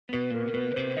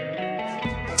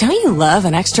Don't you love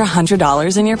an extra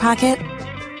 $100 in your pocket?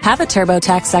 Have a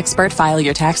TurboTax expert file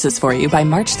your taxes for you by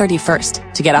March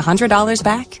 31st to get $100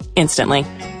 back instantly.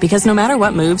 Because no matter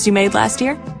what moves you made last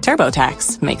year,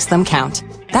 TurboTax makes them count.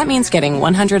 That means getting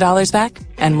 $100 back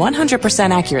and 100%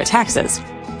 accurate taxes,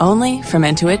 only from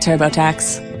Intuit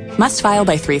TurboTax. Must file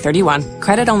by 3/31.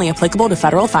 Credit only applicable to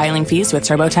federal filing fees with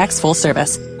TurboTax full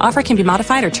service. Offer can be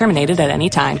modified or terminated at any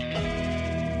time.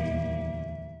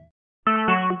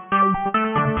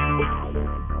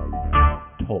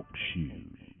 Talk shoes.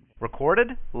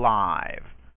 Recorded live.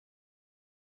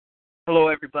 Hello,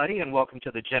 everybody, and welcome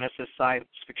to the Genesis Science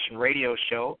Fiction Radio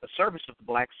Show, a service of the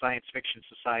Black Science Fiction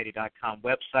Society.com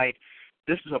website.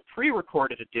 This is a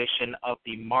pre-recorded edition of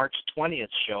the March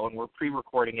 20th show, and we're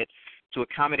pre-recording it to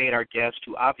accommodate our guest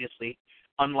who obviously,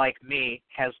 unlike me,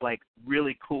 has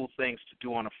really cool things to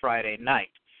do on a Friday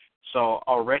night. So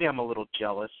already I'm a little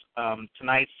jealous.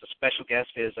 Tonight's special guest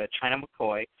is Chyna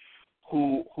Mccoy,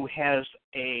 who has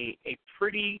a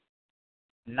pretty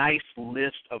nice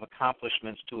list of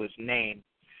accomplishments to his name.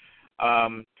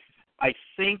 I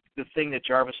think the thing that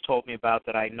Jarvis told me about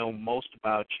that I know most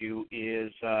about you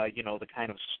is, the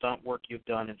kind of stunt work you've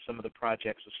done in some of the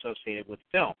projects associated with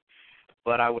film.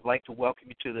 But I would like to welcome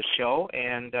you to the show,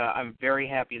 and I'm very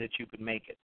happy that you could make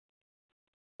it.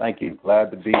 Thank you.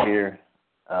 Glad to be here.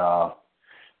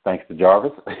 Thanks to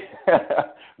Jarvis.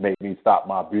 Made me stop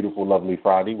my beautiful, lovely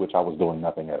Friday, which I was doing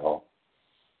nothing at all.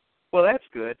 Well, that's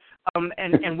good.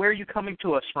 And where are you coming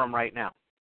to us from right now?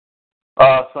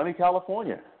 Sunny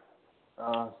California.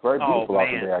 Very beautiful out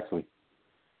today, actually.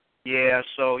 Yeah,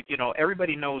 so,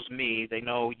 everybody knows me. They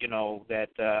know, that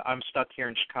I'm stuck here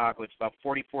in Chicago. It's about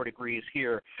 44 degrees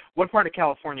here. What part of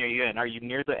California are you in? Are you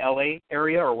near the L.A.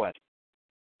 area or what?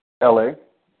 L.A.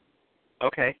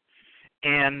 Okay.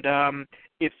 And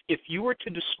if you were to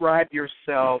describe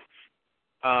yourself,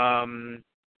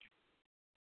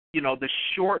 the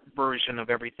short version of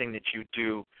everything that you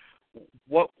do,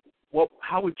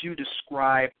 how would you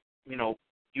describe,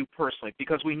 you personally?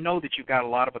 Because we know that you've got a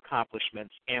lot of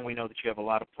accomplishments, and we know that you have a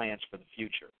lot of plans for the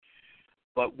future.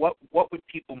 But what would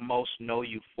people most know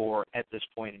you for at this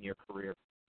point in your career?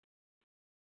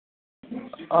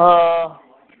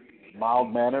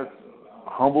 Mild-mannered,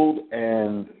 humbled,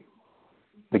 and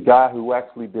the guy who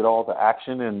actually did all the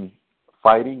action and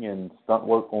fighting and stunt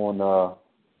work on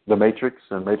The Matrix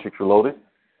and Matrix Reloaded.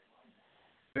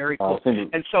 Very cool.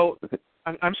 And so,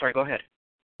 I'm sorry, go ahead.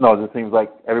 No, it just seems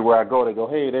like everywhere I go, they go,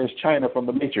 hey, there's Chyna from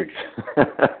The Matrix.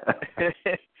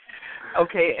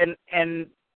 Okay, and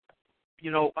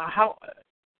how,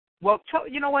 well,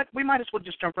 you know what, we might as well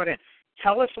just jump right in.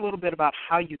 Tell us a little bit about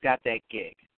how you got that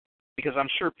gig, because I'm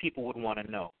sure people would want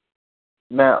to know.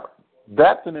 Now,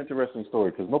 that's an interesting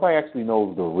story, because nobody actually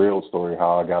knows the real story,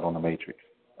 how I got on The Matrix.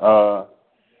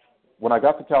 When I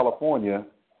got to California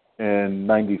in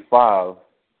 95,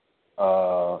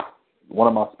 one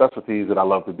of my specialties that I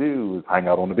love to do is hang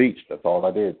out on the beach. That's all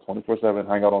I did, 24/7,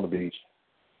 hang out on the beach.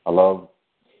 I love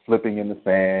flipping in the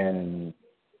sand and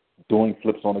doing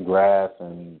flips on the grass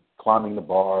and climbing the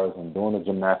bars and doing the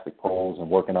gymnastic poles and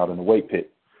working out in the weight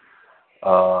pit,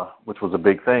 which was a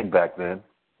big thing back then,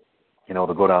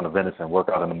 to go down to Venice and work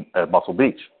out at Muscle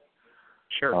Beach.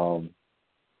 Sure.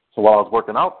 So while I was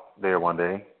working out there one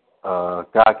day, a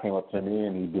guy came up to me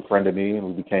and he befriended me and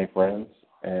we became friends.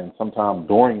 And sometime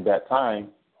during that time,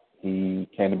 he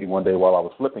came to me one day while I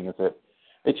was flipping and said,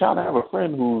 hey, Chyna, I have a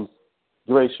friend who's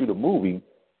ready to shoot a movie,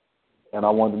 and I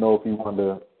wanted to know if you wanted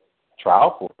to try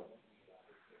out for it.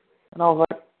 And I was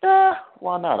like,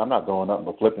 why not? I'm not doing nothing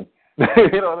but flipping.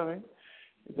 You know what I mean?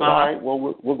 He said, all right,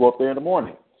 well, we'll go up there in the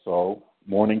morning. So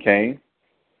morning came.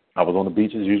 I was on the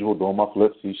beach as usual doing my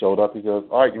flips. He showed up. He goes,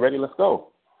 all right, you ready? Let's go.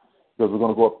 Because we're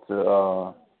going to go up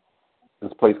to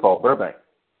this place called Burbank.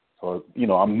 So,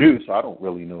 I'm new, so I don't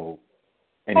really know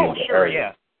any of the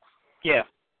area. Yeah.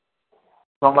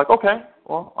 So I'm like, okay,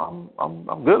 well,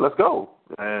 I'm good. Let's go.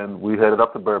 And we headed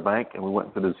up to Burbank, and we went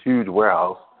into this huge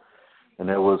warehouse, and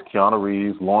there was Keanu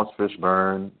Reeves, Lawrence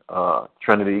Fishburne,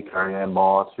 Trinity, Carrie-Anne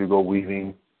Moss, Hugo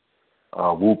Weaving,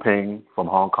 Wu Ping from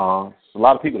Hong Kong. A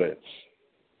lot of people there.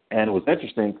 And it was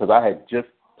interesting because I had just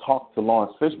talked to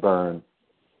Lawrence Fishburne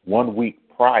 1 week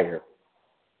prior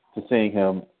to seeing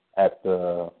him at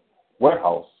the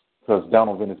warehouse, because down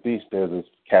on Venice Beach there's this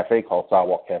cafe called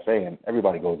Sidewalk Cafe, and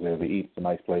everybody goes there to eat. It's a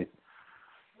nice place.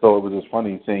 So it was just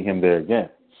funny seeing him there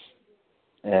again.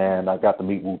 And I got to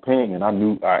meet Wu Ping, and I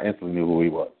instantly knew who he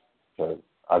was, because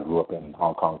I grew up in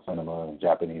Hong Kong cinema and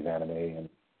Japanese anime, and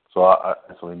so I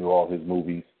instantly knew all his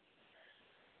movies.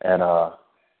 And I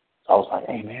was like,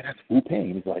 hey, man, that's Wu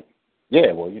Ping. He's like,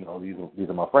 yeah, well, these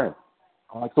are my friends.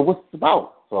 I'm like, so what's it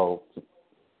about? So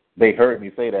they heard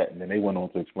me say that, and then they went on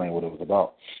to explain what it was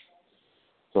about.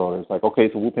 So it's like, okay,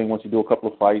 so Wu-Ping wants you to do a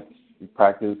couple of fights, you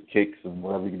practice kicks and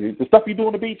whatever you do. The stuff you do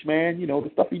on the beach, man, the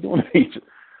stuff you do on the beach.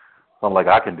 So I'm like,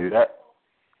 I can do that.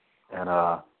 And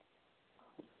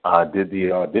I did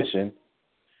the audition,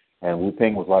 and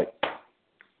Wu-Ping was like,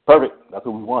 perfect, that's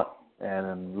what we want. And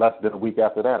in less than a week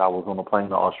after that, I was on a plane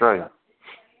to Australia.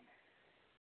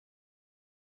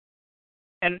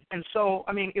 And so,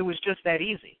 I mean, it was just that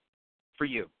easy for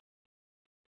you.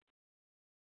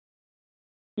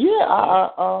 Yeah,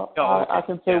 I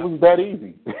can say it was that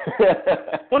easy.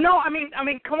 Well, no, I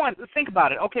mean, come on, think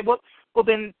about it. Okay, well,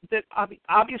 then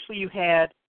obviously you had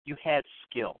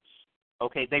skills.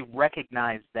 Okay, they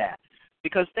recognized that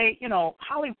because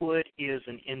Hollywood is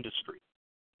an industry.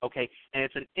 Okay, and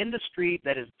it's an industry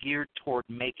that is geared toward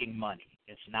making money.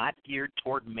 It's not geared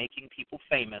toward making people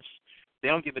famous. They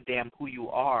don't give a damn who you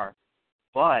are,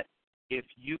 but if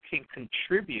you can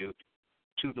contribute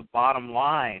to the bottom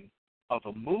line of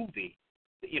a movie,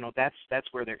 that's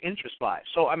where their interest lies.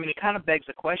 So, I mean, it kind of begs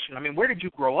the question. I mean, where did you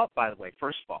grow up, by the way,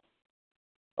 first of all?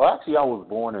 Well, actually, I was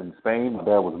born in Spain. My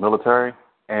dad was military,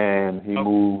 and he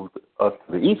moved us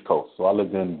to the East Coast. So I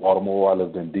lived in Baltimore. I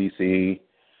lived in D.C.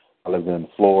 I lived in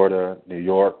Florida, New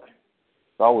York.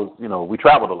 So I was, we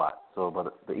traveled a lot. So,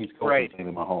 but the East Coast was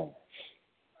mainly my home.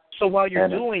 So while you're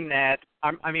doing that,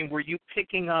 I mean, were you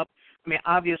picking up? I mean,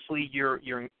 obviously,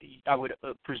 I would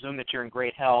presume that you're in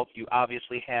great health. You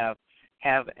obviously have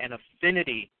an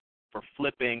affinity for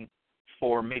flipping,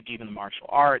 for maybe even the martial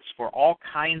arts, for all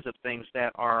kinds of things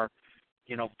that are,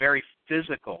 very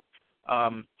physical.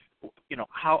 How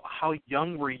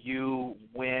young were you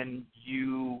when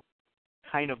you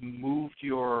kind of moved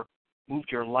your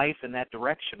life in that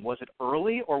direction? Was it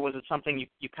early, or was it something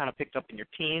you kind of picked up in your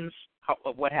teens?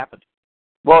 What happened?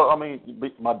 Well, I mean,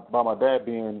 by my dad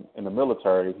being in the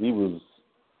military, he was,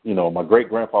 my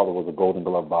great-grandfather was a Golden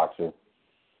Glove boxer.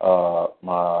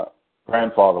 My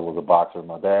grandfather was a boxer.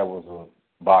 My dad was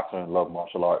a boxer and loved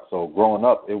martial arts. So growing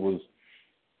up, it was,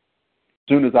 as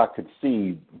soon as I could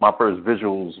see, my first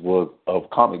visuals was of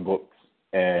comic books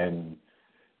and,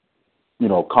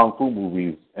 kung fu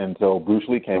movies until Bruce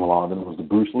Lee came along, and it was the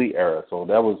Bruce Lee era. So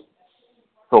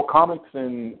comics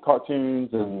and cartoons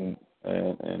and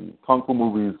kung fu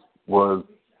movies was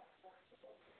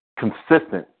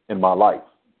consistent in my life,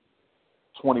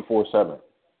 24/7.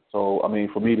 So, I mean,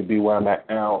 for me to be where I'm at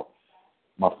now,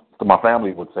 my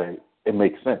family would say it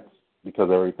makes sense because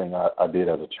of everything I did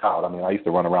as a child. I mean, I used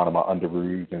to run around in my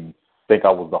underoos and think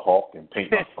I was the Hulk and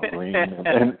paint myself green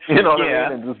and you know what I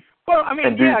mean? And just, well, I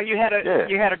mean, you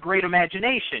had a great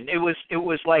imagination. It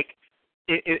was like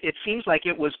it seems like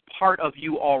it was part of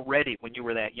you already when you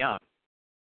were that young.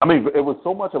 I mean, it was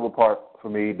so much of a part for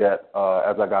me that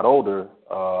as I got older,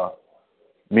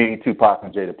 me, Tupac,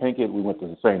 and Jada Pinkett, we went to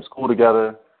the same school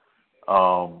together.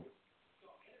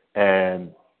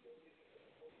 And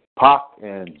Pac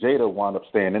and Jada wound up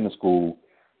staying in the school.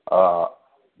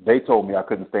 They told me I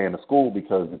couldn't stay in the school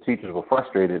because the teachers were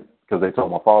frustrated because they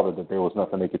told my father that there was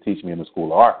nothing they could teach me in the School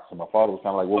of Arts. And my father was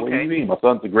kind of like, well, what do you mean? My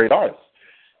son's a great artist.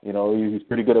 He's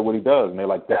pretty good at what he does. And they're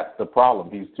like, that's the problem.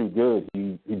 He's too good.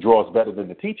 He draws better than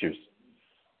the teachers.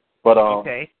 But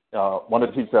one of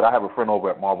the teachers said, I have a friend over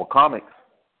at Marvel Comics.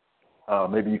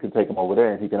 Maybe you can take him over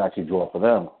there and he can actually draw for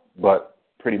them. But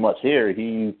pretty much here,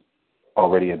 he's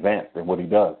already advanced in what he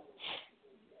does.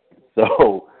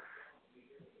 So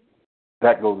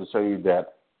that goes to show you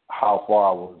that how far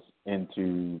I was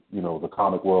into, the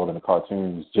comic world and the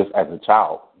cartoons just as a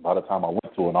child. By the time I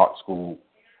went to an art school,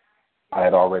 I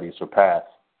had already surpassed,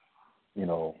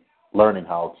 learning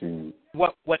how to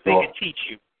what they could teach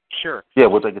you. Sure. Yeah,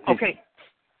 what they could teach. Okay.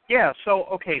 Yeah.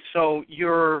 So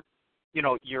you're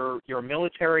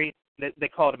military. They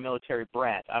call it a military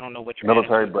brat. I don't know what your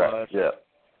military brat was. Yeah.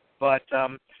 But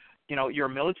you're a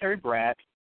military brat,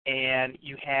 and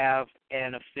you have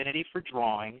an affinity for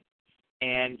drawing,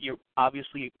 and you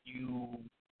obviously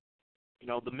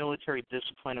the military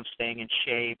discipline of staying in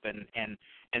shape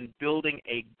and building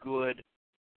a good,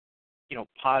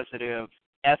 positive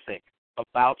ethic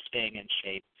about staying in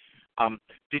shape.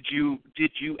 Did you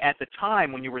at the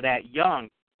time when you were that young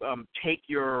take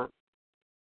your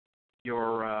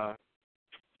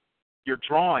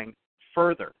drawing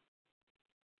further?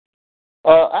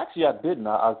 Actually, I didn't.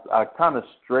 I kind of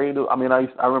strayed. I mean, I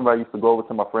remember I used to go over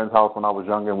to my friend's house when I was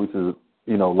younger, and we used to,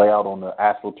 lay out on the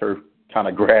astroturf kind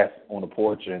of grass on the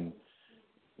porch, and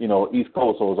East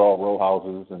Coast, so it was all row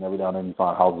houses, and every now and then you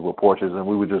find houses with porches, and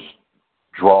we would just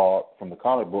draw from the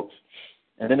comic books,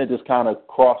 and then it just kind of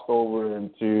crossed over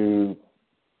into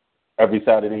every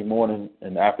Saturday morning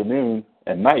and afternoon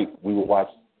and night we would watch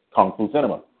Kung Fu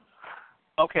cinema.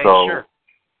 Okay, so sure.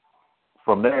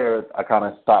 From there, I kind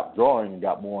of stopped drawing and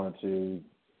got more into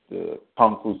the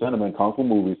kung fu cinema and kung fu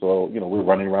movies. So, we're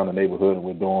running around the neighborhood and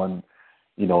we're doing,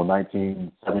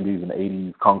 1970s and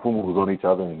 80s kung fu movies on each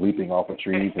other and leaping off of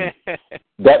trees. And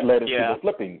that led into the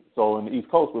flipping. So in the East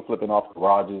Coast, we're flipping off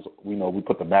garages. We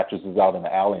put the mattresses out in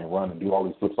the alley and run and do all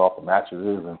these flips off the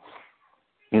mattresses. And,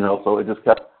 so it just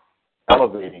kept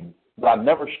elevating. But I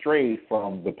never strayed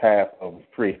from the path of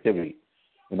creativity.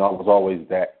 I was always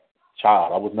that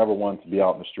child. I was never one to be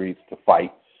out in the streets to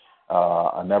fight.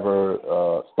 I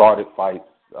never started fights.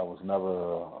 I was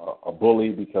never a bully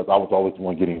because I was always the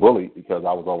one getting bullied because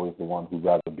I was always the one who'd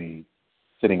rather be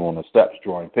sitting on the steps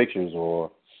drawing pictures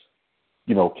or,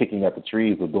 kicking at the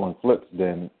trees or doing flips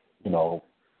than,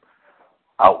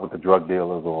 out with the drug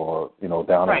dealers or,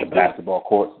 down at the basketball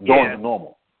courts doing the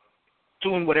normal.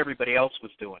 Doing what everybody else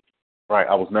was doing. Right.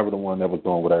 I was never the one that was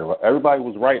doing whatever. Everybody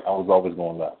was right. I was always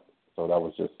going left. So that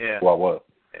was just who I was.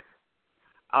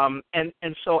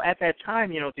 And so at that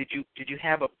time, did you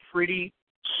have a pretty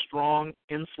strong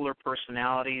insular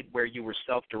personality where you were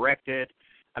self-directed?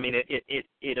 I mean,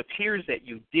 it appears that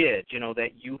you did. That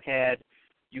you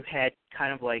had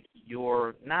kind of like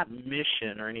your not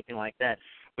mission or anything like that,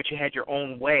 but you had your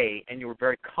own way, and you were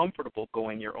very comfortable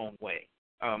going your own way.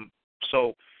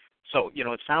 So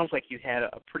it sounds like you had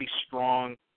a pretty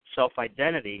strong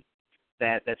self-identity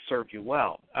that served you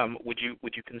well. Would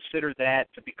you consider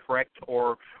that to be correct,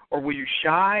 or were you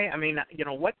shy? I mean,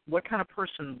 what kind of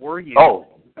person were you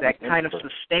that kind of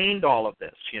sustained all of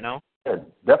this? Yeah,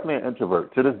 definitely an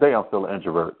introvert. To this day, I'm still an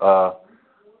introvert.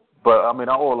 But I mean,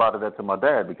 I owe a lot of that to my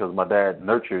dad because my dad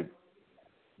nurtured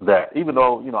that. Even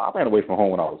though I ran away from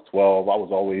home when I was 12, I was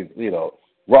always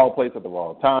wrong place at the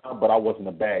wrong time. But I wasn't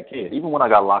a bad kid. Even when I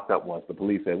got locked up once, the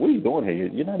police said, "What are you doing here?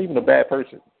 You're not even a bad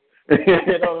person." You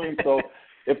know what I mean? So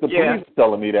if the police are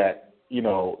telling me that,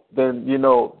 then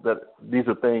that these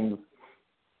are things,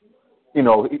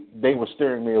 they were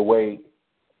steering me away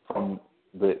from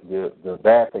the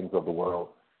bad things of the world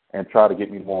and try to get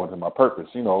me more into my purpose,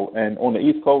 And on the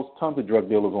East Coast, tons of drug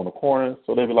dealers on the corner.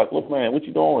 So they'd be like, "Look, man, what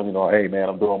you doing?" "Hey, man,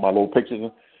 I'm doing my little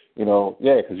pictures."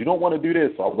 Because you don't want to do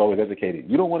this. So I was always educated.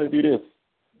 You don't want to do this.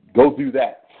 Go do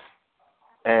that.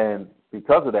 And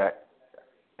because of that,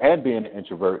 and being an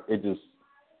introvert, it just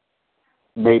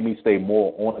made me stay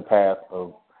more on the path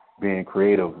of being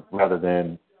creative rather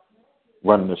than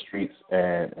running the streets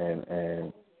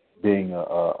and being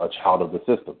a child of the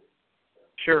system.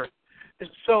 Sure.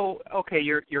 So, okay,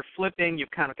 you're flipping. You've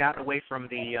kind of gotten away from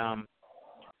the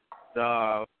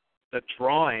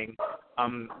drawing.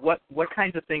 What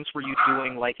kinds of things were you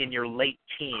doing, like in your late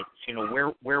teens?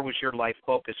 Where was your life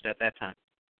focused at that time?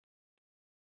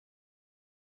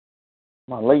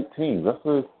 My late teens. That's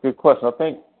a good question. I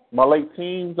think my late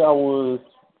teens,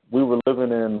 we were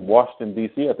living in Washington,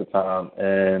 D.C. at the time,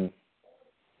 and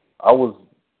I was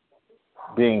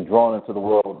being drawn into the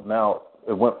world. Now,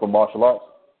 it went from martial arts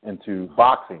into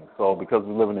boxing. So because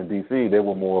we're living in D.C., they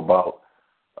were more about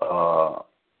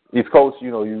East Coast.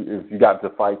 If you got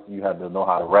into fights, you had to know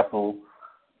how to wrestle.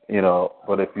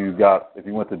 But if you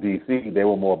went to D.C., they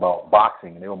were more about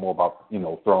boxing, and they were more about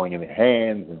throwing in their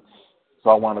hands. And so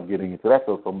I wound up getting into that.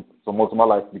 So most of my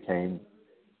life became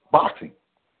boxing.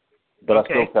 But I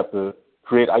still kept to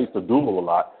create. I used to doodle a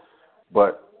lot,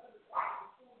 but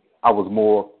I was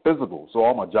more physical. So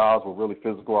all my jobs were really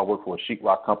physical. I worked for a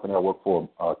sheetrock company. I worked for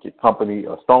a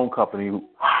stone company who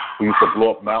used to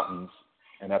blow up mountains.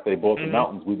 And after they blew up the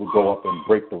mountains, we would go up and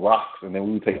break the rocks. And then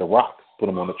we would take the rocks, put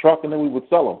them on the truck, and then we would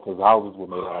sell them because houses were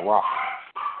made out of rock.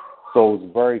 So it was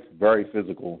very, very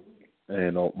physical,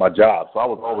 my job. So I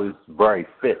was always very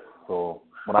fit. So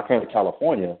when I came to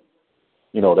California,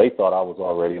 they thought I was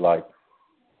already like,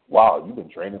 "Wow, you've been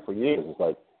training for years." It's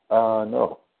like,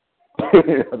 no. I've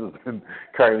just been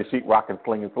carrying sheetrock and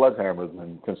slinging sledgehammers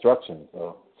and construction.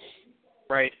 So.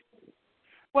 Right.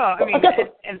 Well, I mean, I guess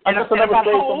I never stayed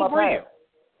from my past.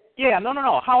 Yeah,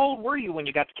 no. How old were you when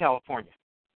you got to California?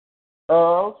 I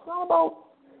was about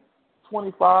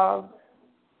 25.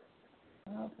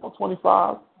 About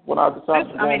 25 when I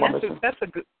decided to go on my mission. That's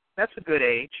a good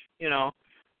age,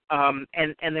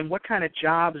 And then what kind of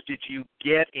jobs did you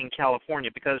get in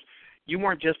California? Because you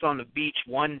weren't just on the beach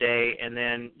one day and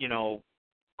then,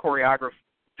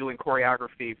 doing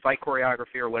choreography, fight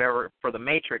choreography or whatever for the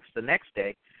Matrix the next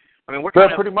day. I mean,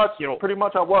 pretty much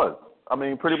I was. I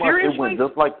mean, pretty much seriously? It went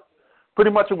just like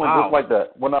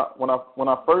that. When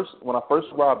I first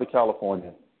arrived to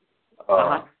California,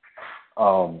 I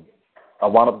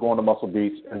wound up going to Muscle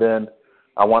Beach, and then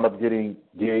I wound up getting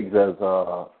gigs as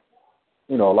a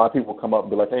lot of people come up and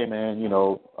be like, "Hey man,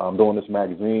 I'm doing this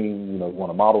magazine, you want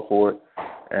to model for it."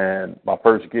 and my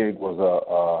first gig was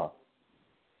a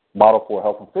model for a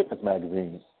health and fitness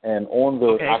magazine. And on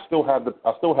the, I still have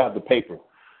the paper,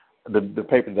 the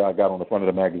paper that I got on the front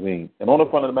of the magazine. And on the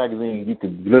front of the magazine, you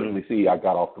could literally see I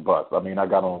got off the bus. I mean, I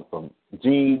got on some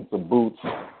jeans, some boots,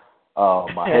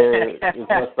 my hair is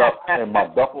messed up, and my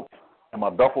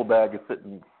duffel bag is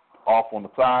sitting off on the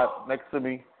side next to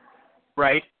me.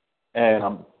 Right. And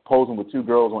I'm posing with two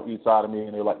girls on each side of me,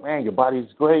 and they're like, "Man, your body's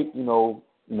great. You know,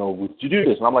 would you do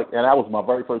this?" And I'm like, and that was my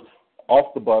very first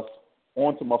off the bus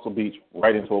onto Muscle Beach,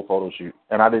 right into a photo shoot.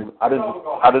 And I didn't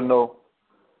know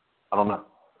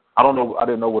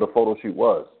what a photo shoot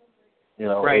was. You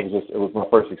know, right. It was my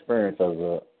first experience as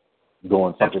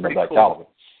doing something of that cool. caliber.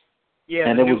 Yeah,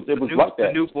 and it was like that.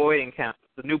 The new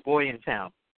boy in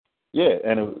town. Yeah,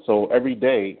 and so every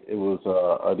day it was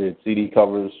I did CD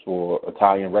covers for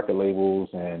Italian record labels,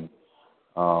 and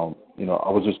I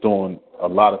was just doing a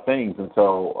lot of things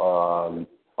until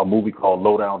a movie called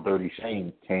Low Down Dirty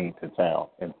Shame came to town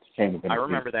and came to. I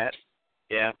remember that.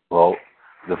 Yeah. Well,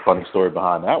 the funny story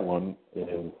behind that one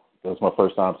is it was my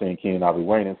first time seeing Keenan Ivory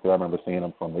Wayans, because I remember seeing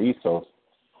him from the East Coast,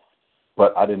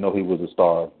 but I didn't know he was a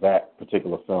star of that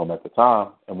particular film at the time.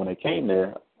 And when they came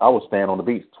there, I was staying on the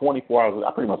beach 24 hours.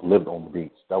 I pretty much lived on the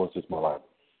beach. That was just my life.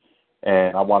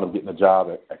 And I wound up getting a job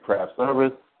at craft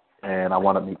service, and I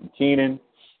wound up meeting Keenan.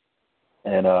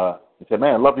 And he said,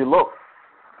 "Man, I love your look."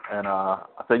 And I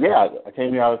said, "Yeah, I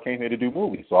came here to do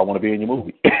movies, so I want to be in your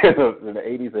movie." In the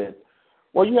 80s, said,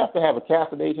 "Well, you have to have a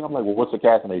casting agent." I'm like, "Well, what's a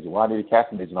casting agent?" "Well, I need a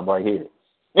casting agent. I'm right here."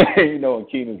 And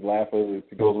Keenan's laughing.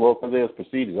 He goes, "Well, because there's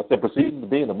procedures." I said, "Procedures to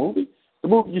be in the movie? The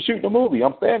movie, you shoot the movie.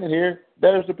 I'm standing here.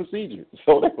 There's the procedure."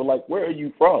 So they were like, "Where are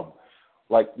you from?"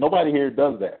 Like, nobody here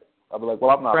does that. I'd be like,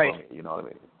 "Well, I'm not from here." You know what I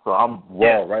mean? So I'm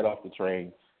raw right off the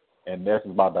train, and this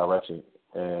is my direction.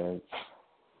 And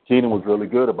Keenan was really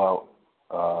good about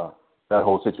that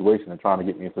whole situation and trying to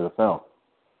get me into the film.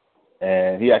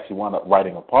 And he actually wound up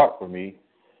writing a part for me,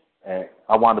 and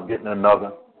I wound up getting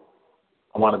another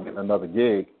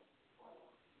gig.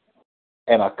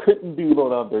 And I couldn't do Low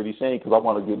Down Dirty Shame because I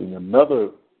wanted to get in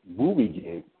another movie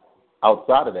gig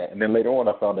outside of that. And then later on,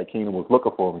 I found that Keenan was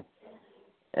looking for me.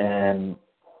 And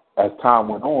as time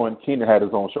went on, Keenan had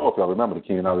his own show, if y'all remember, the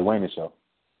Keenan Ivory Wayans show.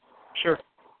 Sure.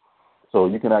 So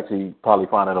you can actually probably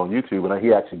find it on YouTube. And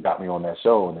he actually got me on that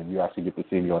show, and then you actually get to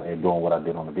see me on there doing what I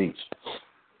did on the beach.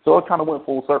 So it kind of went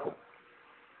full circle.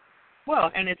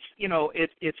 Well, and it's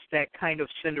that kind of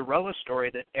Cinderella story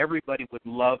that everybody would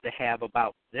love to have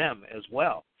about them as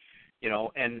well,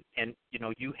 and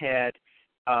you had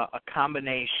a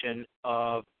combination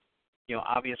of,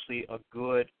 obviously a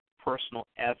good personal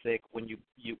ethic when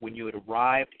you had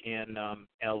arrived in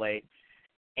L.A.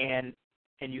 and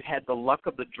you had the luck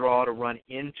of the draw to run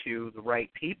into the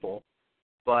right people,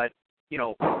 but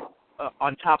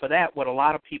on top of that, what a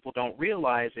lot of people don't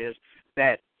realize is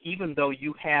that even though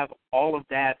you have all of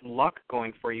that luck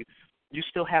going for you, you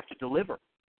still have to deliver.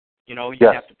 You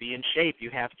have to be in shape.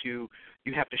 You have to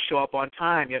show up on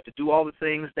time. You have to do all the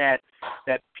things that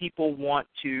people want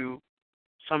to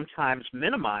sometimes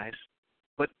minimize.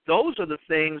 But those are the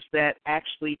things that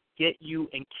actually get you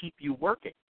and keep you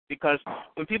working. Because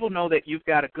when people know that you've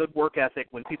got a good work ethic,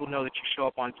 when people know that you show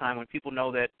up on time, when people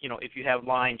know that, if you have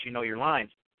lines, you know your lines,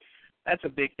 that's a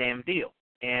big damn deal.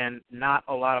 And not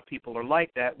a lot of people are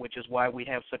like that, which is why we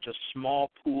have such a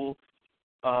small pool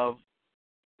of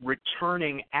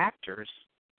returning actors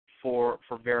for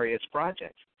various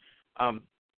projects.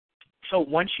 So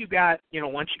once you got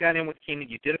in with Keenan,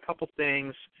 you did a couple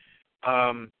things.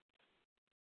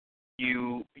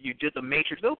 You did the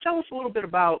Matrix. Tell us a little bit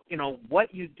about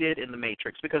what you did in the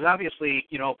Matrix, because obviously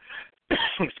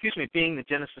excuse me, being the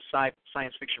Genesis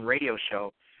Science Fiction Radio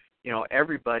Show,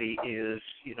 everybody is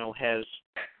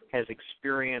has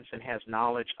experience and has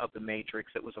knowledge of the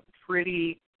Matrix. It was a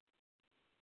pretty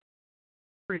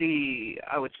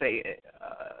I would say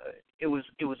it was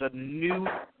a new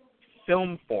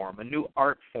film form, a new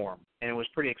art form, and it was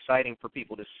pretty exciting for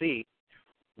people to see.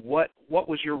 What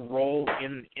was your role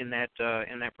in that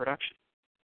production?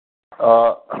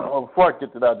 Well, before I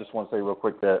get to that, I just want to say real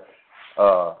quick that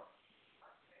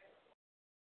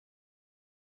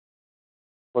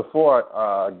before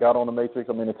I got on the Matrix,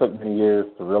 I mean, it took many years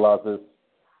to realize this,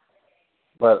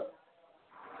 but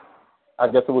I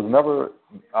guess it was never.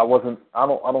 I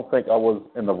don't think I was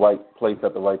in the right place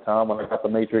at the right time when I got the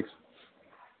Matrix.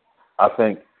 I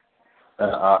think,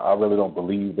 and I really don't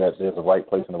believe that there's a right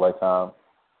place and the right time,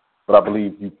 but I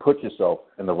believe you put yourself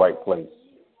in the right place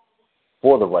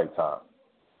for the right time.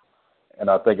 And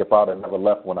I think if I'd have never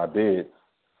left when I did,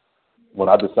 when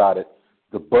I decided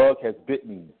the bug has bit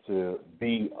me to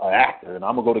be an actor, and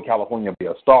I'm going to go to California and be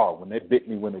a star. When they bit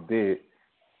me when it did,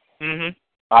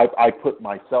 I put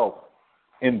myself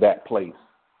in that place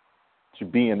to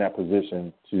be in that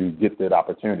position to get that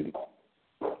opportunity.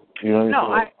 You know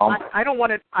what I mean? I don't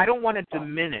want to. I don't want to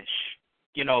diminish,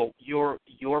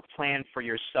 your plan for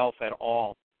yourself at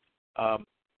all.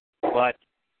 But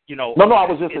No, I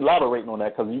was just elaborating on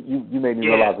that because you made me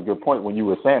realize a good point when you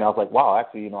were saying. I was like, wow,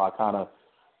 actually, I kind of,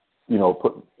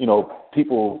 put,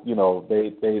 people,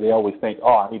 they always think,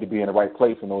 oh, I need to be in the right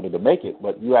place in order to make it,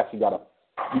 but you actually gotta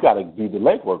do the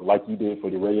legwork like you did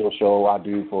for the radio show. I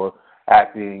do for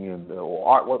acting and or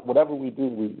art, whatever we do,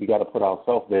 we got to put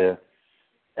ourselves there.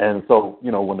 And so,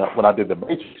 when I did the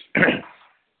Matrix,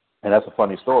 and that's a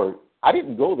funny story, I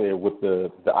didn't go there with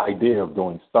the idea of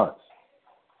doing stunts.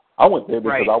 I went there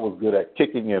because I was good at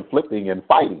kicking and flipping and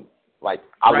fighting. Like,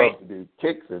 I love to do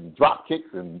kicks and drop kicks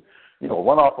and,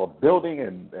 run off a building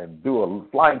and do a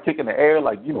flying kick in the air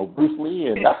like, Bruce Lee,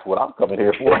 and that's what I'm coming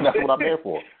here for, and that's what I'm here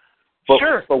for. But,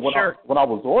 so when I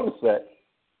was on the set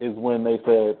is when they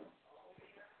said,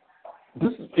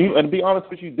 and to be honest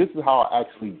with you, this is how I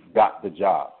actually got the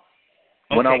job.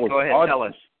 Go ahead, tell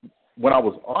us. When I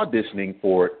was auditioning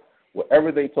for it,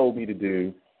 whatever they told me to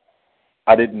do,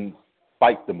 I didn't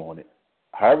fight them on it.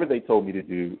 However they told me to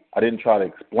do, I didn't try to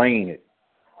explain it.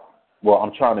 Well,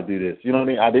 I'm trying to do this. You know what I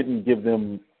mean? I didn't give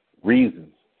them reasons.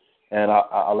 And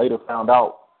I later found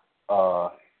out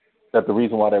that the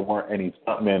reason why there weren't any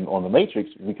stuntmen on The Matrix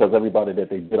is because everybody that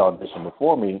they did audition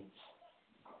before me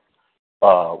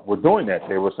were doing that.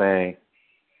 They were saying,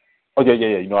 oh,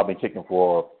 yeah, I've been kicking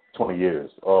for 20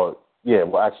 years. Or, yeah,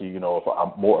 well, actually,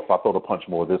 if I throw the punch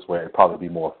more this way, it'd probably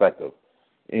be more effective.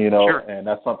 And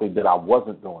that's something that I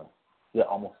wasn't doing. Yeah,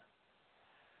 almost.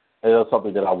 It was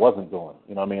something that I wasn't doing.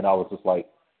 You know what I mean? I was just like,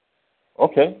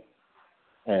 okay.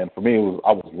 And for me,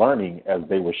 I was learning as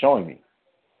they were showing me.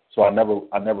 So I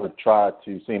never tried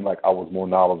to seem like I was more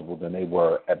knowledgeable than they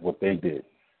were at what they did.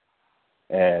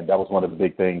 And that was one of the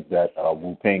big things that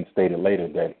Wu Ping stated later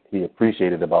that he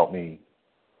appreciated about me,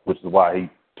 which is why he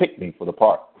picked me for the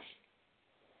part.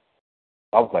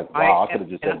 I was like, wow, I could have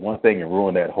just said one thing and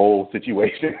ruined that whole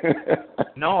situation.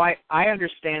 No, I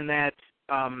understand that.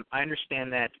 I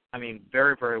understand that,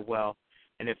 very, very well.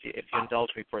 And if you indulge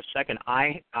me for a second,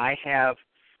 I have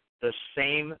the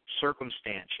same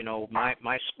circumstance.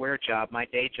 My square job, my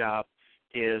day job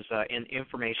is in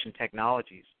information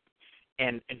technologies.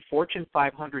 And Fortune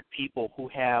 500 people who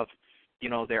have,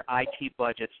 their IT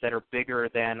budgets that are bigger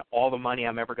than all the money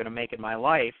I'm ever going to make in my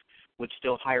life would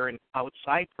still hire an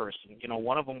outside person.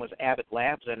 One of them was Abbott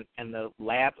Labs, and the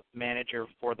lab manager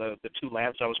for the two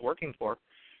labs I was working for,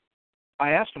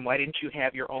 I asked him, why didn't you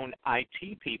have your own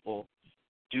IT people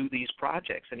do these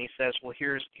projects? And he says, well,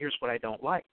 here's what I don't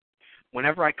like.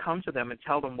 Whenever I come to them and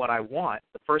tell them what I want,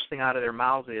 the first thing out of their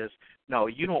mouths is, no,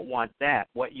 you don't want that.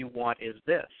 What you want is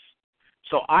this.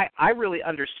 So I really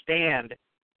understand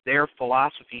their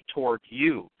philosophy toward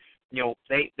you.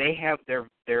 They have their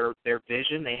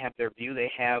vision, they have their view,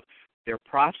 they have their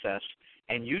process,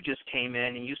 and you just came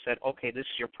in and you said, okay, this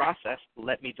is your process,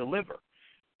 let me deliver.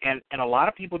 And a lot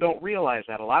of people don't realize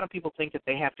that. A lot of people think that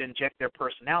they have to inject their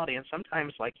personality, and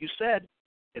sometimes, like you said,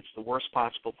 it's the worst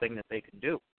possible thing that they can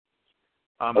do.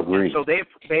 Agreed. So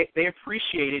they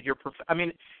appreciated your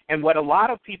and what a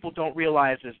lot of people don't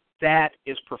realize is that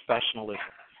is professionalism.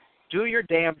 Do your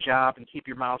damn job and keep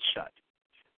your mouth shut.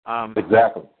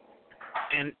 Exactly.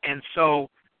 And so,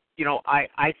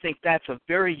 I think that's a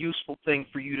very useful thing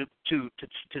for you to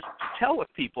tell with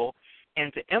people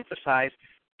and to emphasize,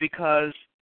 because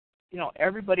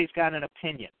everybody's got an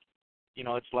opinion.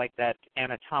 It's like that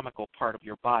anatomical part of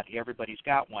your body. Everybody's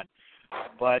got one.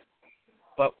 But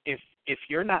if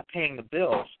you're not paying the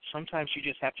bills, sometimes you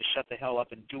just have to shut the hell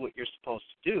up and do what you're supposed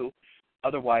to do.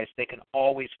 Otherwise, they can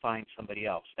always find somebody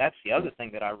else. That's the other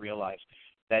thing that I realized,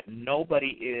 that nobody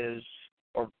is,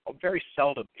 or very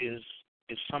seldom is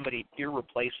somebody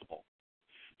irreplaceable.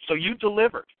 So you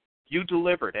delivered.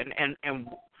 And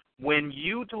when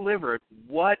you delivered,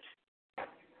 what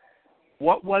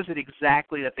was it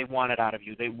exactly that they wanted out of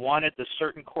you? They wanted the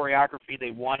certain choreography.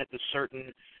 They wanted the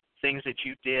certain things that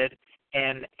you did.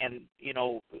 And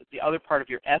the other part of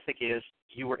your ethic is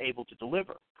you were able to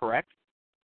deliver, correct?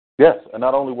 Yes, and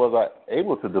not only was I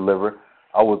able to deliver,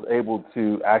 I was able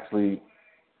to actually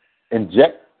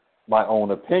inject my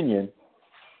own opinion,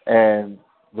 and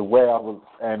the way I was,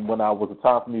 and when it was the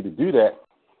time for me to do that,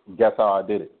 guess how I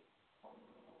did it?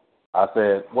 I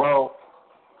said, well,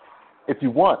 if you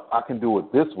want, I can do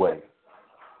it this way.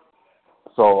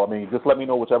 So, just let me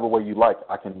know whichever way you like.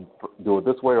 I can do it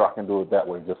this way or I can do it that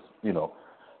way, just.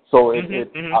 So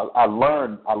I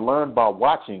learned by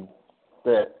watching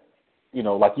that, you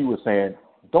know, like you were saying,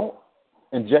 don't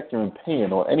inject your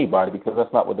opinion on anybody because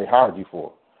that's not what they hired you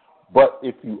for. But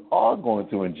if you are going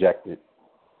to inject it,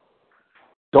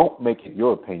 don't make it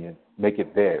your opinion, make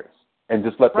it theirs. And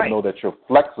just let them know that you're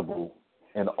flexible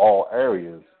in all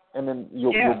areas, and then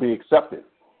you'll be accepted.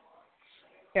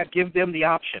 Yeah, give them the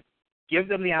option. Give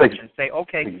them the option. Say,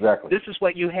 okay, this is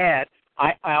what you had.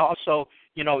 I also,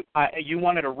 you know, you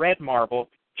wanted a red marble,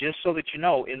 just so that you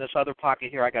know, in this other pocket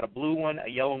here, I got a blue one, a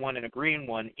yellow one, and a green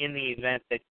one in the event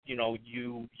that, you know,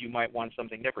 you might want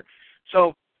something different.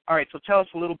 So, all right, so tell us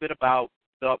a little bit about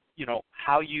the, you know,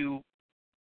 how you,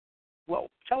 well,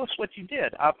 tell us what you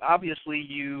did. Obviously,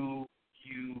 you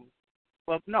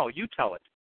tell it.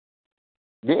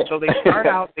 Yeah. So they start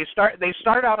out. They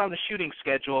start out on the shooting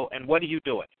schedule, and what are you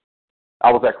doing?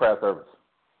 I was at craft service.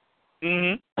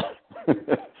 Mm-hmm.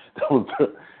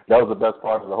 that was the best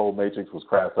part of the whole Matrix was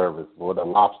craft service, with the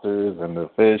lobsters and the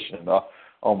fish and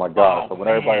oh my God! So when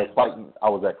everybody was fighting, I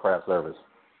was at craft service.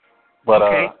 But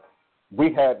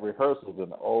we had rehearsals,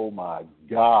 and oh my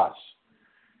gosh,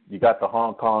 you got the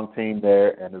Hong Kong team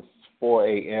there, and it's 4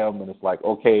 a.m. and it's like,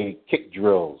 okay, kick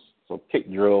drills. So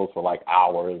kick drills for like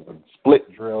hours, and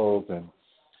split drills, and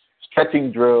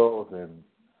stretching drills, and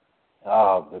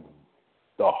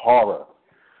the horror.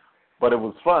 But it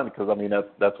was fun because I mean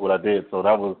that's what I did. So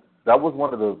that was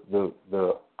one of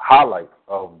the highlights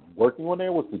of working on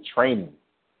there was the training.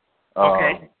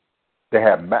 They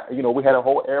had we had a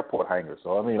whole airport hangar.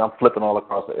 So I mean I'm flipping all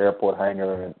across the airport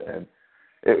hangar, and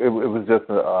it was just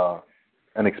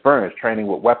an experience training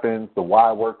with weapons, the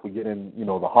wire work we get in, you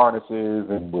know, the harnesses,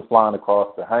 and we're flying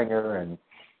across the hangar, and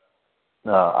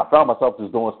I found myself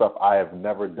just doing stuff I have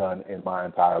never done in my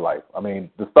entire life. I mean,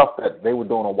 the stuff that they were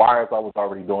doing on wires, I was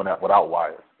already doing that without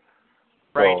wires.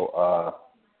 Right. So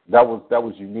that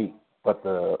was unique. But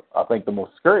I think the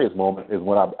most scariest moment is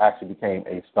when I actually became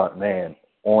a stunt man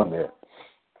on there.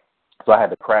 So I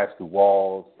had to crash through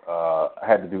walls. I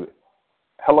had to do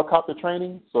helicopter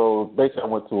training. So basically I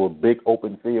went to a big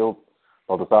open field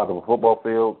on the size of a football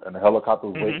field, and the helicopter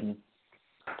was waiting,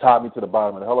 tied me to the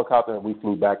bottom of the helicopter, and we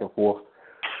flew back and forth.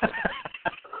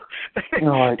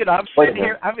 I'm sitting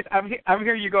here. I'm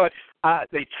here. You going?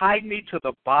 They tied me to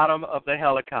the bottom of the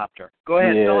helicopter. Go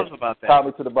ahead. Tell us about that. Tied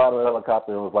me to the bottom of the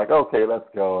helicopter and was like, okay, let's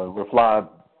go. And we're flying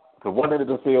to one end of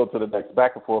the field to the next,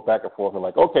 back and forth, back and forth. And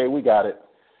like, okay, we got it.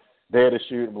 There to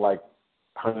shoot, like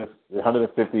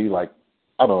 150, like,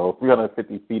 I don't know,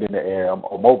 350 feet in the air. I'm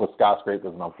over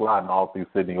skyscrapers, and I'm flying all through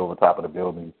Sydney over top of the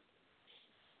buildings.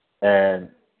 And,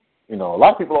 you know, a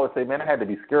lot of people always say, man, it had to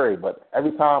be scary. But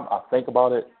every time I think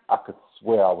about it, I could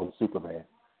swear I was Superman.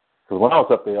 Because when I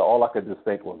was up there, all I could just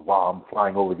think was, wow, I'm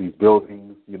flying over these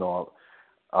buildings. You know,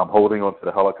 I'm holding onto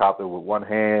the helicopter with one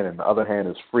hand, and the other hand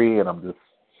is free. And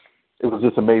it was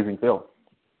just amazing film.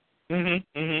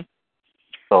 Mm-hmm, mm-hmm.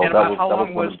 So and how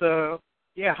long was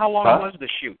the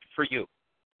shoot for you?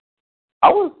 I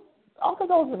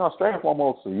think I was in Australia for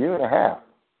almost a year and a half.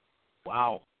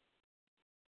 Wow.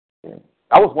 Yeah.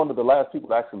 I was one of the last people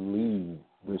to actually leave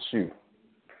the shoot.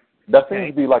 That seems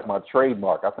to be like my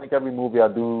trademark. I think every movie I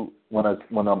do when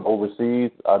I'm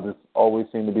overseas, I just always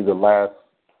seem to be the last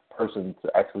person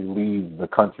to actually leave the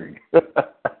country.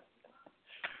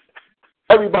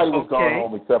 Everybody was gone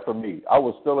home except for me. I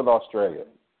was still in Australia.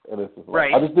 And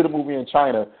I just did a movie in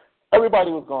China.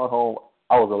 Everybody was gone home.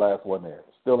 I was the last one there,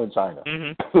 still in China.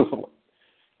 Mm-hmm.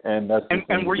 And that's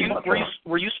and were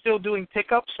you still doing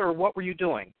pickups, or what were you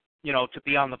doing? You know, to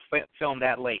be on the film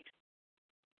that late.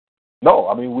 No,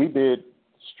 I mean we did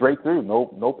straight through,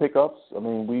 no pickups. I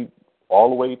mean we all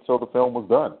the way till the film was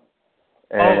done.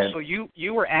 And so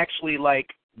you were actually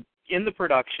like in the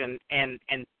production and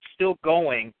still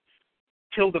going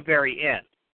till the very end.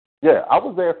 Yeah, I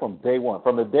was there from day one.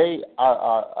 From the day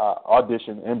I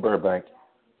auditioned in Burbank,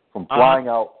 from flying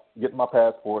out, getting my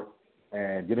passport,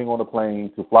 and getting on the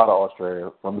plane to fly to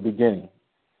Australia from the beginning,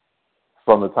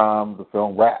 from the time the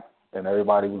film wrapped and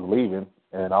everybody was leaving,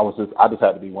 and I just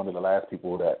had to be one of the last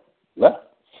people that left.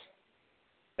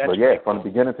 But yeah, from the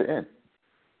beginning to end.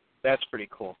 That's pretty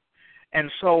cool. And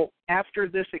so after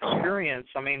this experience,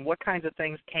 I mean, what kinds of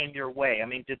things came your way? I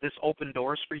mean, did this open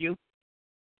doors for you?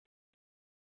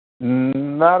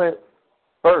 Not at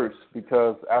first,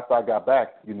 because after I got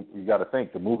back, you got to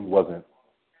think the movie wasn't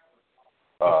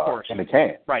of course. In the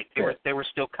can. Right, they were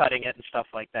still cutting it and stuff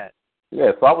like that.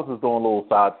 Yeah, so I was just doing little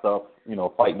side stuff, you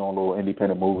know, fighting on little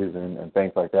independent movies and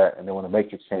things like that. And then when The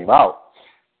Matrix came out,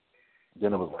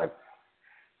 then it was like,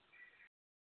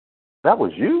 that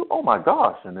was you? Oh my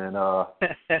gosh! And then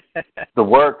the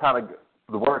word kind of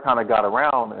the word kind of got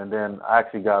around, and then I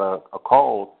actually got a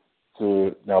call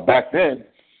to, now back then,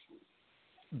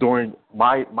 during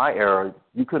my era,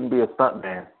 you couldn't be a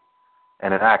stuntman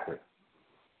and an actor.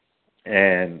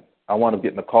 And I wound up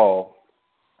getting a call,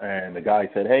 and the guy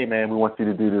said, hey, man, we want you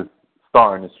to do this,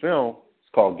 star in this film.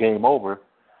 It's called Game Over,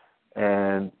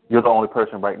 and you're the only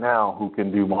person right now who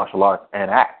can do martial arts and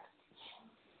act.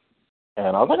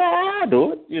 And I was like, I'll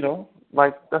do it, you know.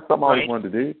 Like, that's something I always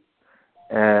wanted to do.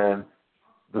 And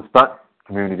the stunt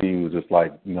community was just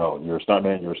like, you know, you're a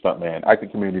stuntman, you're a stuntman. Acting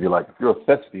community, like, if you're a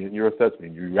thespian, you're a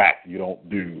thespian. You act, you don't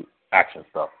do action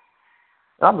stuff.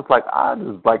 And I'm just like, I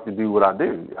just like to do what I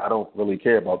do. I don't really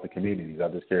care about the communities. I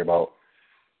just care about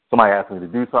somebody asking me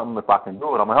to do something. If I can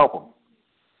do it, I'm going to help them.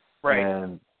 Right.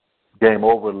 And Game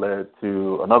Over led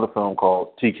to another film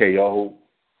called TKO,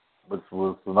 which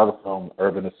was another film,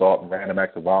 Urban Assault and Random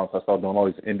Acts of Violence. I started doing all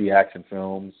these indie action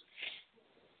films.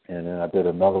 And then I did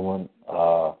another one.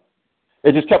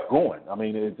 It just kept going. I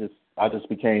mean, I just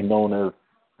became known as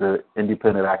the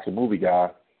independent action movie guy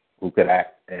who could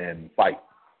act and fight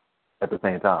at the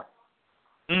same time.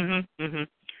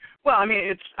 Well, I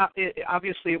mean,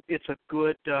 obviously it's a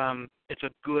good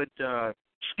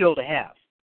skill to have.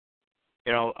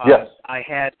 You know, yes. I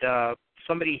had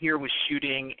somebody here was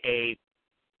shooting a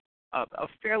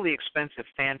fairly expensive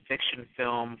fan fiction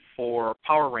film for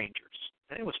Power Rangers.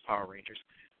 I think it was Power Rangers,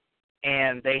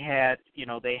 and they had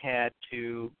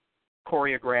to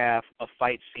choreograph a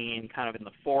fight scene kind of in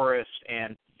the forest,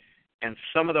 and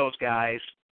some of those guys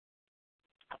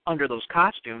under those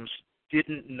costumes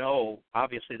didn't know,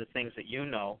 obviously, the things that you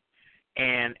know,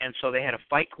 and so they had a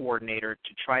fight coordinator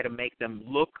to try to make them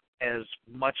look as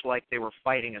much like they were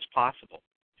fighting as possible.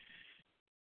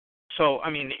 So, I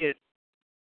mean,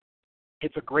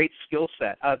 it's a great skill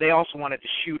set. They also wanted to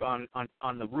shoot on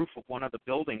the roof of one of the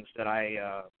buildings that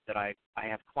I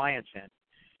have clients in,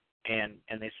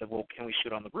 and they said, well, can we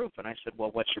shoot on the roof? And I said, well,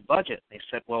 what's your budget? They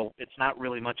said, well, it's not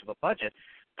really much of a budget.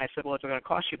 I said, well, it's going to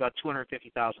cost you about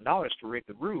 $250,000 to rig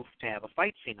the roof to have a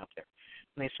fight scene up there.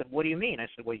 And they said, what do you mean? I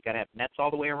said, well, you got to have nets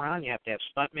all the way around. You have to have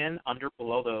stuntmen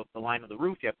below the line of the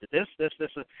roof. You have to this.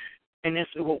 And they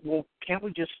said, well, can't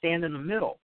we just stand in the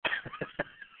middle?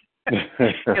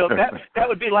 That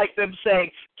would be like them saying,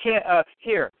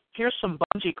 here's some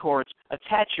bungee cords.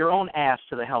 Attach your own ass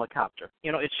to the helicopter.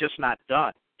 You know, it's just not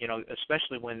done. You know,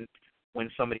 especially when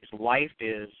somebody's life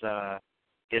is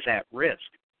at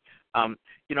risk.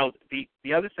 You know,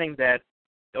 the other thing that,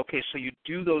 okay, so you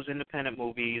do those independent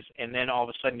movies, and then all of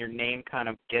a sudden your name kind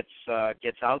of gets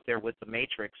out there with The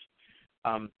Matrix.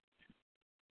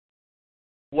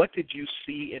 What did you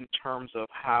see in terms of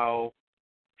how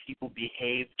people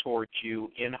behave towards you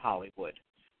in Hollywood?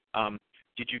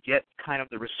 Did you get kind of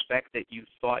the respect that you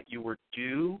thought you were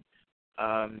due?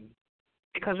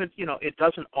 Because it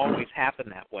doesn't always happen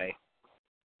that way.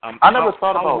 I never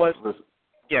thought about this.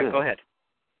 Yeah, go ahead.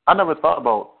 I never thought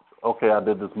about, okay, I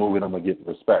did this movie and I'm gonna get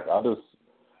respect. I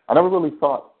never really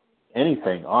thought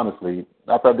anything, honestly.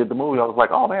 After I did the movie, I was like,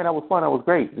 oh man, that was fun, that was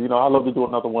great. You know, I'd love to do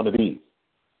another one of these.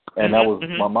 And that was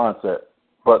my mindset.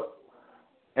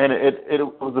 And it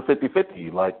was a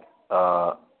 50-50. Like,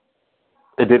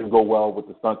 it didn't go well with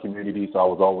the stunt community, so I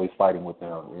was always fighting with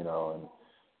them, you know. And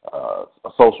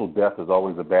a social death is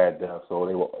always a bad death, so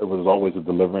it was always a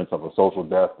deliverance of a social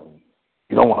death. And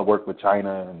you don't want to work with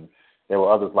Chyna. And there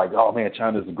were others like, oh man,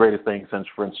 China's the greatest thing since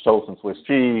French toast and Swiss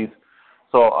cheese.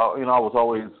 So I was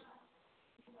always,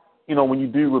 when you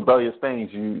do rebellious things,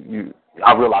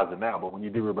 I realize it now, but when you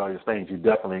do rebellious things, you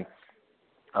definitely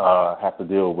have to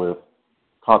deal with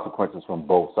consequences from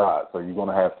both sides. So you're going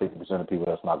to have 50% of people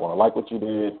that's not going to like what you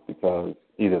did because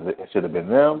either it should have been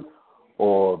them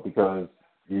or because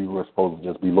you were supposed to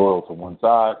just be loyal to one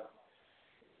side.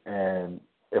 And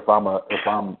if I'm an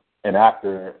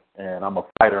actor and I'm a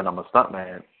fighter and I'm a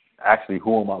stuntman, actually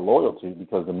who am I loyal to?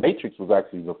 Because The Matrix was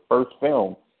actually the first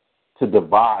film to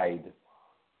divide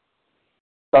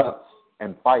stunts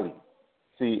and fighting.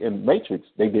 See, in Matrix,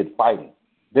 they did fighting.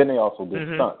 Then they also did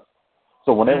stunts.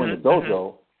 So when they were in the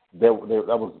dojo, that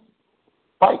was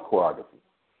fight choreography.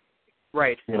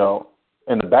 Right. You know,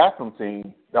 in the bathroom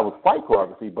scene, that was fight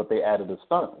choreography, but they added a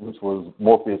stunt, which was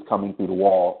Morpheus coming through the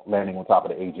wall, landing on top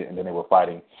of the agent, and then they were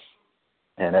fighting,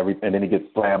 and then he gets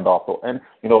slammed off. And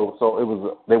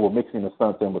so they were mixing the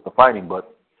stunts in with the fighting,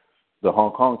 but the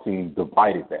Hong Kong team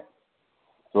divided that.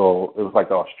 So it was like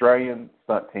the Australian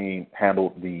stunt team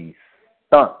handled the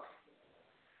stunts,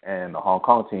 and the Hong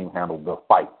Kong team handled the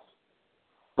fights.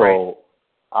 So right.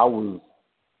 I was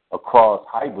a cross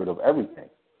hybrid of everything.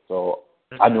 So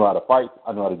I knew how to fight,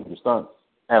 I knew how to do the stunts,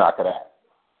 and I could act.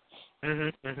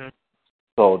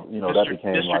 So, you know, Mr. that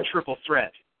became Mr. like Triple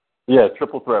Threat. Yeah,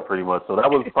 triple threat pretty much. So that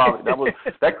was probably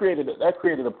that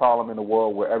created a problem in the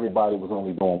world where everybody was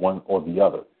only doing one or the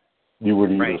other. You were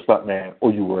either a stuntman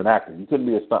or you were an actor. You couldn't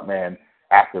be a stuntman,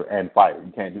 actor, and fighter.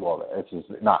 You can't do all that. It's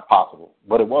just not possible.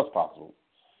 But it was possible.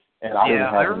 And I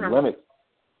didn't have any limits.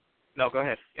 No, go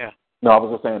ahead. Yeah. No, I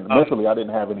was just saying mentally I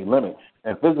didn't have any limits.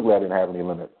 And physically I didn't have any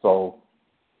limits. So,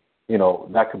 you know,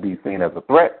 that could be seen as a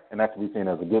threat and that could be seen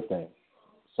as a good thing.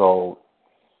 So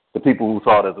the people who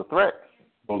saw it as a threat,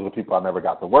 those are the people I never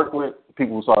got to work with. The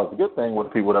people who saw it as a good thing were the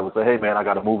people that would say, hey, man, I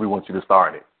got a movie, want you to star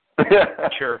in it.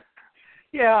 Sure.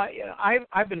 Yeah,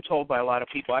 I've been told by a lot of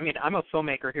people. I mean, I'm a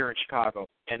filmmaker here in Chicago,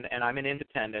 and I'm an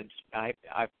independent.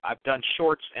 I've done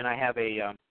shorts, and I have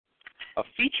a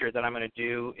feature that I'm going to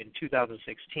do in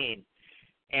 2016.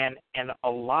 And a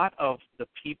lot of the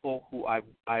people who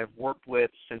I've worked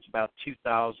with since about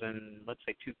 2000, let's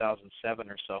say 2007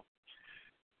 or so,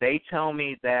 they tell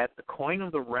me that the coin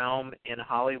of the realm in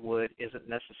Hollywood isn't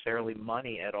necessarily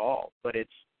money at all, but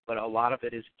a lot of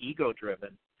it is ego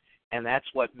driven, and that's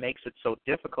what makes it so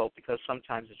difficult because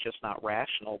sometimes it's just not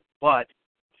rational. But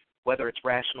whether it's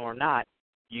rational or not,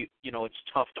 you know it's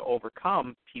tough to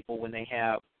overcome people when they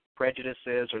have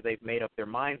prejudices or they've made up their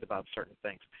minds about certain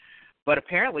things. But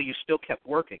apparently, you still kept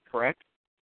working, correct?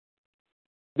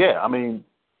 Yeah, I mean,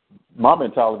 my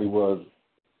mentality was,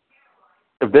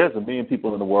 if there's 1 million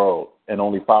people in the world and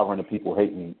only 500 people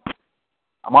hate me,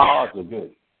 my odds are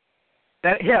good.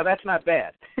 That's not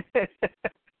bad.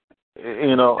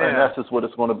 You know, and that's just what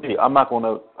it's going to be. I'm not going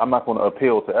to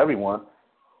appeal to everyone,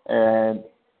 and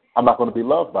I'm not going to be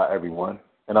loved by everyone,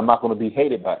 and I'm not going to be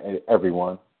hated by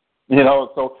everyone. You know,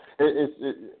 so it's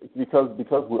because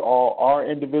we all are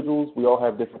individuals. We all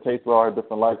have different tastes. We all have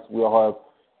different likes. We all have.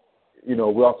 You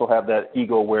know, we also have that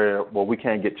ego where, well, we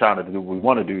can't get Chyna to do what we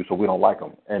want to do, so we don't like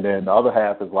him. And then the other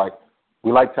half is like,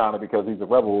 we like Chyna because he's a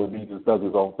rebel and he just does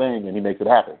his own thing and he makes it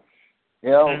happen.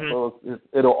 You know, so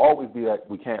it'll always be that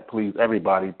we can't please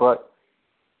everybody, but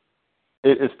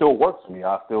it still works for me.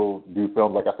 I still do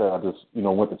films. Like I said, I just, you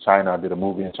know, went to China. I did a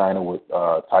movie in China with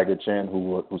Tiger Chen,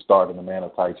 who starred in The Man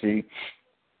of Tai Chi,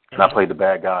 and I played the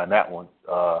bad guy in that one.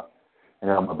 And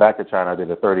then I'm back to China. I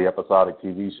did a 30-episodic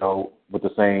TV show with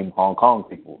the same Hong Kong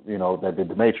people, you know, that did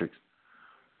The Matrix.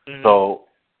 So,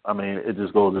 I mean, it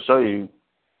just goes to show you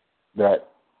that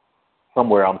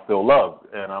somewhere I'm still loved.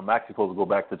 And I'm actually supposed to go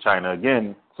back to China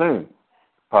again soon,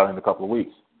 probably in a couple of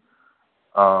weeks.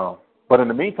 But in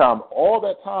the meantime, all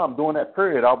that time during that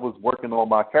period, I was working on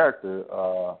my character,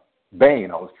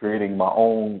 Bane. I was creating my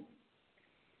own,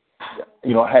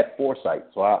 you know, I had foresight.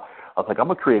 So I was like, I'm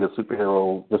going to create a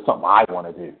superhero, just something I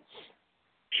want to do.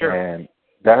 Sure. And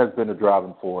that has been a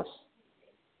driving force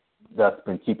that's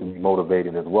been keeping me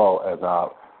motivated as well as I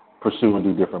pursue and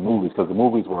do different movies. Because the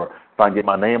movies were, if I can get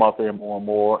my name out there more and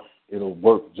more, it'll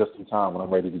work just in time when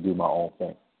I'm ready to do my own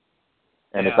thing.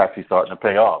 And it's actually starting to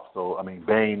pay off. So, I mean,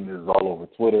 Bane is all over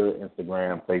Twitter,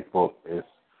 Instagram, Facebook. It's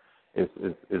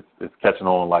catching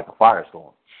on like a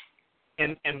firestorm.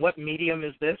 And what medium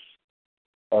is this?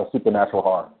 Supernatural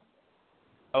horror.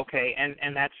 Okay,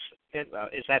 and that's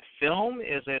is that film?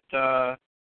 Is it?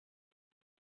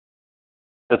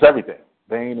 It's everything.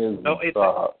 Bane is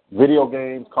video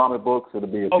games, comic books. It'll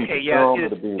be a feature film.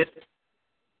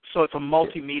 So it's a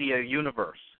multimedia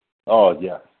universe. Oh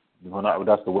yeah,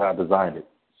 that's the way I designed it.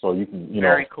 So you can,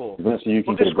 very cool. Eventually, you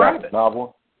can get a graphic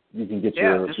novel. You can get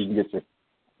your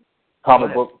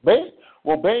comic book. Bane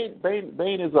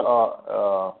is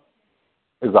a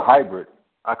hybrid.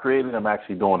 I created him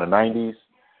actually during the 90s.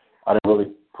 I didn't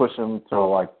really push him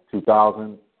till like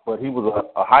 2000, but he was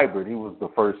a hybrid. He was the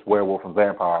first werewolf and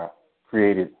vampire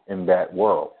created in that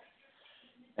world.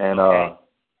 And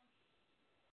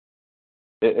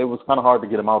it was kind of hard to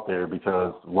get him out there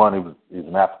because, one, he's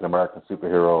an African-American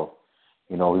superhero.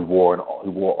 You know, he wore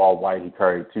all white. He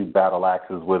carried 2 battle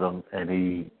axes with him, and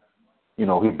he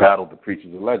battled the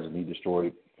creatures of legend. He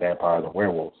destroyed vampires and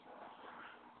werewolves.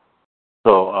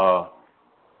 So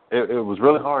it was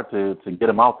really hard to get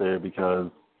him out there because,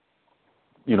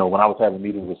 you know, when I was having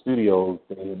meetings with studios,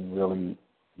 they didn't really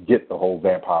get the whole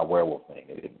vampire werewolf thing.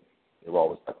 They were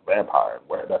always like vampire.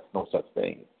 Where that's no such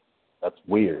thing. That's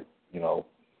weird. You know,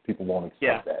 people won't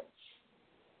accept that.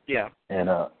 Yeah. And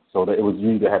so it was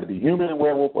either had to be human and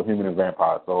werewolf or human and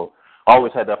vampire. So I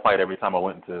always had that fight every time I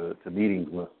went to meetings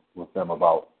with them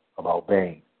about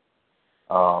Bane.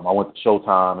 I went to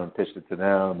Showtime and pitched it to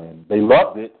them, and they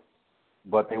loved it,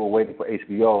 but they were waiting for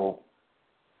HBO,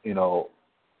 you know,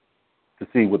 to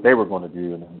see what they were going to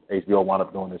do. And then HBO wound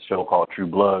up doing this show called True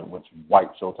Blood, which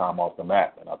wiped Showtime off the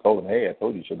map. And I told them, hey, I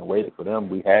told you shouldn't have waited for them.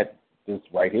 We had this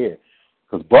right here.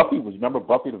 because Buffy remember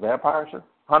Buffy the Vampire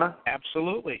Hunter?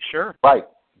 Absolutely, sure. Right.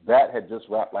 That had just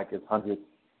wrapped like its 100th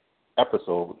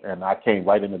episode, and I came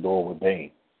right in the door with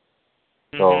Bane.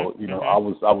 So, you know, I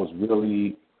was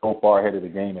really so far ahead of the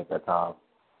game at that time.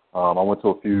 I went to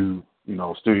a few, you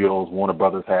know, studios. Warner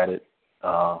Brothers had it.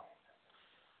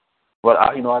 But,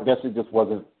 I guess it just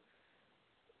wasn't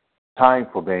time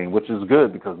for Bane, which is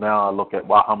good because now I look at,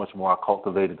 wow, how much more I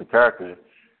cultivated the character.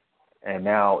 And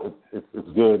now it's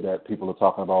good that people are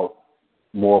talking about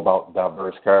more about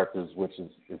diverse characters, which is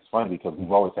it's funny because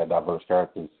we've always had diverse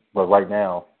characters. But right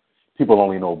now, people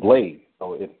only know Blade.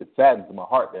 So it saddens my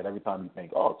heart that every time you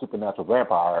think, oh, supernatural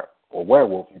vampire or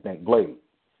werewolf, you think Blade.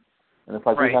 And it's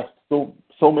like we have so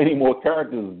many more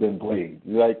characters than Blade.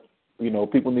 Like, you know,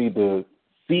 people need to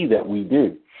see that we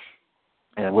do.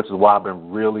 And which is why I've been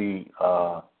really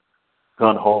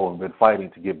gun-ho and been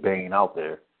fighting to get Bane out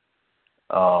there.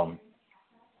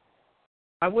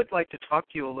 I would like to talk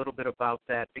to you a little bit about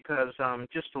that because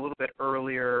just a little bit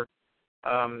earlier,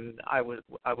 I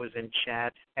was in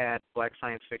chat at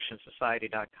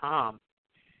blacksciencefictionsociety.com,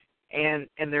 and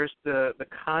there's the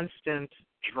constant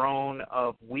drone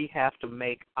of we have to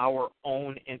make our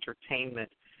own entertainment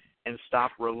and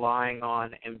stop relying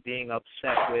on and being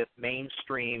upset with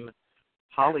mainstream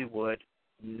Hollywood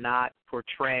not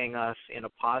portraying us in a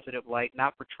positive light,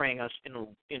 not portraying us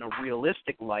in a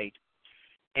realistic light.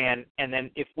 And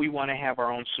then if we want to have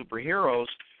our own superheroes,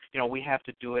 you know, we have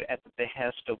to do it at the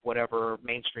behest of whatever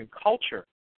mainstream culture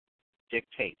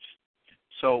dictates.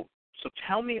 So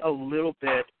tell me a little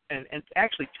bit, and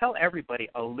actually tell everybody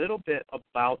a little bit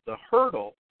about the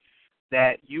hurdle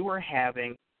that you are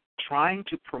having trying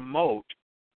to promote,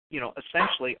 you know,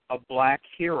 essentially a black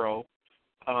hero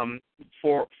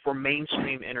for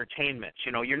mainstream entertainment.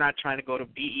 You know, you're not trying to go to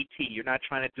BET. You're not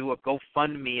trying to do a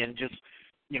GoFundMe and just,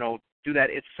 you know, do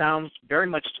that. It sounds very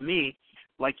much to me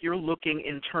like you're looking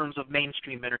in terms of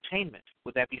mainstream entertainment.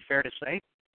 Would that be fair to say?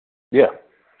 Yeah.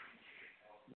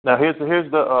 Now here's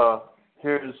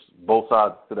both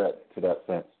sides to that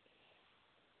sense.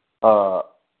 The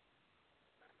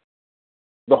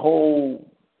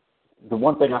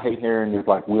one thing I hate hearing is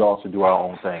like we all should do our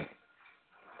own thing.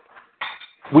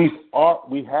 We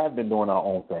have been doing our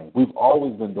own thing. We've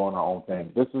always been doing our own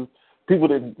thing.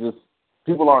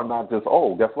 People are not just,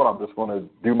 oh, guess what, I'm just going to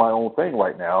do my own thing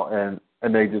right now, and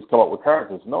they just come up with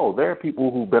characters. No, there are people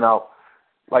who've been out,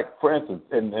 like, for instance,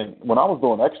 and when I was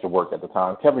doing extra work at the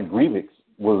time, Kevin Grievous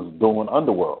was doing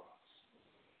Underworld,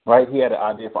 right? He had an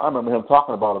idea I remember him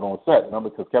talking about it on set, remember,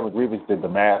 because Kevin Grievous did The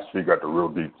Mask, he got the real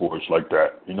deep voice like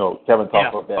that. You know, Kevin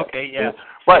talked about that. Okay, yeah.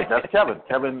 Right, that's Kevin.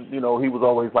 Kevin, you know, he was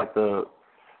always like the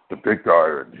big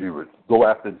guy, and he would go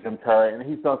after Jim Carrey, and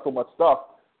he's done so much stuff.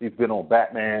 He's been on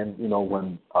Batman, you know,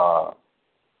 when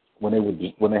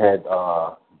they had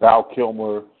Val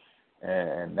Kilmer,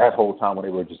 and that whole time when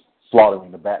they were just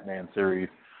slaughtering the Batman series.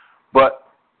 But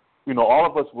you know, all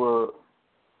of us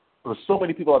there's so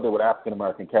many people out there with African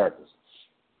American characters,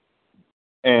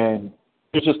 and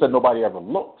it's just that nobody ever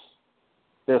looks.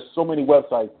 There's so many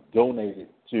websites donated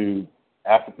to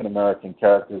African American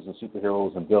characters and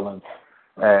superheroes and villains,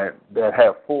 and that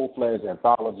have full-fledged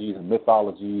anthologies and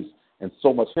mythologies and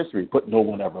so much history, but no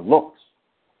one ever looks.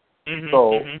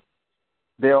 So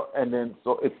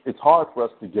it's hard for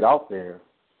us to get out there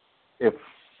if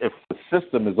the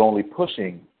system is only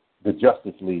pushing the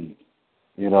Justice League,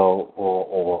 you know,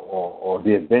 or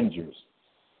the Avengers,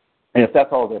 and if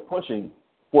that's all they're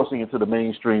forcing into the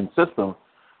mainstream system,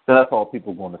 then that's all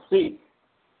people are going to see.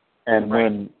 And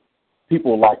when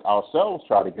people like ourselves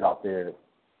try to get out there,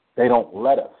 they don't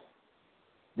let us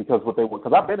because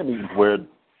I've been in meetings where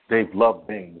they've loved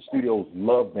Bane. The studios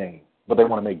love Bane, but they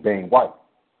want to make Bane white.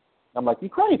 I'm like, you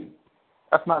crazy.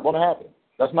 That's not going to happen.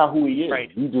 That's not who he is.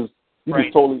 Right. You just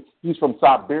totally, he's from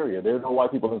Siberia. There are no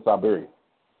white people in Siberia.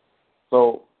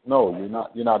 So, no,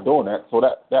 you're not doing that. So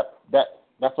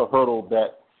that's a hurdle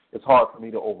that it's hard for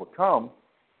me to overcome,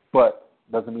 but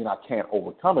doesn't mean I can't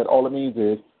overcome it. All it means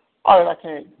is, all right, I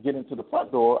can't get into the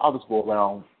front door, I'll just go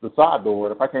around the side door.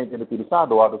 And if I can't get in through the side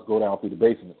door, I'll just go down through the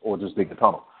basement or just dig a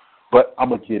tunnel. But I'm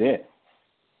going to get in.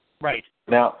 Right.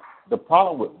 Now, the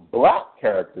problem with black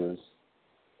characters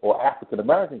or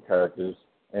African-American characters,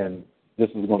 and this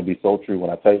is going to be so true when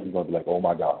I tell you, you're going to be like, oh,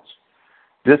 my gosh.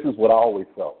 This is what I always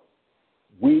felt.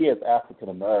 We as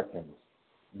African-Americans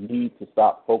need to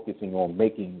stop focusing on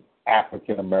making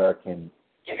African-American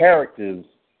characters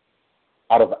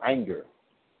out of anger.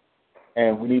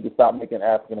 And we need to stop making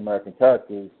African-American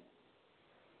characters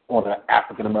on an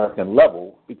African-American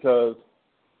level because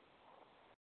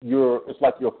it's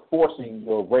like you're forcing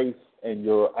your race and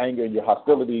your anger and your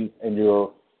hostilities and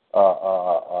your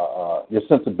your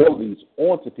sensibilities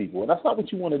onto people, and that's not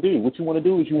what you want to do. What you want to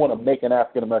do is you want to make an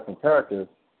African American character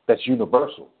that's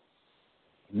universal,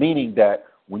 meaning that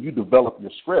when you develop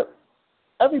your script,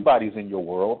 everybody's in your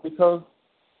world because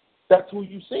that's who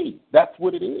you see. That's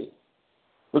what it is.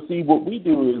 But see, what we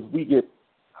do is we get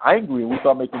angry and we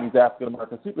start making these African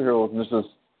American superheroes, and it's just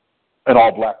an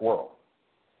all black world.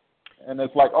 And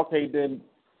it's like, okay, then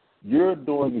you're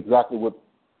doing exactly what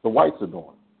the whites are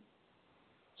doing.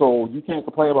 So you can't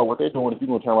complain about what they're doing if you're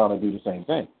going to turn around and do the same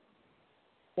thing.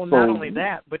 Well, not only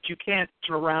that, but you can't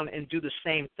turn around and do the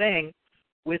same thing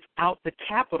without the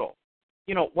capital.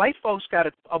 You know, white folks got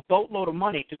a boatload of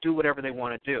money to do whatever they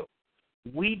want to do.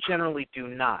 We generally do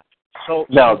not. So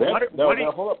now,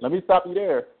 hold up. Let me stop you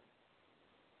there.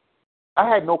 I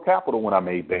had no capital when I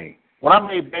made Bane. When I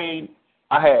made Bane,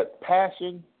 I had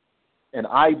passion, an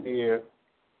idea,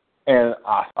 and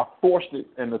I forced it,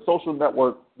 and the social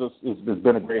network has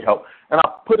been a great help. And I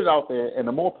put it out there, and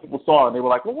the more people saw it, and they were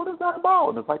like, well, what is that about?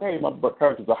 And it's like, hey, my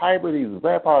character's a hybrid. He's a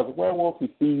vampire. He's a werewolf. He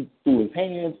feeds through his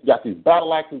hands. He got these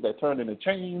battle axes that turn into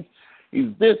chains. He's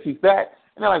this, he's that.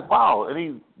 And they're like, wow. And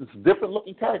he's this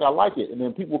different-looking character. I like it. And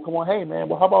then people will come on, hey, man,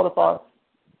 well, how about if I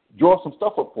draw some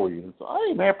stuff up for you? And so,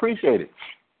 hey, man, appreciate it.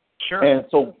 Sure. And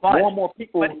so more and more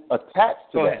people attach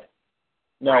to that. Ahead.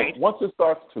 Now, once it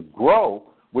starts to grow,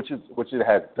 which it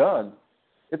has done,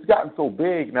 it's gotten so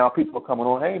big now. People are coming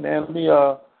on. Hey, man, let me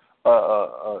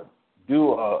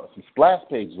do some splash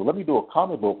pages, or let me do a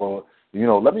comic book, or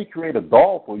let me create a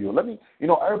doll for you. Let me,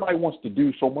 everybody wants to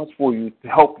do so much for you to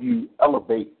help you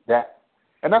elevate that,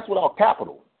 and that's without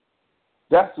capital.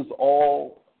 That's just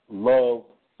all love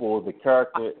for the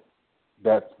character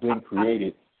that's been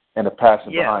created and the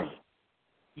passion behind it.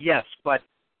 Yes, but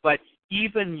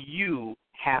even you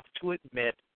have to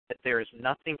admit that there is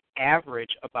nothing average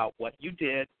about what you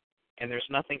did, and there's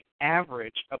nothing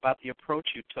average about the approach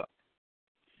you took.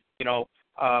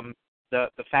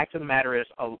 The fact of the matter is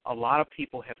a lot of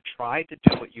people have tried to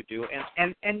do what you do,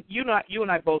 and you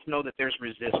and I both know that there's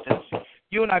resistance.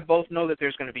 You and I both know that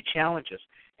there's going to be challenges,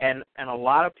 and a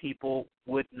lot of people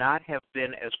would not have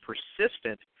been as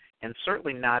persistent and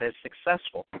certainly not as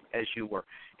successful as you were.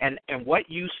 And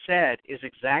what you said is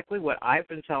exactly what I've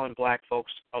been telling black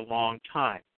folks a long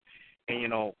time.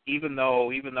 And even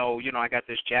though I got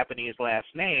this Japanese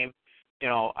last name, the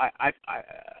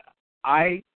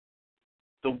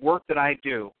work that I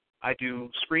do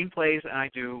screenplays and I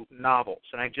do novels,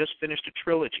 and I just finished a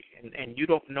trilogy. And you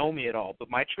don't know me at all, but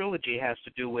my trilogy has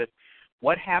to do with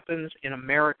what happens in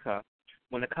America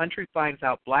when the country finds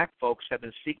out black folks have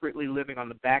been secretly living on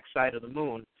the backside of the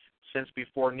moon since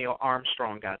before Neil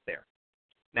Armstrong got there.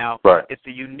 Now, it's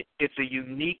a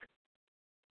unique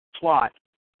plot,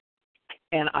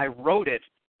 and I wrote it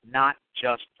not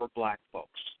just for black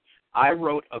folks. I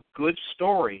wrote a good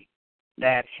story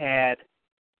that had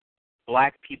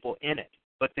black people in it,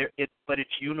 but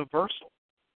it's universal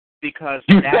because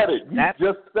you said it. You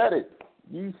just said it.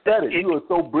 You said it. You are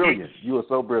so brilliant. You are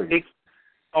so brilliant.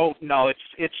 Oh no, it's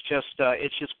just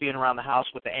being around the house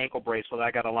with the ankle bracelet.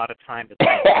 I got a lot of time to think.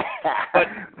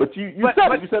 But you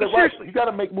said it right. You got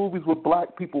to make movies with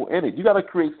black people in it. You got to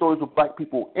create stories with black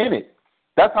people in it.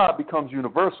 That's how it becomes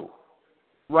universal.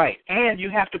 Right, and you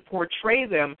have to portray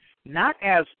them not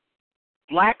as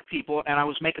black people, and I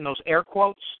was making those air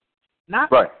quotes, not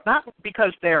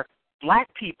because they're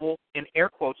black people in air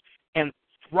quotes and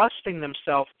thrusting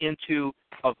themselves into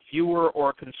a viewer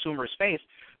or a consumer's face,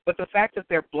 but the fact that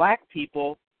they're black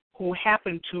people who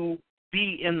happen to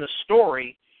be in the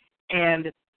story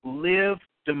and live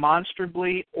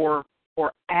demonstrably or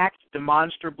act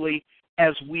demonstrably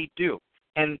as we do.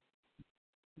 And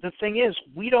the thing is,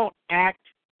 we don't act,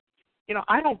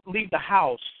 I don't leave the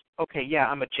house, okay, yeah,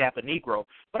 I'm a Japanegro,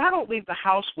 but I don't leave the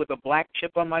house with a black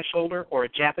chip on my shoulder or a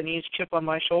Japanese chip on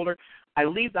my shoulder. I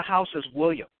leave the house as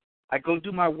William. I go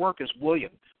do my work as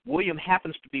William. William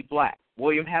happens to be black.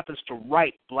 William happens to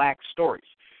write black stories.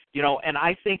 And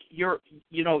I think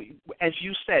as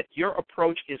you said, your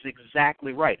approach is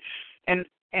exactly right. And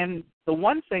the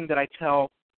one thing that I tell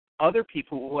other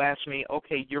people who ask me,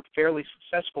 okay, you're fairly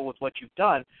successful with what you've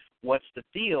done, what's the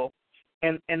deal?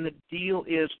 And the deal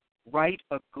is write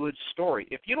a good story.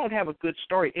 If you don't have a good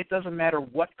story, it doesn't matter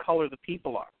what color the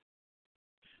people are.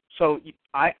 So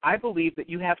I believe that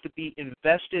you have to be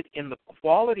invested in the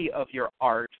quality of your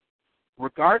art,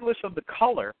 regardless of the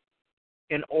color,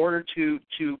 in order to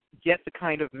get the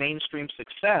kind of mainstream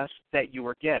success that you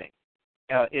are getting.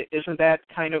 Isn't that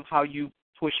kind of how you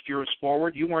pushed yours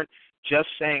forward? You weren't just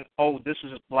saying, oh, this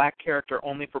is a black character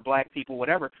only for black people,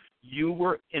 whatever. You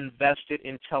were invested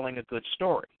in telling a good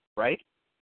story, right?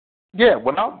 Yeah,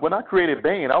 when I created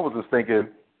Bane, I was just thinking,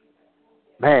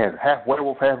 man, half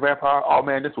werewolf, half vampire. Oh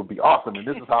man, this would be awesome, and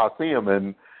this is how I see him.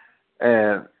 And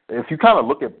if you kind of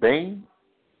look at Bane,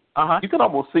 you can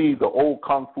almost see the old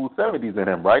Kung Fu '70s in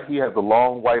him, right? He has the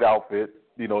long white outfit,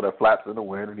 that flaps in the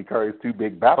wind, and he carries two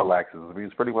big battle axes. I mean,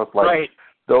 it's pretty much like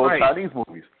the old Chinese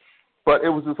movies. But it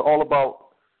was just all about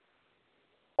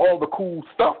all the cool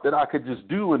stuff that I could just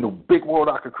do in the big world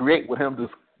I could create with him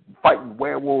just fighting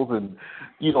werewolves and,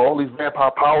 all these vampire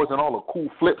powers and all the cool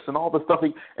flips and all the stuff.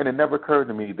 And it never occurred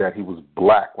to me that he was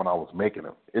black when I was making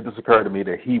him. It just occurred to me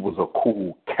that he was a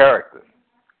cool character.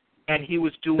 And he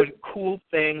was doing cool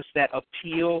things that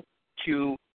appeal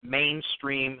to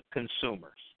mainstream consumers.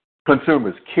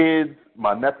 Kids,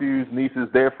 my nephews, nieces,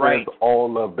 their friends,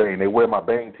 all love Bane. They wear my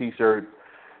Bane T-shirt.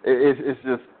 It's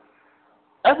just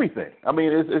everything. I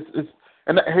mean, it's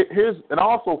and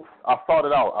also I thought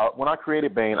it out. When I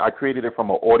created Bane, I created it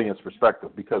from an audience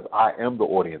perspective because I am the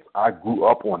audience. I grew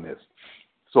up on this,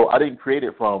 so I didn't create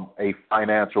it from a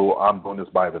financial. I'm doing this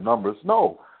by the numbers.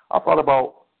 No, I thought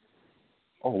about.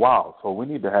 Oh, wow. So we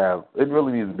need to have, it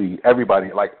really needs to be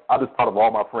everybody. Like, I just thought of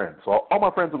all my friends. So all my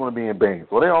friends are going to be in Bane.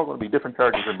 So they're all going to be different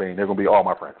characters in Bane. They're going to be all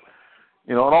my friends.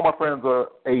 And all my friends are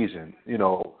Asian,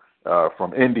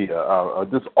 from India,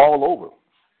 just all over.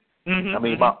 I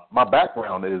mean, my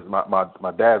background is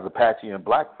my dad's Apache and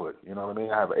Blackfoot. You know what I mean?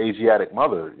 I have an Asiatic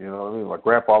mother. You know what I mean? My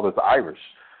grandfather's Irish.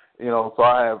 So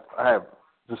I have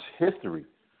just history.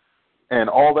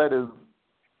 And all that is,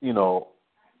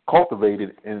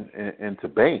 cultivated into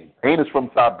Bane. Bane is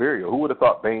from Siberia. Who would have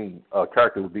thought Bane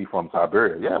character would be from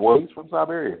Siberia? Yeah, well, he's from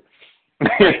Siberia.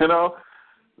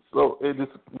 So it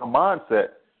just the mindset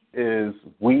is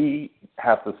we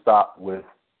have to stop with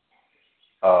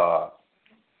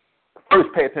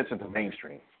first pay attention to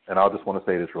mainstream. And I just want to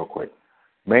say this real quick.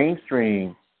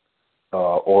 Mainstream,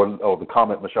 or the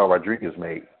comment Michelle Rodriguez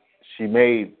made, she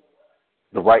made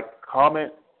the right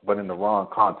comment, but in the wrong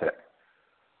context.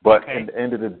 But at the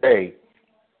end of the day,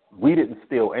 we didn't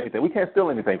steal anything. We can't steal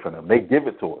anything from them. They give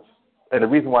it to us. And the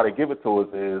reason why they give it to us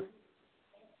is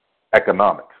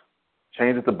economics.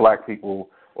 Change it to black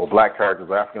people or black characters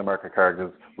or African-American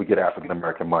characters, we get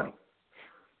African-American money.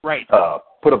 Right.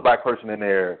 Put a black person in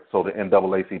there so the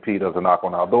NAACP doesn't knock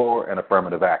on our door and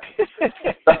affirmative action.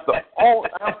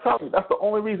 I'm telling you, that's the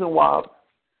only reason why,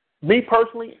 me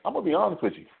personally, I'm going to be honest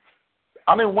with you.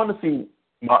 I didn't want to see.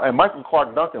 And Michael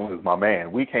Clark Duncan was my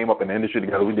man. We came up in the industry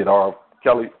together. We did our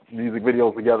Kelly music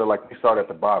videos together. Like, we started at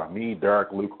the bottom. Me,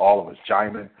 Derek, Luke, all of us,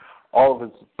 Jaimin, all of us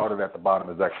started at the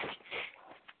bottom as extras.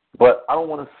 But I don't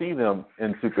want to see them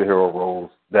in superhero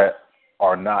roles that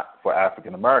are not for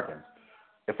African Americans.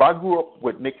 If I grew up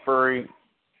with Nick Fury,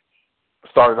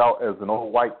 started out as an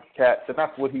old white cat, then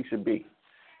that's what he should be.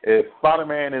 If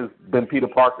Spider-Man has been Peter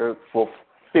Parker for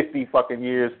 50 fucking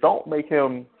years, don't make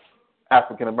him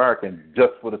African American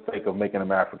just for the sake of making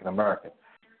them African American.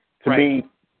 To me,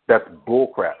 that's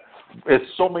bullcrap. There's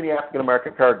so many African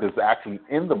American characters actually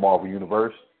in the Marvel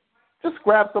universe. Just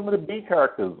grab some of the B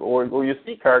characters or your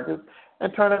C characters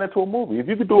and turn it into a movie. If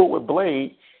you could do it with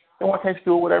Blade, then why can't you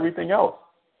do it with everything else?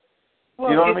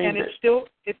 Well, you know what I mean? And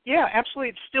absolutely.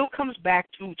 It still comes back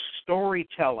to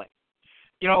storytelling.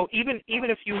 Even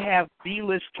if you have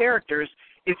B-list characters,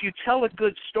 if you tell a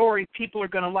good story, people are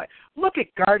going to like. Look at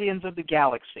Guardians of the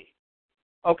Galaxy.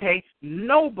 Okay,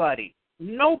 nobody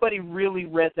really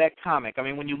read that comic. I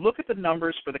mean, when you look at the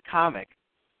numbers for the comic,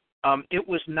 it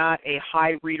was not a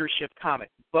high readership comic.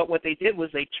 But what they did was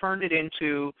they turned it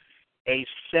into a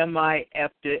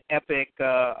semi-epic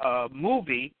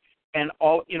movie, and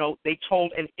they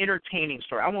told an entertaining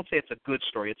story. I won't say it's a good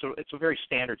story. It's a very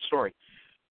standard story,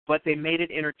 but they made it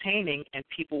entertaining, and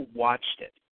people watched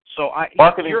it. So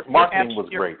marketing was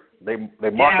great. They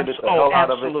marketed the hell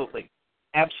out of it.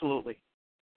 Absolutely.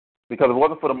 Because if it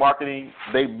wasn't for the marketing,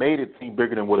 they made it seem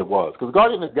bigger than what it was. Because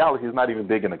Guardians of the Galaxy is not even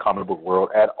big in the comic book world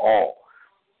at all.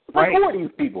 Like, who are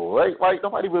these people? Right? Like,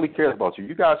 nobody really cares about you.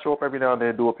 You guys show up every now and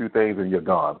then, do a few things, and you're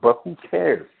gone. But who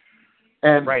cares?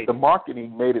 And the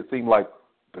marketing made it seem like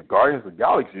the Guardians of the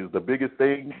Galaxy is the biggest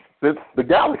thing since the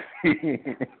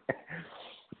galaxy.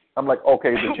 I'm like,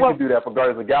 okay, but you can do that for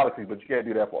Guardians of the Galaxy, but you can't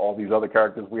do that for all these other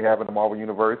characters we have in the Marvel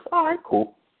Universe. All right,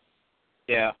 cool.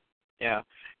 Yeah.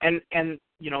 And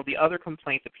the other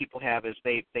complaint that people have is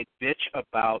they bitch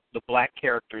about the black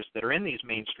characters that are in these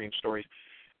mainstream stories.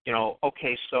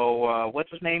 Okay, so what's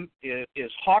his name?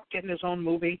 Is Hawk getting his own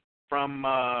movie from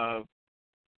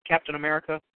Captain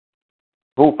America?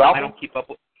 Who, Falcon? I don't keep up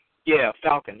with. Yeah,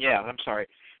 Falcon. Yeah, I'm sorry.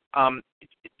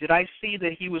 Did I see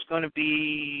that he was going to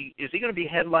be? Is he going to be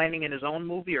headlining in his own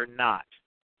movie or not?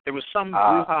 There was some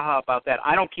brouhaha about that.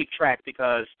 I don't keep track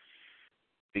because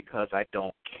because I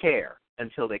don't care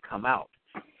until they come out.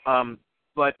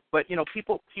 But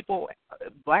people,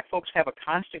 black folks have a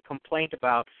constant complaint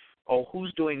about, oh,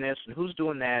 who's doing this and who's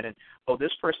doing that, and oh,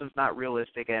 this person's not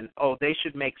realistic, and oh, they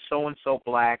should make so and so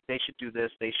black, they should do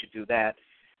this, they should do that,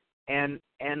 and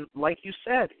like you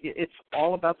said, it's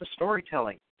all about the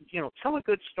storytelling. Tell a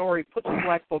good story, put some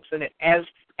black folks in it as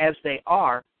they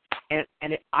are, and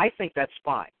I think that's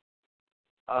fine.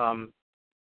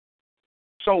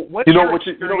 So what what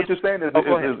you're saying is,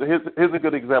 here's a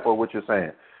good example of what you're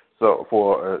saying. So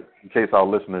for in case our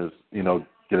listeners get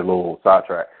a little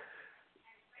sidetracked,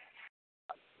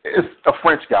 it's a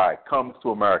French guy comes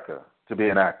to America to be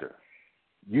an actor.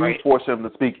 You force him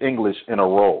to speak English in a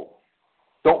role.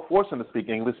 Don't force him to speak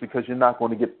English because you're not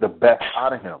going to get the best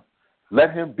out of him.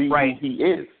 Let him be who he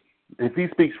is. If he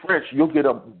speaks French, you'll get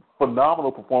a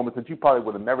phenomenal performance that you probably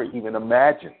would have never even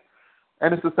imagined.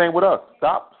 And it's the same with us.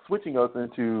 Stop switching us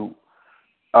into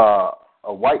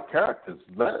white characters.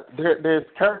 There's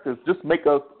characters. Just make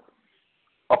us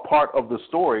a part of the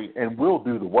story, and we'll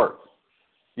do the work.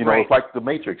 It's like the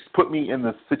Matrix. Put me in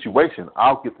the situation.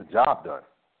 I'll get the job done.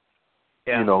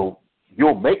 Yeah.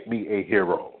 You'll make me a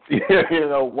hero.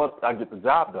 Once I get the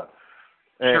job done.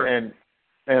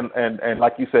 And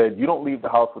like you said, you don't leave the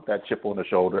house with that chip on the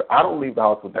shoulder. I don't leave the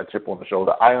house with that chip on the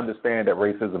shoulder. I understand that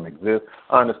racism exists.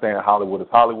 I understand Hollywood is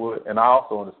Hollywood, and I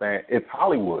also understand it's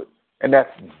Hollywood, and that's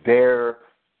their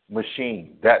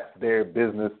machine. That's their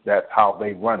business. That's how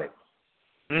they run it.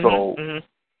 So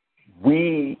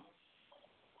we,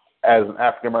 as an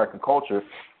African American culture,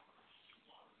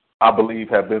 I believe,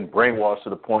 have been brainwashed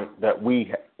to the point that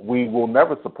we will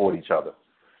never support each other.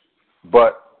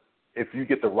 But if you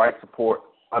get the right support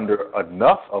under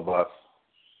enough of us,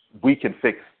 we can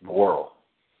fix the world.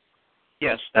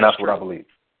 Yes, and that's true. What I believe.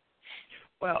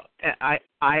 Well,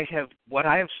 what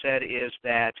I have said is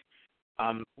that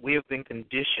we have been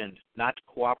conditioned not to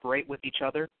cooperate with each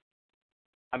other.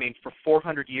 I mean, for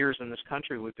 400 years in this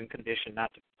country, we've been conditioned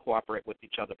not to cooperate with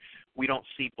each other. We don't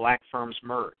see black firms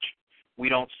merge. We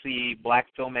don't see black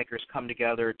filmmakers come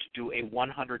together to do a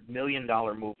 $100 million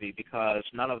movie because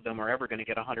none of them are ever going to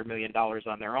get $100 million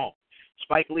on their own.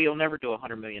 Spike Lee will never do a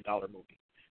 $100 million movie.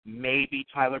 Maybe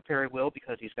Tyler Perry will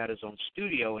because he's got his own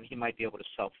studio and he might be able to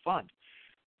self-fund.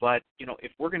 But,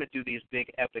 if we're going to do these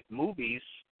big epic movies,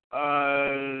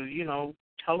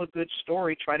 tell a good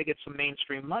story, try to get some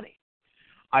mainstream money.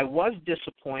 I was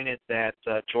disappointed that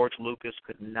George Lucas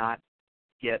could not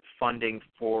get funding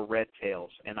for Red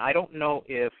Tails, and I don't know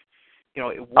if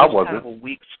it was kind of a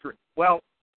weak script. Well,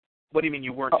 what do you mean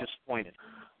you weren't disappointed?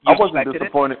 I wasn't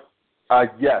disappointed.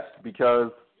 Yes,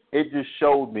 because it just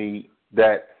showed me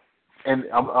that, and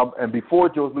before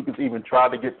George Lucas even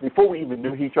before we even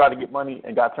knew he tried to get money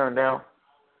and got turned down,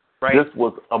 this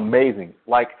was amazing.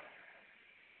 Like,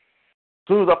 as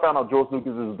soon as I found out George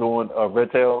Lucas is doing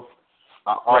Red Tails,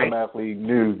 I automatically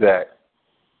knew that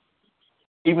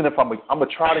even if I'm going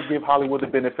to try to give Hollywood the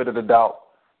benefit of the doubt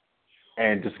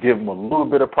and just give them a little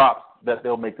bit of props that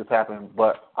they'll make this happen,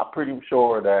 but I'm pretty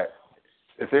sure that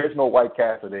if there's no white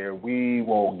caster there, we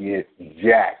won't get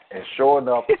jack. And sure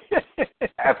enough,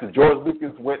 after George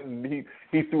Lucas went and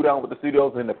he threw down with the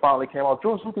studios and it finally came out,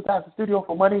 George Lucas has the studio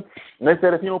for money, and they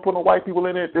said if you don't put no white people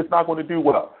in it, it's not going to do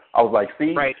well. I was like,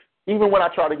 see, even when I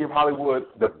try to give Hollywood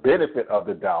the benefit of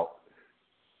the doubt,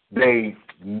 they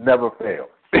never fail.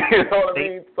 You know what I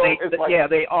mean? So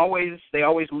they always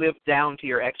live down to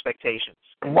your expectations.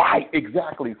 Right,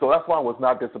 exactly. So that's why I was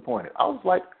not disappointed. I was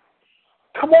like,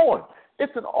 come on.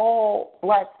 It's an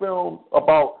all-black film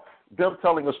about them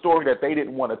telling a story that they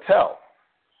didn't want to tell.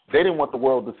 They didn't want the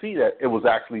world to see that it was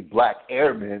actually black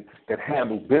airmen that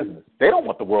handled business. They don't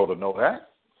want the world to know that.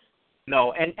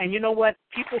 No, and you know what?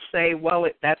 People say, well,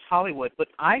 that's Hollywood, but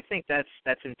I think that's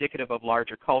indicative of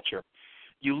larger culture.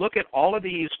 You look at all of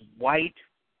these white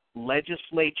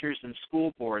legislatures and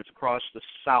school boards across the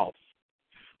South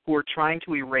who are trying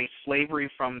to erase slavery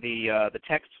from the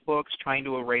textbooks, trying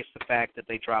to erase the fact that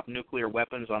they dropped nuclear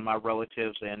weapons on my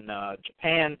relatives in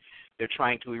Japan. They're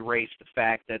trying to erase the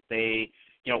fact that they,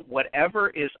 whatever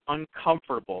is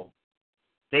uncomfortable,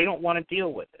 they don't want to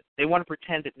deal with it. They want to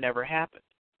pretend it never happened.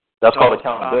 That's called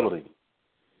accountability.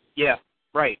 Yeah,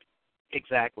 right.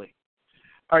 Exactly.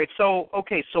 All right, so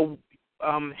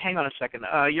hang on a second.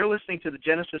 You're listening to the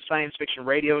Genesis Science Fiction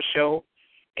Radio Show,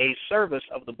 a service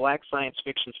of the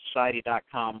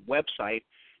BlackScienceFictionSociety.com website.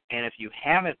 And if you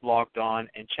haven't logged on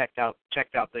and checked out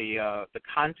the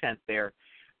content there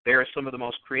is some of the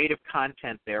most creative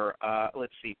content there.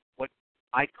 Let's see, what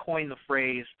I coined the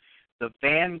phrase, the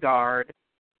vanguard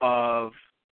of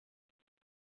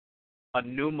a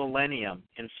new millennium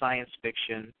in science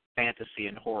fiction, fantasy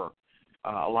and horror.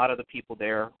 A lot of the people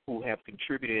there who have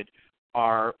contributed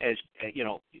are, as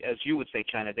you would say,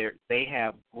 Chyna, they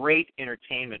have great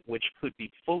entertainment, which could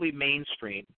be fully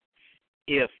mainstream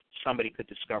if somebody could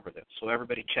discover this. So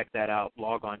everybody check that out,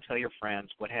 log on, tell your friends,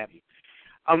 what have you.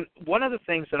 One of the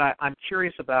things that I'm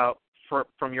curious about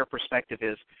from your perspective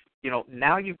is,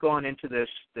 now you've gone into this,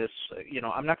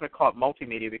 I'm not going to call it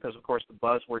multimedia because, of course, the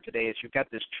buzzword today is you've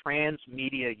got this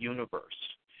transmedia universe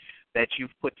that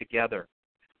you've put together,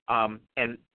 and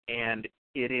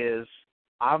it is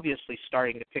obviously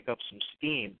starting to pick up some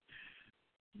steam.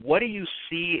 What do you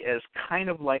see as kind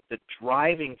of like the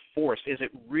driving force? Is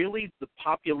it really the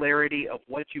popularity of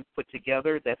what you've put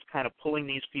together that's kind of pulling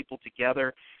these people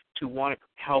together to want to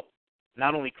help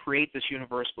not only create this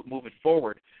universe but move it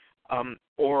forward?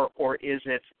 Or is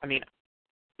it,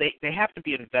 they have to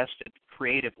be invested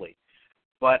creatively,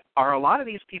 but are a lot of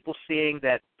these people seeing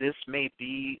that this may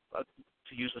be,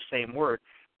 to use the same word,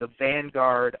 the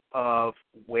vanguard of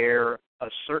where a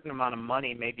certain amount of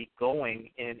money may be going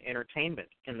in entertainment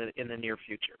in the near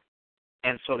future,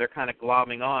 and so they're kind of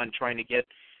glomming on, trying to get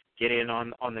in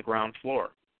on the ground floor?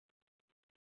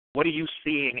 What are you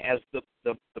seeing as the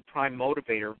prime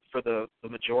motivator for the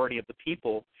majority of the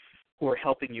people who are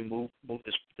helping you move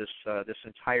this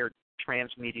entire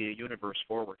transmedia universe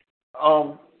forward?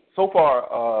 So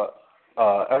far,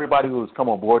 everybody who's come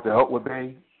on board to help with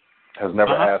Bane has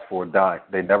never asked for a dime.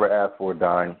 They never asked for a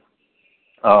dime.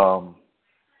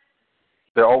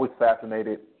 They're always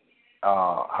fascinated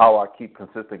how I keep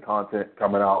consistent content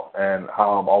coming out and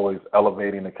how I'm always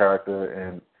elevating the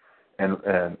character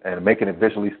and making it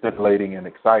visually stimulating and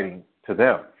exciting to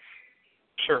them.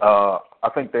 Sure. I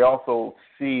think they also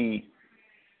see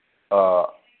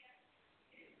how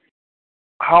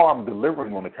I'm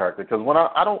delivering on the character, because when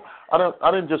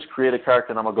I didn't just create a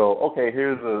character and I'm gonna go, okay,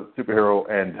 here's a superhero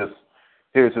and just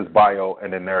here's his bio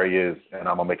and then there he is and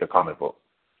I'm gonna make a comic book.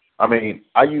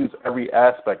 I use every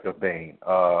aspect of Bane.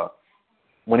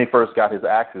 When he first got his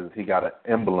axes, he got an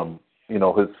emblem,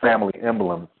 his family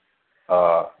emblem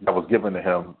that was given to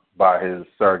him by his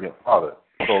surrogate father.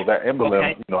 So that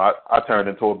emblem, I turned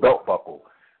into a belt buckle.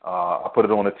 I put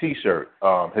it on a T-shirt.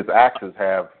 His axes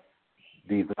have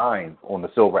designs on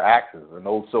the silver axes, and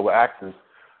those silver axes,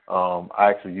 I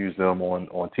actually used them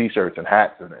on T-shirts and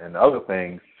hats and other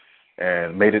things,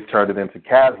 and turned it into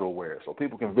casual wear, so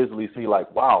people can visually see, like,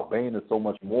 wow, Bane is so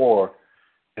much more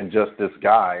than just this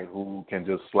guy who can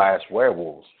just slash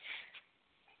werewolves.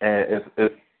 And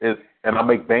and I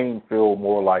make Bane feel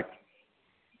more like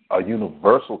a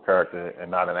universal character and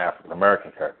not an African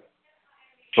American character.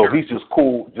 So he's just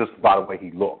cool just by the way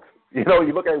he looks. You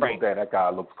look at him and say, that guy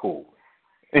looks cool.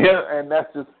 Yeah, and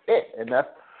that's just it.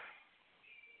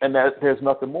 And there's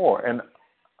nothing more. And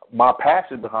my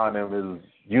passion behind him is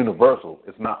universal.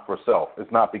 It's not for self.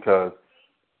 It's not because,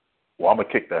 I'm going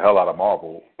to kick the hell out of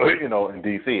Marvel, in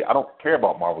DC. I don't care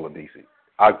about Marvel or DC.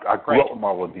 I grew up with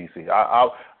Marvel and DC.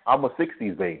 I'm a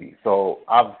 60s baby, so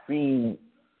I've seen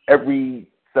every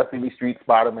Sesame Street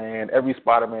Spider-Man, every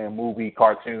Spider-Man movie,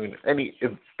 cartoon.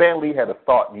 If Stan Lee had a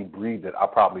thought and he breathed it, I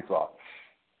probably saw it.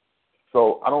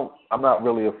 So I'm not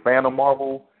really a fan of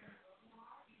Marvel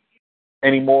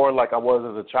anymore like I was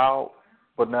as a child,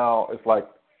 but now it's like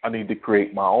I need to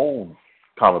create my own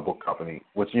comic book company,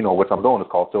 which I'm doing.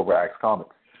 It's called Silver Axe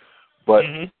Comics. But,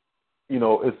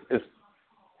 it's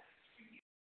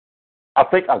I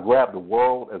think I grabbed the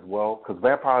world as well, because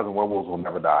vampires and werewolves will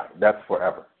never die. That's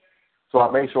forever. So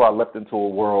I made sure I leapt into a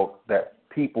world that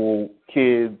people,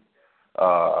 kids,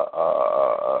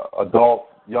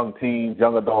 adults, young teens,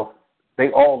 young adults, they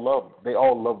all love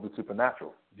the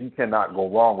supernatural. You cannot go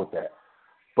wrong with that.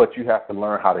 But you have to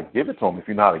learn how to give it to them. If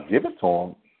you know how to give it to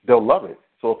them, they'll love it.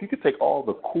 So if you could take all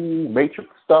the cool Matrix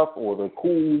stuff or the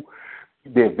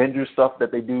Avengers stuff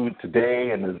that they do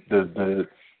today and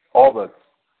all the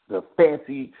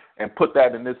fancy and put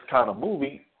that in this kind of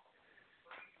movie,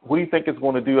 what do you think it's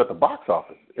going to do at the box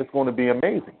office? It's going to be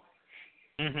amazing.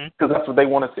 Because that's what they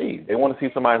want to see. They want to see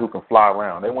somebody who can fly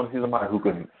around. They want to see somebody who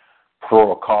can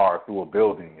throw a car through a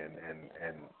building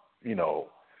and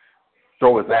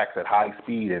throw his axe at high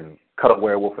speed and cut a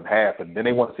werewolf in half. And then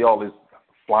they want to see all this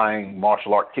flying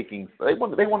martial art kicking. They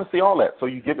want to see all that, so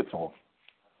you give it to them.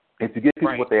 If you give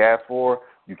people what they ask for,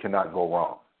 you cannot go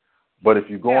wrong. But if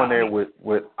you go in there with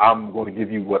I'm going to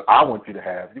give you what I want you to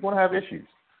have, you're going to have issues.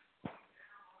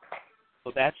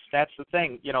 So that's the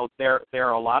thing. There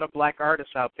are a lot of black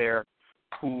artists out there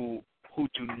who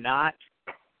do not,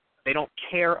 they don't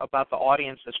care about the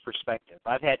audience's perspective.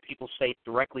 I've had people say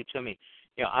directly to me,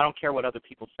 I don't care what other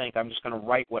people think. I'm just going to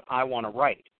write what I want to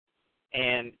write.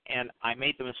 and I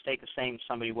made the mistake of saying to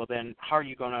somebody, well, then how are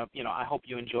you going to, I hope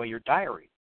you enjoy your diary,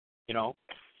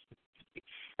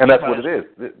 And that's what it is.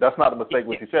 That's not a mistake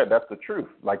what you said. That's the truth.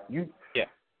 Like it's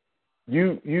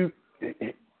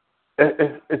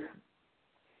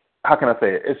how can I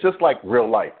say it? It's just like real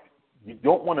life. You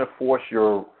don't want to force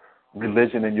your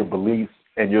religion and your beliefs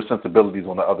and your sensibilities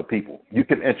on the other people. You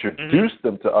can introduce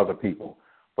them to other people,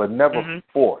 but never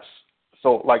force.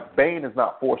 So, like, Bane is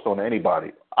not forced on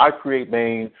anybody. I create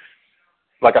Bane,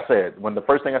 like I said, when the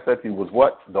first thing I said to you was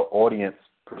what? The audience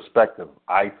perspective.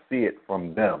 I see it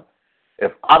from them.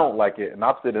 If I don't like it, and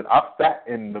I've sat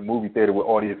in the movie theater with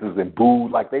audiences and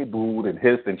booed like they booed and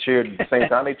hissed and cheered at the same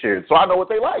time they cheered, so I know what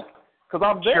they like. Because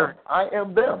I'm them. Sure. I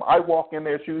am them. I walk in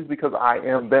their shoes because I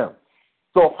am them.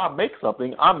 So if I make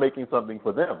something, I'm making something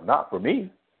for them, not for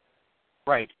me.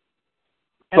 Right.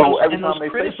 So every time they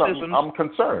say something, I'm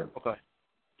concerned. Okay.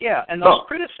 Yeah, and those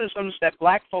criticisms that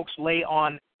black folks lay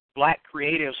on black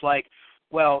creatives, like,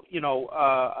 well,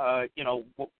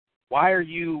 why are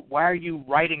you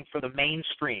writing for the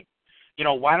mainstream?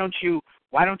 Why don't you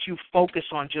focus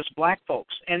on just black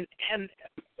folks? And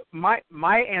my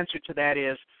answer to that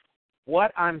is,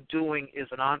 what I'm doing is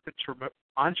an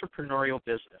entrepreneurial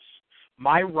business.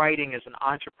 My writing is an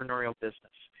entrepreneurial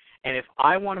business. And if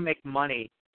I want to make money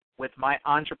with my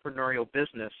entrepreneurial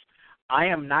business, I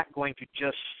am not going to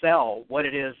just sell what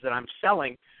it is that I'm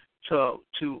selling to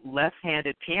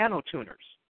left-handed piano tuners.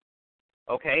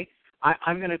 Okay?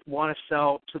 I'm going to want to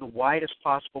sell to the widest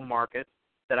possible market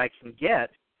that I can get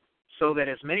so that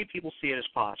as many people see it as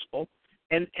possible.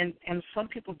 And some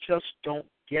people just don't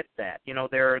get that.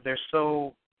 They're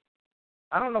so,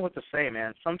 I don't know what to say,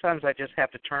 man. Sometimes I just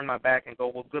have to turn my back and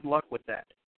go, well, good luck with that.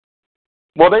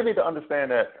 Well, they need to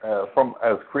understand that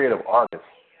as creative artists,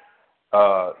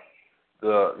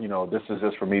 this is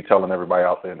just for me telling everybody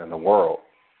out there in the world.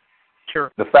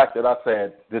 Sure. The fact that I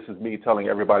said this is me telling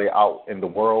everybody out in the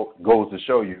world goes to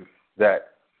show you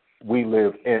that we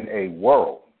live in a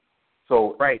world.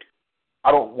 So right.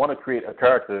 I don't want to create a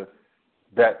character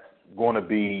that's going to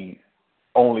be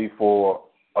only for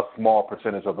a small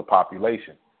percentage of the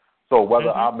population. So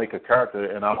whether I make a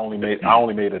character and I only made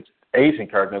an Asian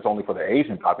character that's only for the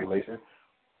Asian population,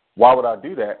 why would I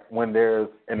do that when there's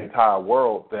an entire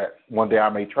world that one day I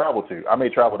may travel to? I may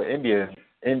travel to India,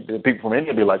 and the people from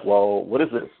India be like, well, what is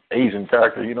this Asian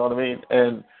character? You know what I mean?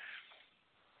 And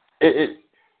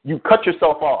you cut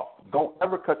yourself off. Don't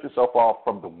ever cut yourself off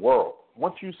from the world.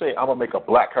 Once you say, I'm going to make a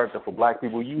black character for black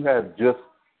people, you have just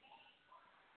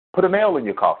put a nail in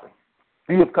your coffin.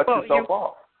 You have cut yourself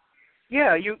off.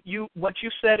 Yeah, you. What you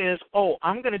said is,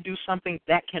 I'm going to do something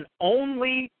that can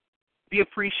only be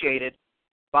appreciated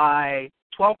by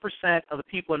 12% of the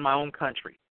people in my own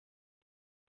country.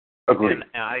 Agreed.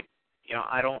 And I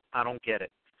don't get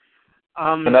it.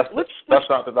 And that's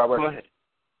not the direction.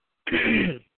 Go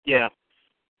ahead. Yeah.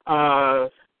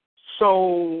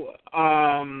 So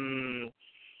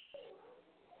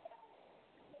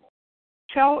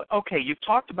you've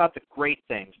talked about the great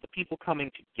things, the people coming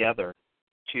together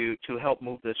to help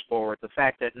move this forward, the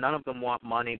fact that none of them want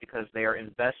money because they are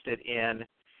invested in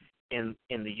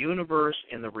the universe,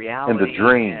 in the reality. In the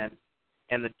dream.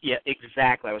 Yeah,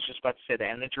 exactly. I was just about to say that,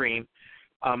 and the dream.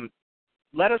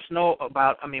 Let us know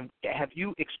about, have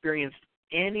you experienced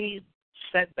any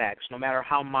setbacks, no matter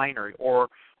how minor, or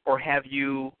have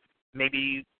you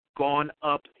maybe gone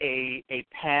up a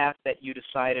path that you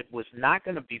decided was not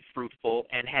going to be fruitful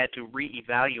and had to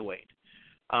reevaluate?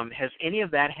 Has any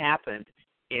of that happened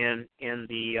in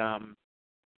the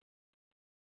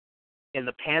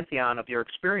pantheon of your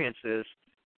experiences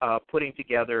putting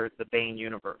together the Bane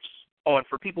universe? Oh, and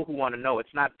for people who want to know,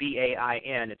 it's not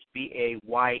B-A-I-N, it's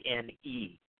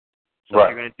B-A-Y-N-E. So right. If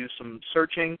you're going to do some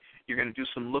searching, you're going to do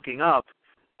some looking up.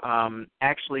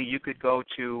 Actually, you could go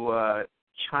to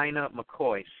Chyna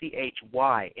Mccoy,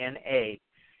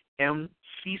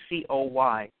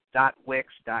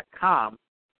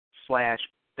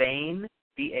 CHYNAMCCOY.wix.com/Bane,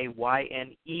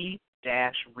 B-A-Y-N-E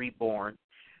 -reborn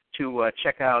to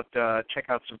check out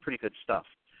some pretty good stuff.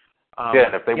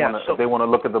 And if they want to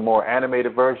look at the more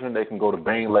animated version, they can go to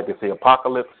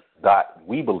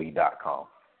BaneLegacyApocalypse.weebly.com.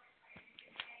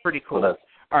 Pretty cool. So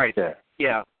all right.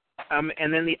 Yeah.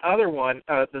 And then the other one,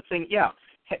 have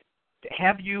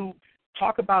you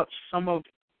talk about some of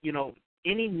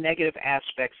any negative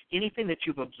aspects, anything that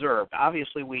you've observed?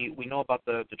 Obviously, we know about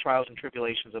the trials and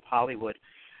tribulations of Hollywood,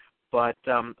 but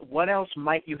what else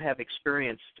might you have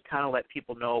experienced to kind of let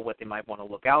people know what they might want to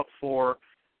look out for,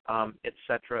 et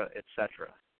cetera, et cetera?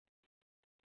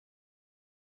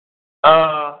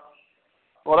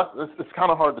 Well, it's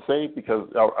kind of hard to say because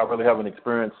I really haven't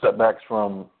experienced setbacks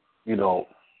from you know,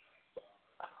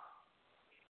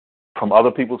 from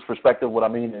other people's perspective, what I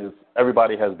mean is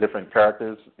everybody has different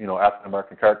characters, you know, African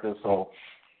American characters, so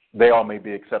they all may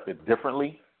be accepted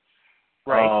differently.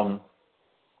 Right.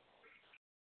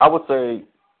 I would say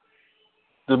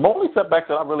the only setback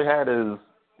that I really had is,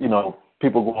 you know,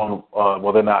 people going,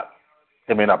 well,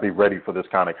 they may not be ready for this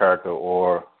kind of character,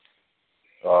 or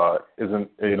isn't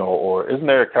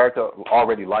there a character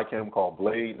already like him called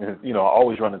Blade? And, you know, I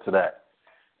always run into that.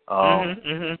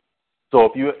 So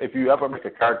if you ever make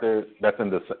a character that's in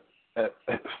this,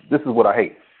 this is what I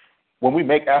hate. When we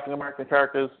make African American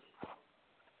characters,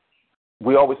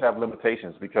 we always have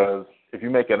limitations, because if you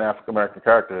make an African American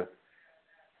character,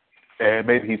 and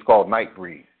maybe he's called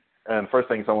Nightbreed, and the first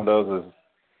thing someone does is,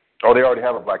 oh, they already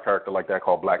have a black character like that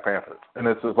called Black Panther, and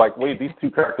it's just like, wait, these two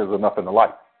characters are nothing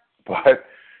alike. But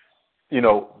you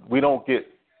know, we don't get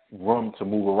room to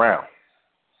move around.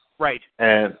 Right.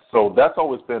 And so that's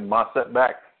always been my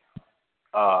setback.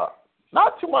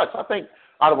 Not too much. I think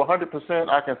out of 100%,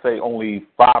 I can say only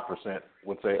 5%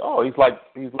 would say, oh, he's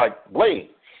like Blade.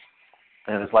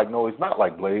 And it's like, no, he's not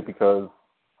like Blade, because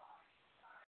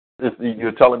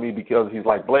you're telling me because he's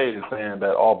like Blade is saying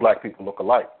that all black people look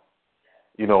alike.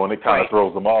 You know, and it kind of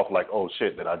throws them off, like, oh,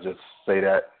 shit, did I just say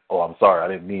that? Oh, I'm sorry, I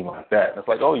didn't mean like that. And it's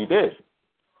like, oh, you did.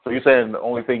 So you're saying the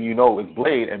only thing you know is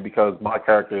Blade, and because my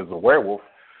character is a werewolf,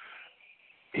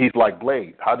 he's like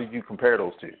Blade. How did you compare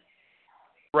those two?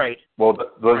 Right. Well,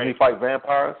 doesn't he fight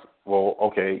vampires? Well,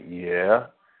 okay, yeah.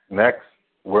 Next,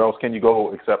 where else can you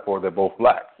go except for they're both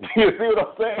black? You see what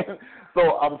I'm saying?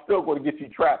 So I'm still going to get you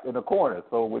trapped in a corner.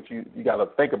 So what you got to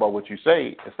think about what you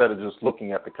say instead of just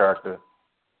looking at the character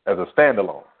as a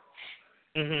standalone.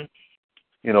 Mm-hmm.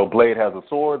 You know, Blade has a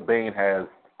sword. Bane has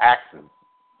axes.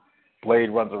 Blade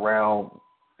runs around,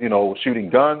 you know, shooting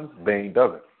guns. Bane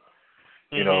doesn't.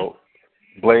 Mm-hmm. You know,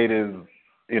 Blade is,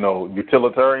 you know,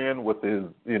 utilitarian with his,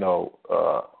 you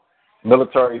know,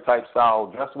 military-type style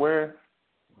dress wear.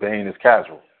 Bane is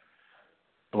casual.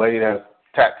 Blade has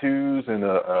tattoos and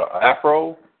a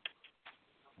afro.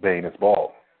 Bane is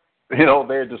bald. You know,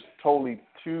 they're just totally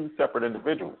two separate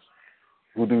individuals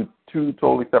who do two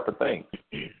totally separate things.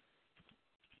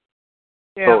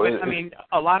 Yeah, so but, I mean,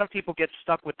 a lot of people get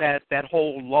stuck with that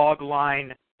whole log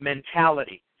line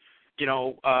mentality. You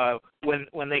know,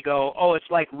 when they go, oh, it's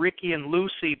like Ricky and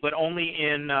Lucy, but only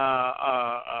in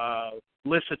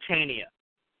Lusitania.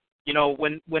 You know,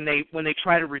 when they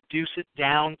try to reduce it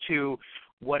down to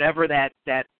whatever that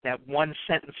one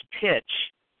sentence pitch,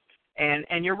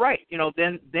 and you're right. You know,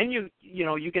 then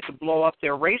you get to blow up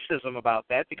their racism about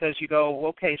that, because you go,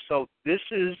 okay, so this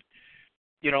is,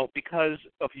 you know, because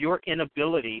of your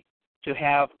inability to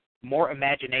have more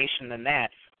imagination than that,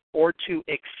 or to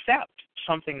accept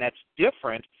something that's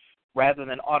different rather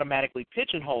than automatically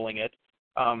pigeonholing it,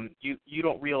 you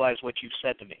don't realize what you've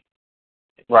said to me.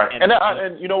 Right.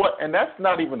 And you know what? And that's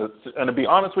not even and to be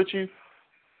honest with you,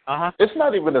 it's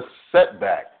not even a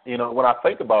setback. You know, when I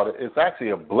think about it, it's actually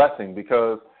a blessing,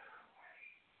 because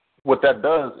what that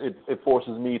does, it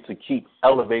forces me to keep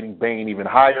elevating Bane even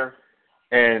higher,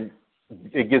 and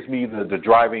it gives me the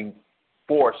driving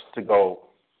force to go,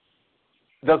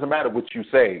 it doesn't matter what you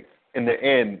say, in the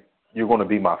end, you're going to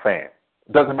be my fan.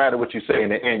 It doesn't matter what you say, in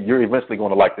the end, you're eventually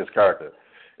going to like this character.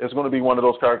 It's going to be one of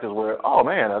those characters where, oh,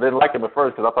 man, I didn't like him at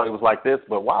first because I thought he was like this,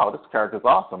 but wow, this character's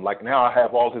awesome. Like, now I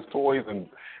have all his toys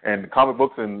and comic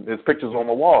books and his pictures on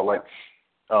the wall. Like,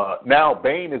 now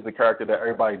Bane is the character that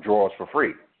everybody draws for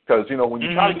free. Because, you know, when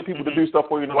you try to get people to do stuff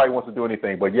for you, nobody wants to do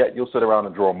anything, but yet you'll sit around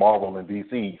and draw Marvel and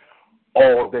DC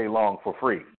all day long for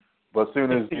free. But as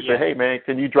soon as you say, hey, man,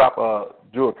 can you do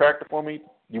a character for me?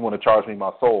 You want to charge me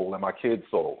my soul and my kid's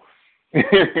soul.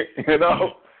 You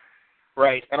know?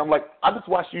 Right. And I'm like, I just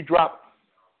watched you drop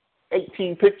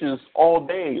 18 pictures all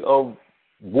day of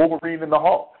Wolverine and the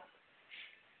Hulk.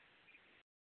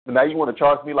 And now you want to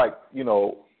charge me, like, you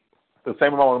know, the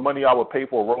same amount of money I would pay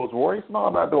for a Rolls Royce? No,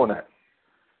 I'm not doing that.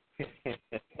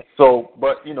 So,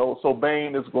 but, you know, so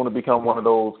Bane is going to become one of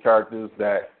those characters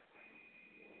that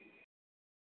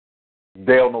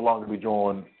they'll no longer be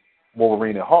drawing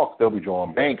Wolverine and Hulk. They'll be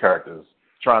drawing Bane characters,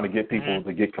 trying to get people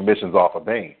to get commissions off of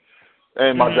Bane.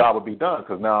 And my job will be done,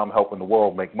 because now I'm helping the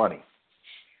world make money.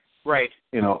 Right.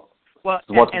 You know. Well,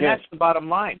 so and that's the bottom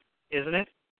line, isn't it?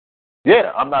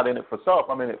 Yeah, I'm not in it for self.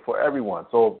 I'm in it for everyone.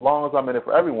 So as long as I'm in it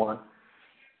for everyone,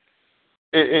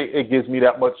 it gives me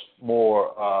that much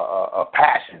more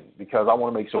passion, because I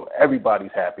want to make sure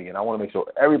everybody's happy, and I want to make sure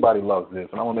everybody loves this,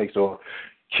 and I want to make sure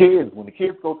when the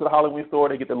kids go to the Halloween store,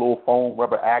 they get their little foam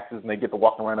rubber axes, and they get to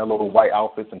walk around in their little white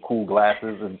outfits and cool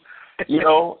glasses, and you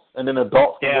know, and then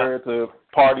adults can wear it to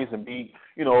parties and be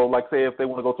like say if they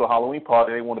want to go to a Halloween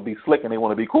party, they want to be slick and they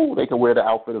want to be cool, they can wear the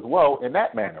outfit as well in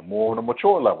that manner, more on a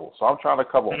mature level. So I'm trying to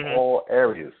cover all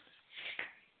areas.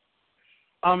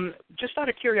 Just out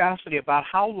of curiosity, about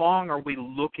how long are we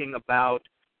looking about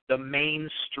the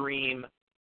mainstream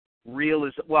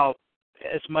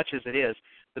as much as it is,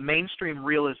 the mainstream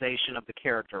realization of the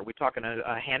character? Are we talking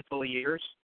a handful of years?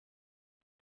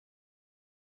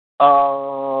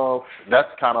 That's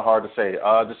kind of hard to say.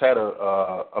 I just had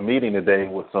a meeting today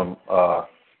with some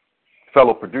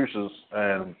fellow producers,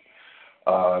 and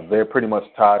they're pretty much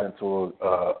tied into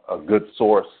a good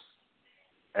source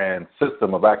and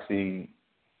system of actually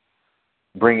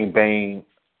bringing Bane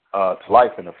to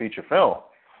life in a feature film.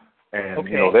 And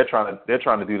they're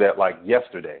trying to do that like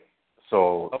yesterday.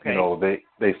 So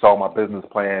they saw my business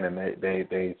plan, and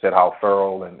they said how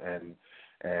thorough and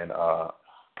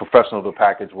professional the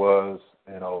package was.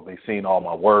 They seen all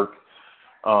my work,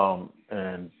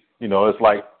 and it's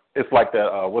like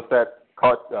that. What's that?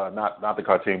 Not the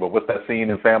cartoon, but what's that scene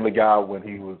in Family Guy when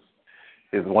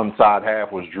his one side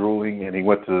half was drooling, and he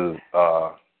went to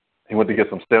get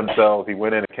some stem cells. He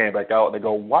went in and came back out, and they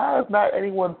go, "Why is not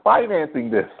anyone financing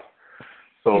this?"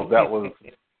 So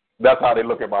that's how they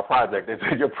look at my project. They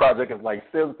say your project is like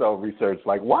stem cell research.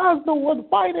 Like, why is no one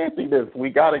financing this? We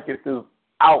got to get this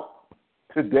out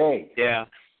today. Yeah.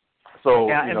 So,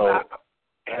 and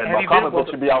my comic book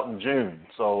should be out in June.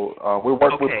 So we're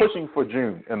pushing for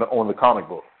June on the comic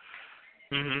book.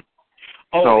 Mm-hmm.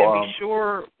 And be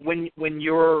sure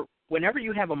whenever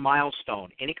you have a milestone,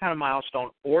 any kind of milestone,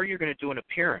 or you're going to do an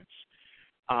appearance,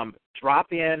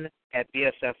 drop in at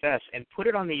BSFS and put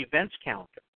it on the events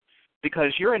calendar,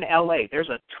 because you're in LA. There's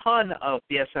a ton of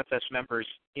BSFS members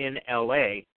in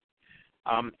LA.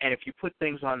 And if you put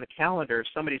things on the calendar, if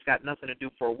somebody's got nothing to do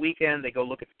for a weekend, they go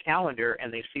look at the calendar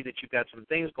and they see that you've got some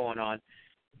things going on,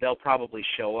 they'll probably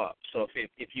show up. So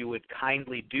if you would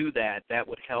kindly do that, that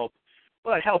would help.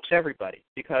 Well, it helps everybody,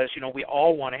 because, we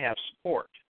all want to have support,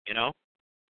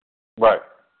 Right.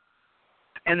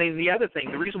 And then the other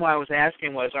thing, the reason why I was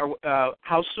asking was,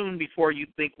 how soon before you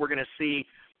think we're going to see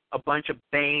a bunch of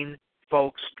Bane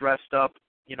folks dressed up,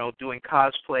 doing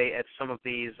cosplay at some of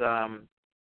these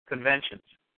conventions?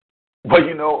 Well,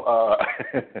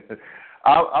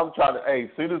 I'm trying to. As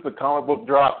soon as the comic book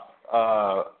drops,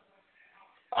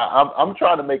 I'm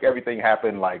trying to make everything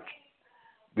happen like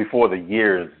before the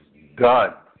year is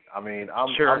done. I mean,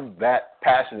 I'm that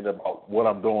passionate about what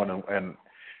I'm doing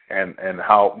and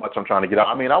how much I'm trying to get out.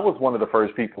 I mean, I was one of the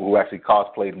first people who actually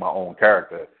cosplayed my own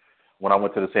character when I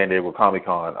went to the San Diego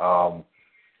Comic-Con.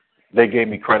 They gave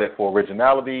me credit for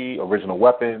originality, original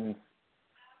weapons,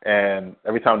 and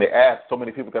every time they asked, so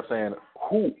many people kept saying,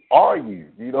 "Who are you?"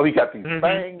 He got these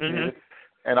fangs.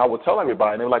 And I would tell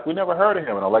everybody, and they were like, "We never heard of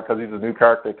him." And I'm like, "Because he's a new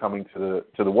character coming to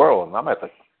the world." And I'm at the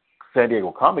San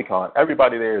Diego Comic-Con.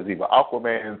 Everybody there is either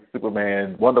Aquaman,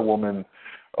 Superman, Wonder Woman,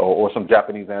 or some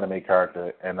Japanese anime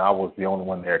character, and I was the only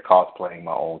one there cosplaying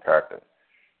my own character.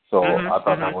 So I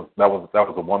thought that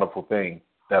was a wonderful thing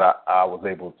that I was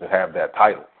able to have that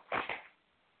title.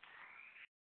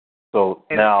 So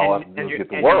now I get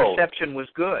the world. Your reception was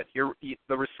good.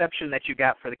 The reception that you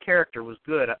got for the character was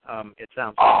good. It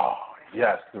sounds. Oh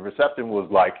yes, the reception was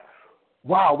like,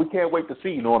 wow, we can't wait to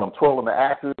see. And I'm twirling the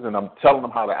axes, and I'm telling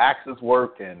them how the axes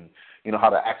work, and how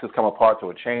the axes come apart to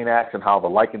a chain axe, and how the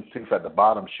lichen tooth at the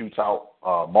bottom shoots out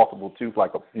multiple tooth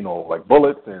like like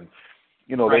bullets, and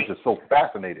they're just so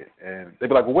fascinated. And they'd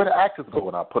be like, well, where the axes go?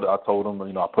 And I told them,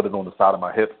 I put it on the side of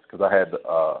my hips because I had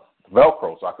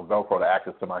Velcro, so I could Velcro the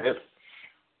axes to my hips,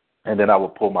 and then I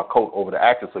would pull my coat over the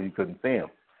axes so you couldn't see them.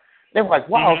 They were like,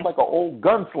 wow, it's like an old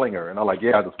gunslinger. And I'm like,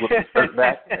 yeah, I just whip the shirt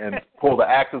back and pull the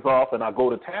axes off, and I go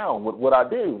to town with what I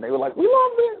do. And they were like, we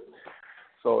love this.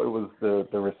 So it was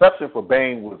the reception for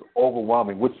Bane was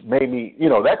overwhelming, which made me,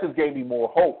 that just gave me more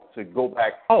hope to go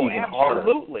back even harder. Oh,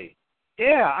 absolutely.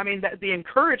 Yeah, I mean, the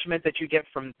encouragement that you get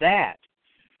from that's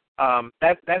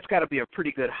got to be a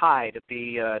pretty good high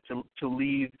to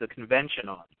leave the convention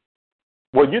on.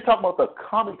 Well, you're talking about the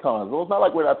Comic-Cons. Well, it's not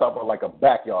like we're not talking about like a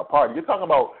backyard party. You're talking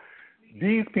about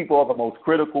these people are the most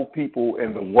critical people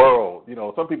in the world.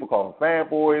 Some people call them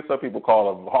fanboys, some people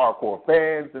call them hardcore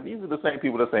fans, and these are the same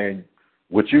people that are saying,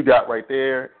 what you got right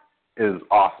there is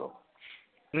awesome.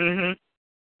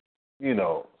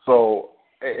 So,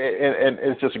 and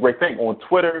it's just a great thing. On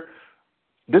Twitter,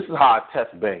 this is how I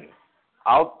test Bane.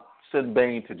 I'll send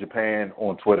Bane to Japan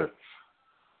on Twitter,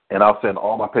 and I'll send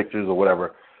all my pictures or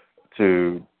whatever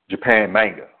to Japan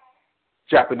Manga.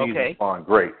 Japanese respond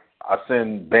great. I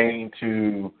send Bane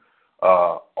to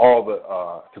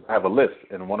because I have a list,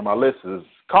 and one of my lists is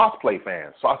cosplay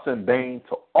fans. So I send Bane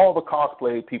to all the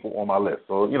cosplay people on my list.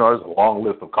 So, there's a long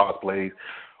list of cosplays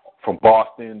from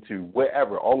Boston to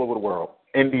wherever, all over the world.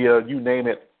 India, you name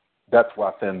it, that's where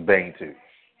I send Bane to.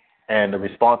 And the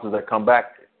responses that come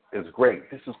back is great.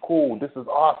 This is cool. This is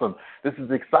awesome. This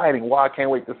is exciting. Wow, I can't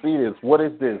wait to see this. What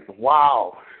is this?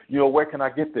 Wow. Where can I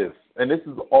get this? And this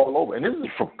is all over. And this is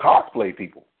from cosplay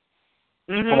people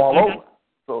from all over.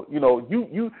 So,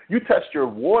 you test your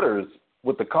waters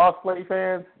with the cosplay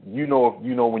fans, you know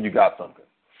when you got something.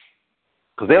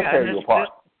 Because they'll tear you apart.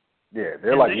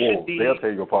 They're like wolves. They'll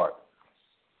tear you apart.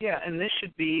 Yeah, and this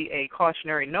should be a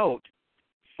cautionary note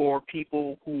for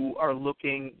people who are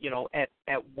looking,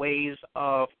 at ways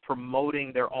of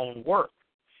promoting their own work.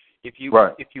 If you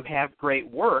have great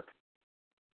work,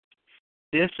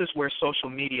 this is where social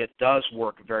media does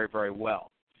work very, very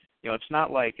well. It's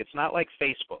not like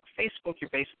Facebook. Facebook, you're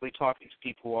basically talking to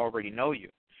people who already know you.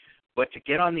 But to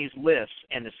get on these lists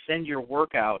and to send your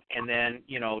work out and then,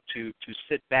 to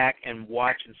sit back and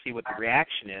watch and see what the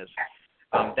reaction is,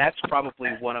 that's probably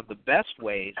one of the best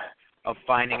ways of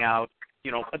finding out,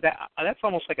 that's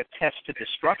almost like a test to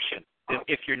destruction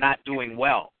if you're not doing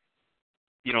well.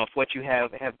 If what you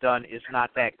have done is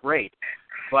not that great.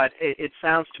 But it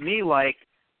sounds to me like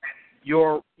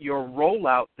your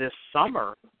rollout this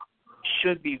summer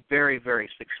should be very, very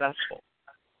successful.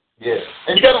 Yeah,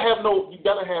 and you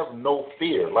gotta have no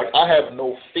fear. Like, I have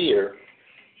no fear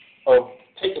of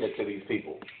taking it to these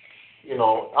people. I'm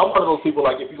one of those people,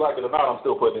 like, if you like it or not, I'm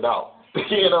still putting it out.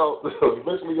 So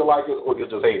eventually you'll like it or you'll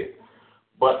just hate it.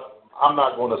 But I'm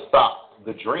not going to stop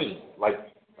the dream. Like,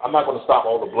 I'm not going to stop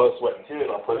all the blood, sweat, and tears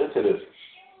I put into this.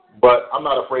 But I'm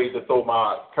not afraid to throw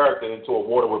my character into a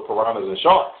water with piranhas and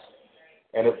sharks.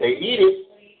 And if they eat it,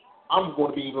 I'm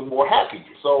going to be even more happy.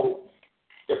 So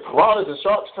if piranhas and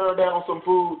sharks turn down some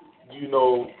food,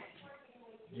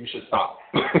 you should stop.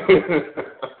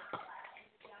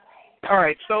 All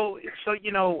right, so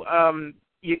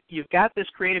you've got this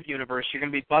creative universe. You're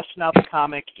going to be busting out the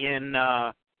comic in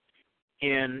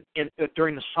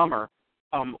during the summer.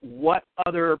 What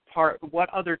other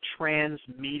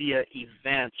transmedia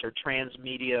events or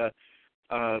transmedia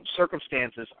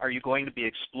circumstances are you going to be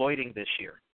exploiting this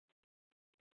year?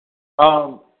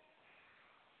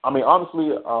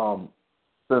 Honestly,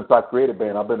 since I created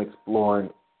Bane, I've been exploring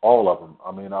all of them.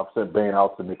 I've sent Bane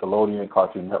out to Nickelodeon,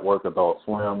 Cartoon Network, Adult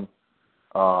Swim.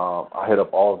 I hit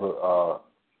up all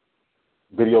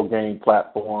the video game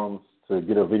platforms to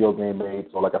get a video game made.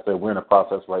 So, like I said, we're in the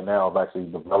process right now of actually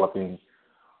developing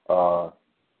the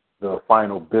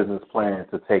final business plan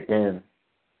to take in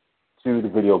to the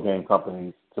video game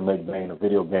companies to make Bane a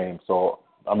video game. So,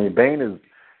 Bane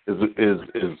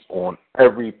is on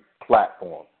every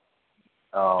platform.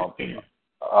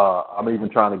 I'm even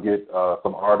trying to get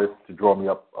some artists to draw me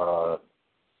up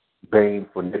Bane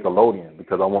for Nickelodeon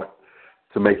because I want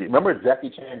to make it. Remember Jackie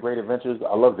Chan Great Adventures?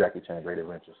 I love Jackie Chan Great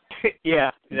Adventures.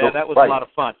 yeah, that was a lot of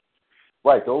fun.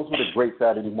 Right, those were the great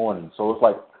Saturday mornings. So it's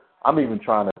like I'm even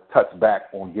trying to touch back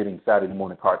on getting Saturday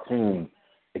morning cartoons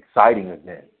exciting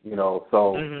again.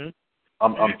 So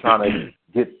I'm trying to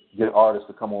get artists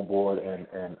to come on board and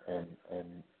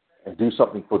do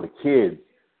something for the kids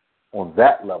on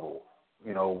that level,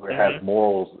 where it has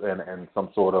morals and some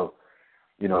sort of,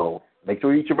 make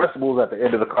sure you eat your vegetables at the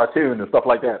end of the cartoon and stuff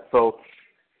like that. So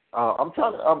I'm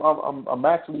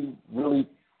actually really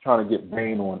trying to get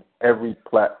Bane on every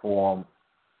platform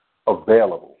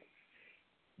available,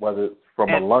 whether it's from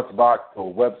a lunchbox to a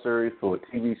web series to a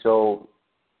TV show.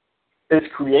 It's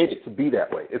created to be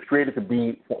that way. It's created to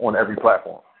be on every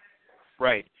platform.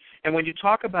 Right. And when you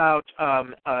talk about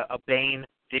a Bane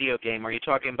video game, are you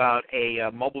talking about a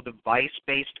mobile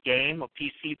device-based game, a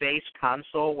PC-based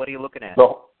console? What are you looking at?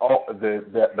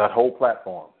 That whole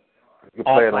platform. You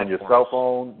can play it on your cell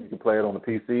phone, you can play it on the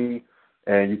PC,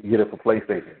 and you can get it for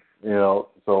PlayStation.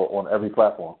 So on every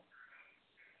platform.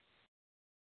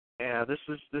 Yeah, this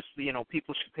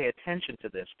people should pay attention to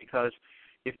this because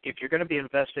if you're going to be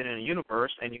invested in a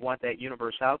universe and you want that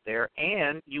universe out there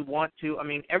and you want to,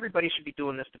 everybody should be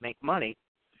doing this to make money,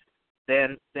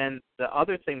 then the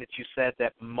other thing that you said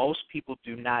that most people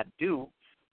do not do,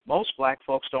 most black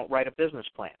folks don't write a business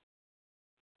plan.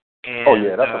 And,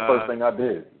 that's the first thing I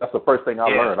did. That's the first thing I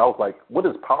learned. I was like, what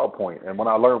is PowerPoint? And when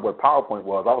I learned what PowerPoint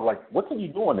was, I was like, what can you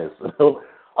do on this? I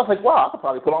was like, wow, I could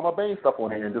probably put all my Bane stuff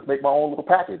on here and just make my own little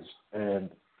package.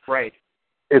 And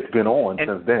it's been on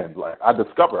since then. Like I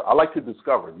like to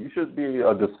discover. You should be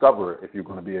a discoverer if you're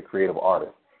going to be a creative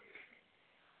artist.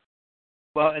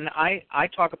 Well, and I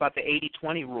talk about the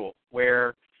 80-20 rule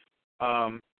where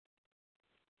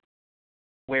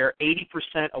where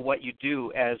 80% of what you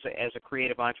do as a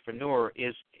creative entrepreneur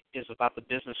is about the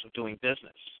business of doing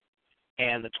business,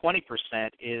 and the 20%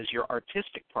 is your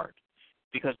artistic part,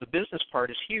 because the business part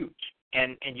is huge,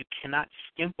 and you cannot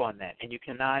skimp on that, and you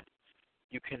cannot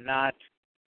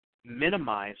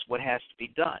minimize what has to be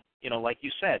done. Like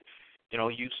you said,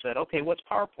 you said, okay, what's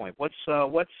PowerPoint? What's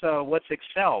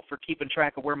Excel for keeping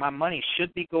track of where my money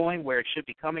should be going, where it should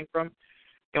be coming from?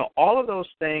 All of those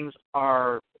things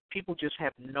are, people just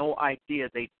have no idea.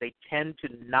 They tend to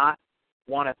not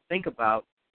want to think about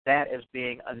that as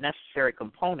being a necessary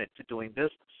component to doing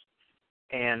business.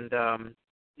 And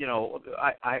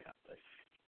I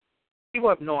people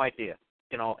have no idea.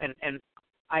 And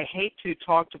I hate to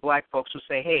talk to black folks who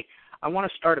say, hey, I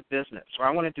want to start a business, or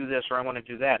I want to do this, or I want to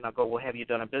do that. And I'll go, well, have you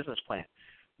done a business plan?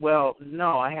 Well,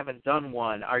 no, I haven't done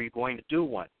one. Are you going to do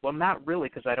one? Well, not really,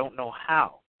 because I don't know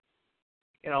how.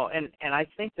 And I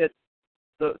think that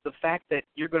the fact that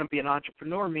you're going to be an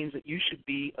entrepreneur means that you should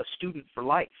be a student for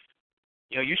life.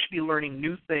 You should be learning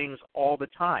new things all the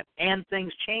time, and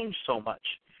things change so much.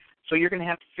 So you're going to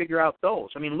have to figure out those.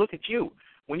 I mean, look at you.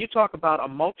 When you talk about a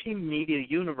multimedia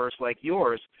universe like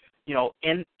yours,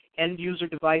 end user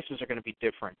devices are going to be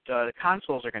different. The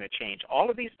consoles are going to change. All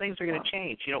of these things are going to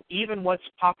change. Even what's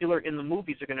popular in the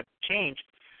movies are going to change.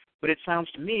 But it sounds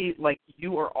to me like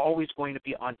you are always going to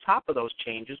be on top of those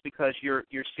changes because you're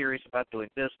serious about doing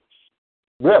business.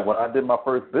 Yeah, when I did my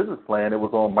first business plan, it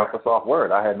was on Microsoft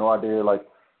Word. I had no idea,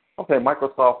 okay,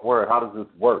 Microsoft Word, how does this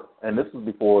work? And this was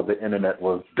before the internet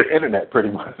was the internet, pretty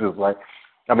much. It was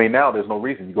now there's no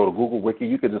reason. You go to Google Wiki,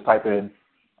 you could just type in,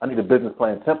 I need a business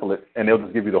plan template, and they'll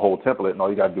just give you the whole template, and all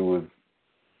you got to do is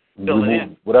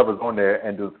remove whatever's on there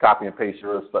and just copy and paste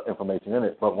your information in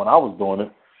it. But when I was doing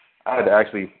it, I had to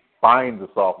actually find the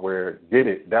software, get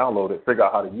it, download it, figure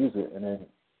out how to use it, and then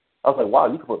I was like,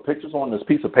 wow, you can put pictures on this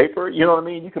piece of paper, you know what I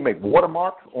mean? You can make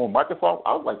watermarks on Microsoft.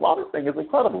 I was like, wow, this thing is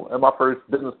incredible. And my first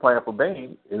business plan for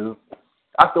Bain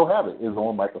I still have it, is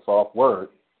on Microsoft Word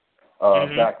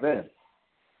back then.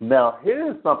 Now,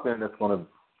 here's something that's going to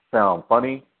sound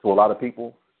funny to a lot of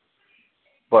people,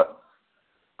 but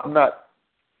I'm not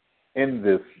in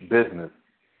this business,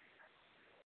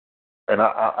 and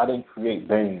I didn't create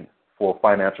Bain for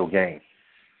financial gain.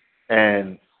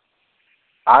 And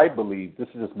I believe, this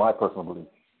is just my personal belief,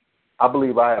 I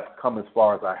believe I have come as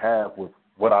far as I have with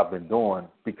what I've been doing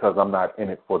because I'm not in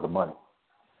it for the money.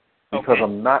 Because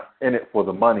I'm not in it for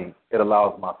the money, it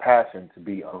allows my passion to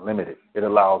be unlimited. It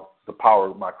allows the power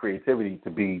of my creativity to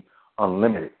be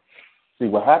unlimited. See,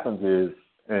 what happens is,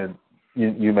 and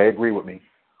you may agree with me,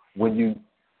 when you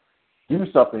do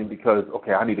something because,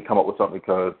 okay, I need to come up with something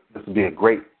because this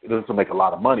will make a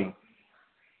lot of money,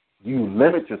 you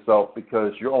limit yourself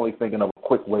because you're only thinking of a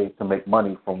quick way to make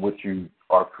money from what you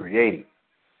are creating.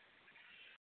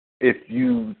 If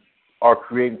you are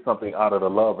creating something out of the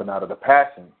love and out of the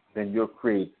passion, then your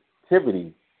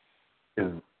creativity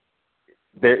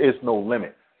there is no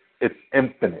limit. It's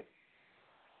infinite.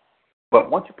 But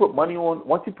once you put money on,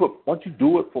 once you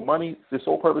do it for money, the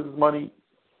sole purpose is money,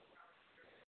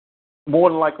 more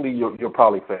than likely you'll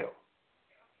probably fail.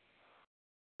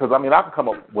 Because, I can come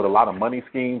up with a lot of money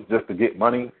schemes just to get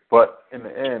money, but in the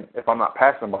end, if I'm not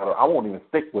passionate about it, I won't even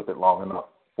stick with it long enough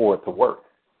for it to work.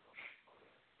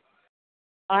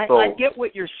 I get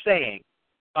what you're saying,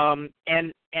 and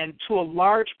to a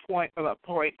large point,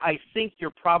 I think you're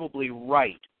probably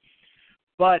right.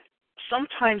 But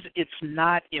sometimes it's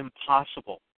not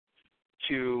impossible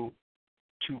to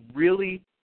really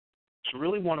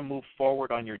want to move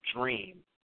forward on your dream,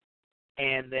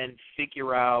 and then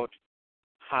figure out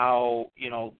how,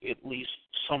 at least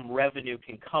some revenue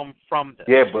can come from this.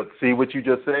 Yeah, but see what you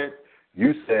just said?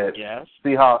 You said, yes.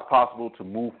 See how it's possible to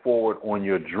move forward on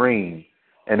your dream,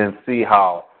 and then see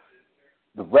how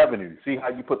the revenue, see how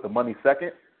you put the money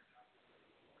second?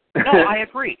 No, I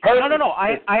agree. No.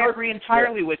 I agree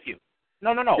entirely with you.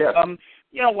 No.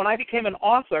 Yeah. When I became an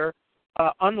author,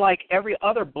 unlike every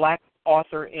other black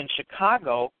author in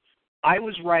Chicago, I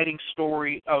was writing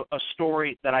a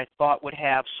story that I thought would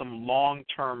have some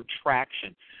long-term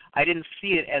traction. I didn't see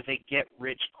it as a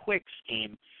get-rich-quick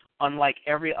scheme, unlike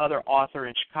every other author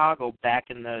in Chicago back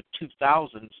in the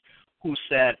 2000s who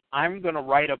said, I'm going to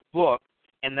write a book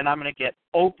and then I'm going to get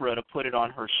Oprah to put it on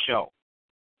her show.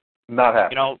 Not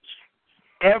happening.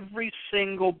 Every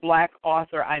single black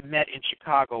author I met in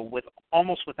Chicago,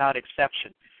 almost without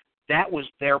exception, that was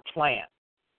their plan.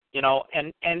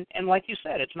 And like you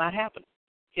said, it's not happening.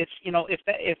 It's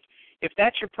if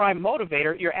that's your prime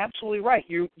motivator, you're absolutely right.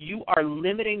 You are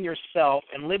limiting yourself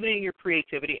and limiting your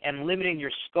creativity and limiting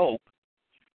your scope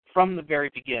from the very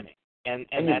beginning. And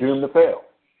you're doomed to fail.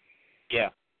 Yeah.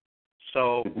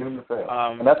 So,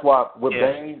 and that's why what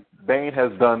Bane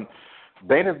has done.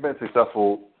 Bane has been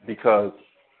successful because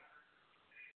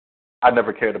I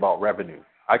never cared about revenue.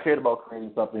 I cared about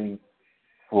creating something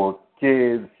for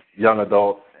kids, young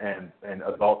adults, and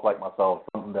adults like myself,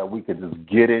 something that we could just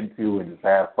get into and just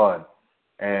have fun.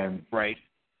 And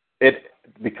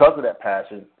because of that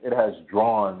passion, it has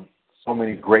drawn so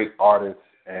many great artists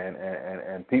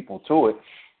and people to it,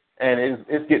 and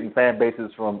it's getting fan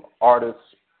bases from artists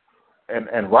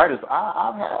and writers.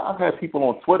 I've had people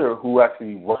on Twitter who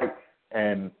actually write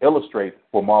and illustrate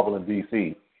for Marvel and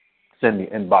DC send me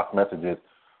inbox messages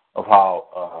of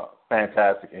how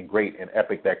fantastic and great and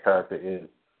epic that character is,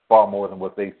 far more than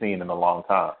what they've seen in a long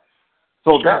time.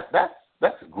 So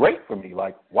that's great for me.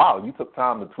 Like, wow, you took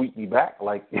time to tweet me back.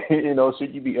 Like,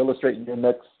 should you be illustrating your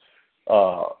next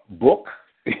book?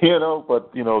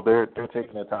 But they're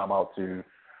taking their time out to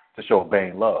show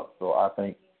Bane love. So I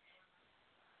think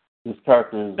this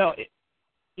character is. No,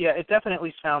 it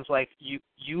definitely sounds like you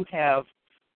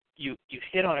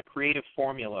hit on a creative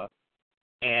formula,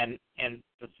 and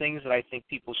the things that I think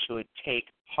people should take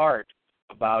heart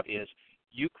about is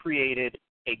you created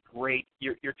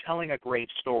you're telling a great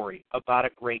story about a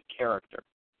great character,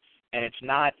 and it's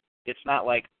not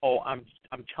like, oh, I'm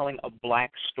telling a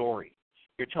black story.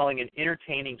 You're telling an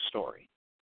entertaining story,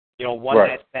 one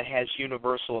that has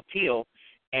universal appeal,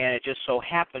 and it just so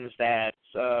happens that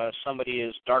somebody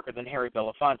is darker than Harry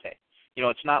Belafonte.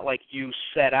 It's not like you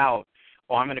set out,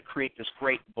 oh, I'm going to create this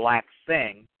great black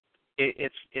thing.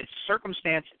 It's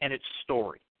circumstance and it's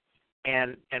story,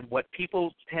 and what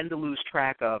people tend to lose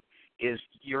track of is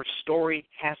your story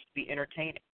has to be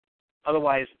entertaining.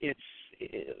 Otherwise,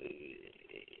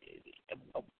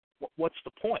 what's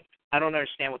the point? I don't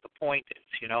understand what the point is.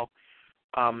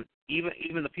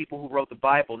 Even the people who wrote the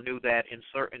Bible knew that in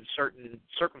certain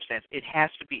circumstances, it has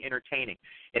to be entertaining.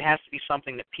 It has to be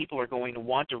something that people are going to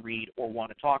want to read or want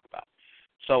to talk about.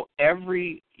 So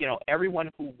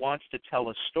everyone who wants to tell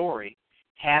a story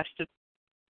have to.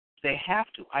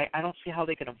 I don't see how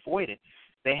they can avoid it.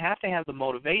 They have to have the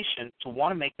motivation to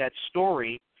want to make that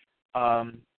story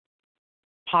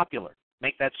popular,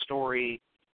 make that story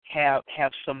have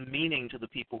some meaning to the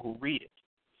people who read it.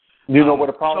 You know what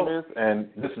the problem is, and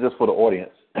this is just for the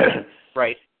audience.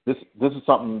 Right. This is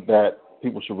something that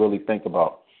people should really think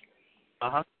about.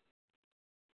 Uh-huh.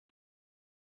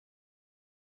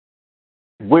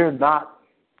 We're not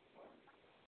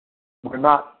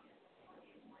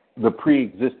the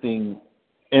pre-existing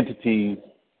entities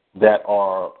that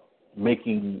are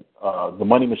making the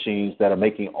money machines that are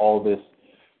making all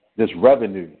this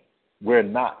revenue. We're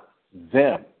not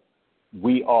them.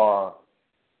 We are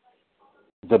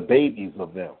the babies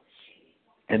of them.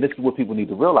 And this is what people need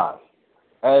to realize.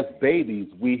 As babies,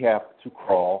 we have to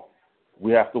crawl,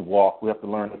 we have to walk, we have to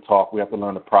learn to talk, we have to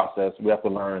learn to process, we have to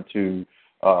learn to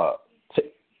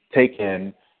take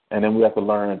in, and then we have to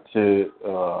learn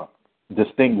to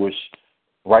distinguish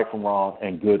right from wrong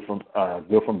and good from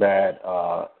bad.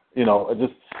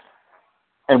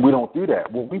 And we don't do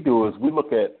that. What we do is we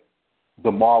look at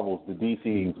the Marvels, the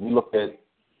DCs. We look at,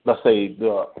 let's say,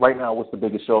 right now, what's the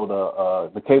biggest show?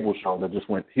 The cable show that just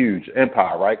went huge,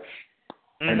 Empire, right?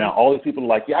 Mm-hmm. And now all these people are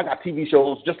like, yeah, I got TV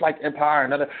shows just like Empire,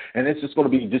 and it's just going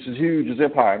to be just as huge as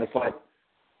Empire. And it's like,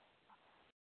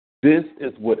 this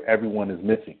is what everyone is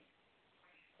missing.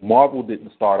 Marvel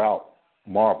didn't start out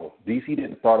Marvel. DC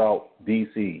didn't start out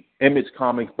DC. Image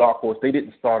Comics, Dark Horse, they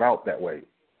didn't start out that way.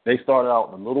 They started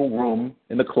out in a little room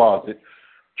in the closet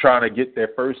trying to get their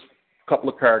first couple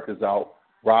of characters out.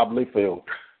 Rob Liefeld.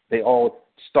 They all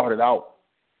started out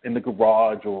in the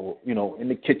garage or, in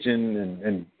the kitchen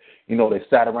and they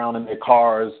sat around in their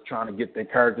cars trying to get their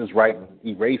characters right and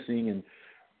erasing and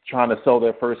trying to sell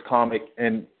their first comic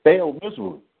and failed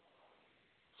miserably.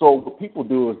 So what people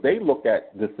do is they look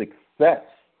at the success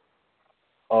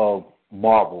of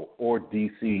Marvel or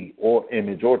DC or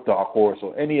Image or Dark Horse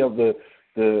or any of the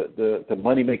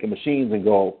money-making machines and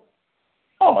go,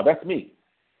 oh, that's me.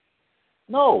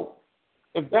 No.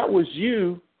 If that was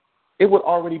you, it would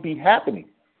already be happening.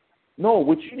 No,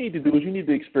 what you need to do is you need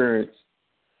to experience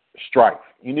strife.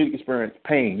 You need to experience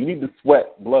pain. You need to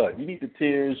sweat blood. You need the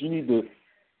tears. You need to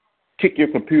kick your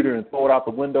computer and throw it out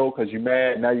the window because you're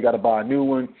mad. Now you got to buy a new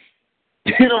one.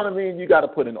 You know what I mean? You got to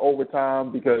put in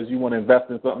overtime because you want to invest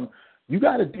in something. You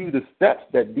got to do the steps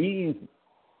that these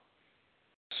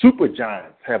super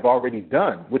giants have already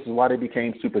done, which is why they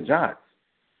became super giants.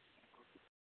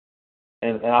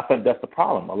 And I think that's the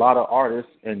problem. A lot of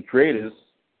artists and creators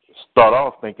start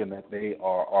off thinking that they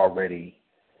are already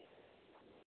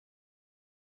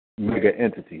mega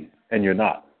entities, and you're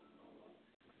not.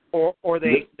 Or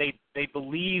they they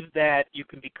believe that you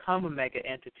can become a mega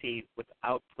entity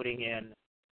without putting in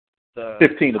the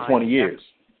 15 to 20 years.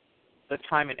 The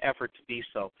time and effort to be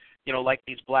so. You know, like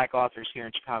these black authors here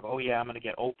in Chicago. Oh yeah, I'm going to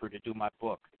get Oprah to do my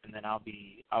book, and then I'll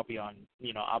be on.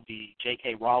 You know, I'll be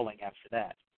J.K. Rowling after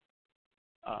that.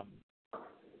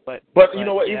 But you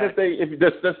know what? Yeah. Even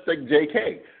if let's take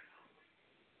J.K.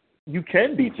 You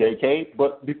can be J.K.,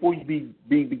 but before you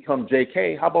become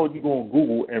J.K., how about you go on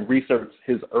Google and research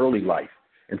his early life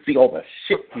and see all the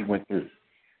shit he went through?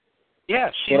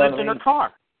 Yeah, she lived in her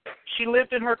car. She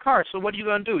lived in her car. So what are you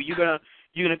going to do? You're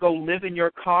gonna go live in your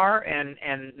car and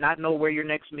not know where your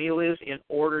next meal is in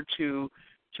order to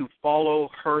follow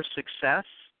her success,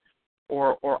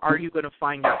 or are you going to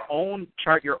find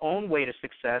chart your own way to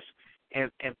success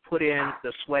and put in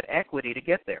the sweat equity to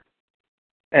get there?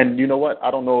 And you know what?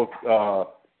 I don't know if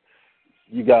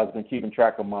you guys have been keeping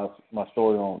track of my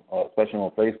story on, especially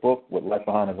on Facebook with Life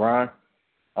Behind the Grind.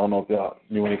 I don't know if y'all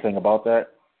knew anything about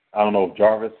that. I don't know if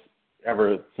Jarvis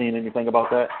ever seen anything about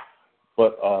that.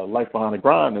 But Life Behind the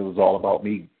Grind, it was all about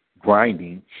me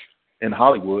grinding in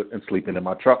Hollywood and sleeping in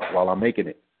my truck while I'm making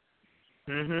it.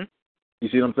 Mm-hmm. You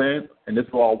see what I'm saying? And this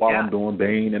is all while I'm doing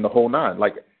Bane and the whole nine.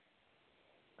 Like,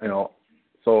 you know,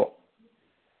 so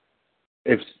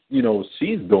if, you know,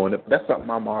 she's doing it, that's something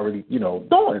I'm already, you know,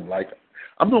 doing. Like,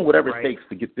 I'm doing whatever it takes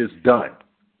to get this done.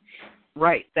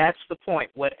 Right. That's the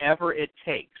point. Whatever it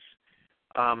takes.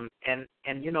 And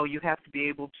you know, you have to be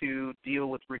able to deal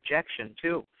with rejection,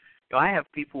 too. You know, I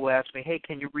have people who ask me, hey,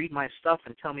 can you read my stuff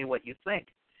and tell me what you think?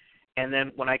 And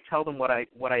then when I tell them what I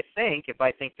think, if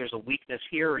I think there's a weakness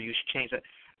here or you should change it,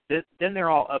 then they're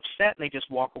all upset and they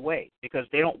just walk away because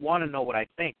they don't want to know what I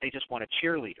think. They just want a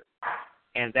cheerleader.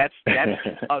 And that's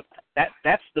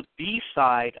the B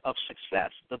side of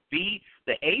success.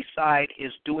 The A side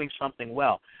is doing something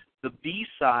well. The B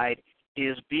side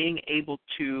is being able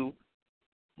to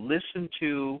listen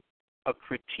to a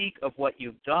critique of what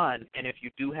you've done, and if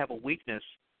you do have a weakness,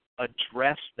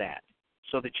 address that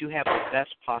so that you have the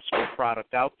best possible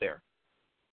product out there.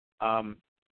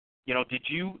 You know, did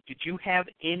you have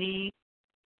any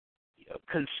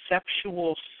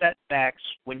conceptual setbacks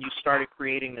when you started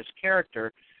creating this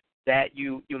character that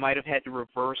you might have had to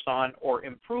reverse on or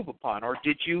improve upon, or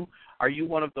are you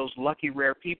one of those lucky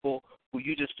rare people who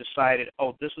you just decided,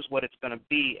 oh, this is what it's going to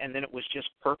be, and then it was just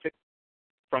perfect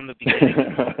from the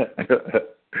beginning?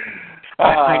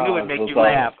 I knew it'd make you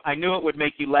laugh. I knew it would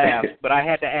make you laugh, but I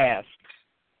had to ask.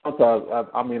 Sometimes,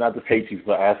 I just hate you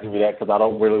for asking me that because I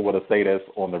don't really want to say this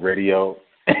on the radio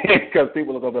because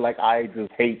people are going to be like, I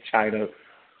just hate Chyna.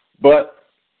 But,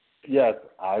 yes,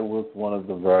 I was one of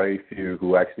the very few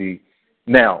who actually –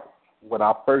 now, when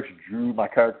I first drew my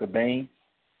character Bane,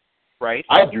 right?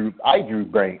 I drew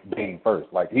Bane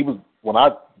first. Like, he was – when I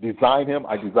designed him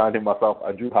myself.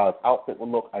 I drew how his outfit would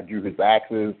look. I drew his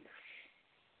axes.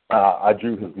 I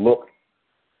drew his look.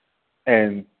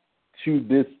 And to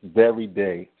this very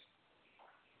day,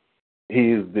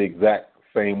 he is the exact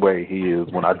same way he is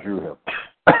when I drew him.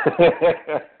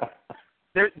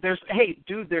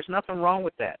 There's nothing wrong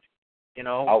with that. You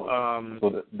know,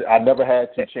 I never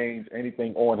had to change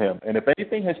anything on him. And if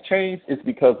anything has changed, it's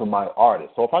because of my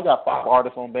artist. So if I got 5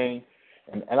 artists on Bane,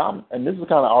 and this is the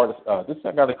kind of artist, this is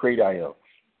the kind of creator I am.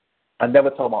 I never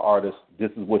tell my artist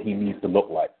this is what he needs to look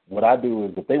like. What I do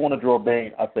is if they want to draw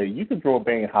Bane, I say you can draw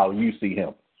Bane how you see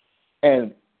him.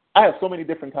 And I have so many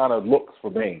different kind of looks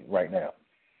for Bane right now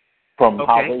from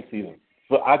how they see them.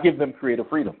 So I give them creative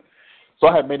freedom. So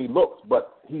I have many looks,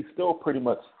 but he still pretty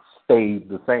much stayed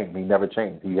the same. He never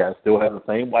changed. He still has the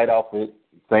same white outfit,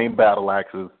 same battle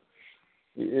axes.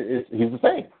 He's the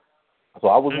same. So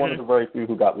I was one of the very few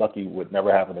who got lucky with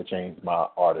never having to change my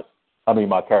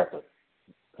character.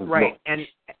 Right. And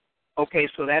okay,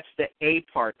 so that's the A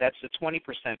part. That's the 20%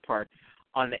 part.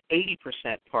 On the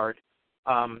 80% part,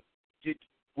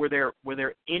 was there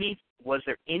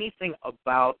anything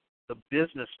about the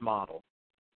business model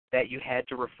that you had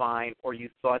to refine or you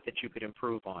thought that you could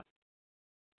improve on?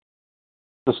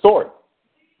 The story.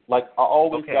 Like I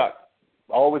always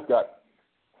got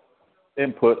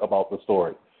input about the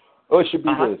story. Oh, it should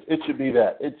be this. It should be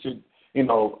that. It should,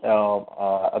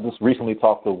 I just recently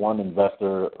talked to one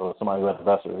investor or somebody who's an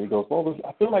investor. He goes, well,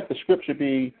 I feel like the script should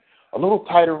be a little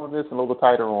tighter on this, a little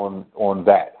tighter on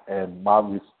that. And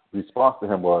my response to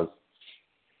him was,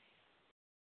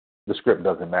 the script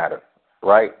doesn't matter,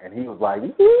 right? And he was like,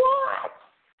 what?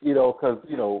 Because,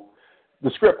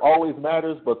 the script always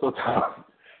matters, but sometimes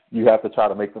you have to try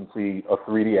to make them see a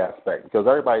 3D aspect because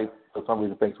everybody, for some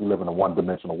reason, thinks we live in a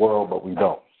one-dimensional world, but we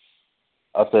don't.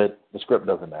 I said, the script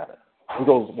doesn't matter. He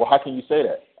goes, well, how can you say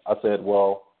that? I said,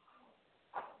 well,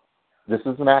 this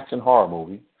is an action horror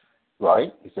movie,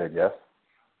 right? He said, yes.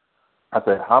 I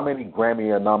said, how many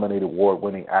Grammy-nominated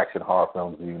award-winning action horror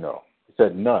films do you know? He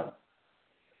said, none.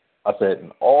 I said,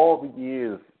 in all the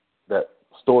years that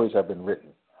stories have been written,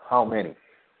 how many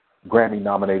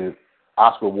Grammy-nominated,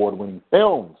 Oscar award-winning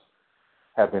films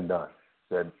have been done?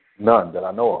 He said, none that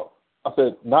I know of. I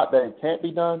said, not that it can't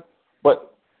be done,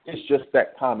 but it's just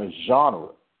that kind of genre.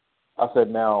 I said,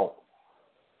 now,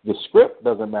 the script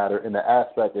doesn't matter in the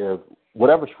aspect of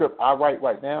whatever script I write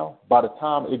right now, by the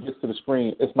time it gets to the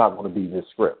screen, it's not going to be this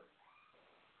script.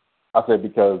 I said,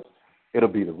 because it'll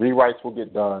be the rewrites will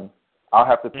get done. I'll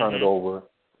have to turn it over.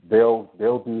 They'll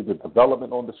do the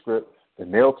development on the script,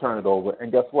 and they'll turn it over.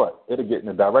 And guess what? It'll get in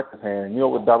the director's hand. You know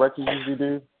what directors usually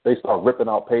do? They start ripping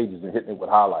out pages and hitting it with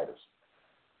highlighters.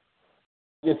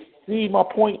 You see my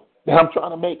point that I'm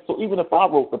trying to make? So even if I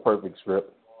wrote the perfect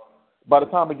script, by the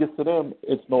time it gets to them,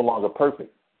 it's no longer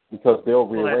perfect because they'll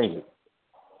rearrange it.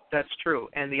 That's true.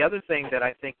 And the other thing that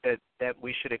I think that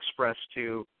we should express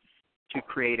to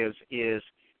creatives is,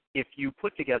 if you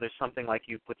put together something like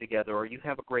you put together, or you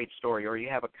have a great story, or you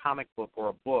have a comic book or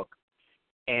a book,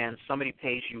 and somebody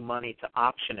pays you money to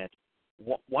option it,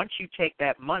 once you take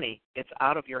that money, it's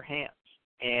out of your hands.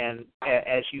 And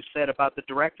as you said about the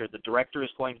director is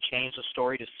going to change the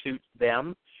story to suit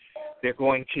them. They're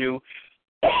going to,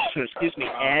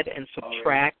 add and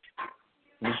subtract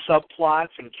subplots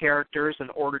and characters in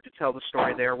order to tell the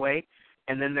story their way,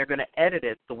 and then they're going to edit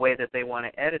it the way that they want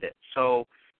to edit it. So,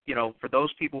 for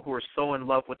those people who are so in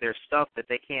love with their stuff that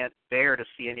they can't bear to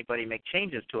see anybody make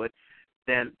changes to it,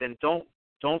 then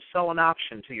don't sell an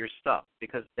option to your stuff,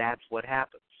 because that's what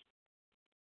happens.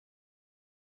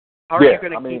 How are you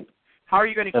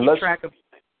going to keep track of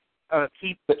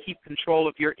keep control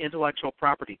of your intellectual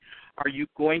property? Are you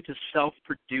going to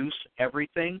self-produce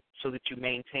everything so that you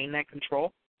maintain that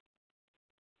control?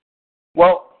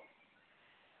 Well,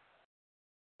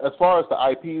 as far as the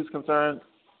IP is concerned,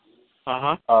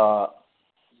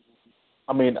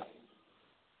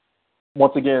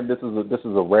 once again, this is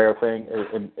a rare thing.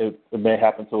 It may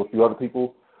happen to a few other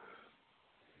people,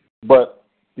 but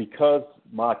because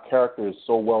my character is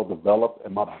so well developed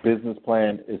and my business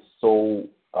plan is so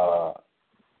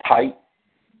tight,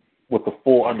 with the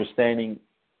full understanding,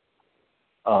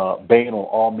 Bane on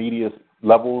all media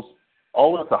levels,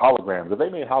 all the way up to holograms. If they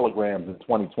made holograms in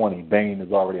 2020, Bane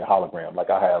is already a hologram. Like,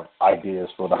 I have ideas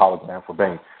for the hologram for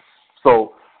Bane.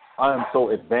 So I am so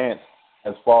advanced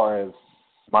as far as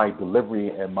my delivery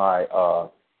and my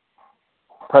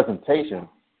presentation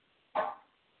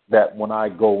that when I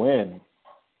go in,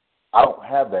 I don't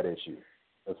have that issue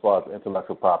as far as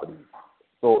intellectual property.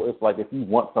 So it's like, if you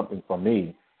want something from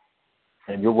me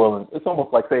and you're willing, it's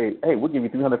almost like, say, hey, we'll give you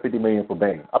 $350 million for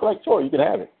Bane. I'll be like, sure, you can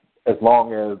have it, as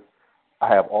long as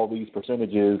I have all these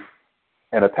percentages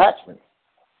and attachments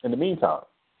in the meantime.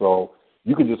 So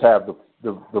you can just have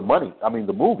the money,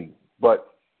 the movie,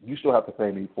 but you still have to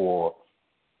pay me for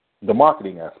the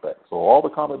marketing aspect. So all the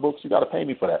comic books, you got to pay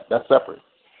me for that. That's separate.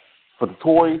 For the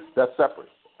toys, that's separate.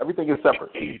 Everything is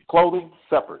separate. Clothing,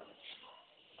 separate.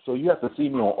 So you have to see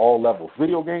me on all levels.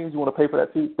 Video games, you want to pay for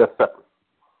that too? That's separate.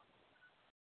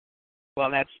 Well,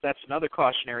 that's another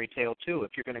cautionary tale too.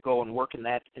 If you're going to go and work in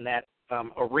that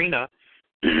arena,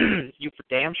 you for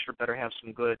damn sure better have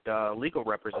some good legal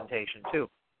representation too.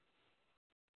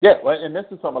 Yeah, and this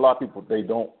is something a lot of people they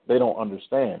don't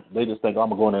understand. They just think, I'm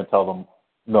gonna go in there and tell them,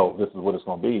 no, this is what it's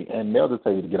gonna be, and they'll just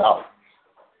tell you to get out.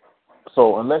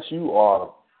 So unless you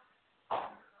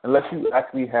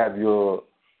actually have your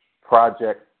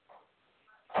project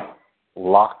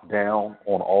locked down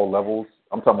on all levels,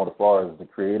 I'm talking about as far as the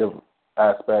creative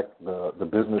aspect, the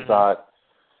business side,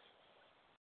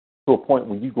 to a point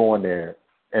when you go in there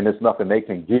and there's nothing they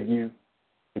can give you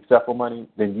except for money,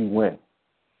 then you win.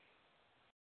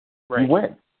 Right. You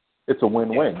win. It's a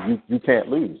win-win. You can't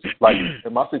lose. Like,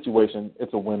 in my situation,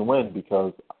 it's a win-win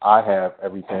because I have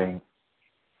everything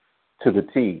to the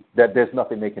T, that there's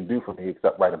nothing they can do for me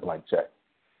except write a blank check.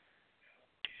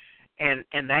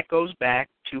 And that goes back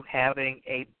to having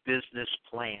a business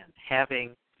plan,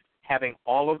 having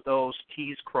all of those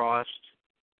T's crossed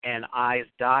and I's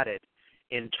dotted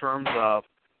in terms of,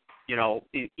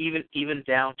 even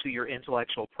down to your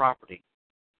intellectual property.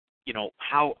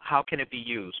 How can it be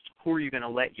used? Who are you going to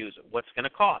let use it? What's going to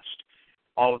cost?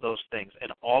 All of those things.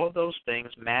 And all of those things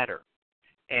matter.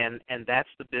 And that's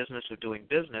the business of doing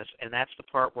business, and that's the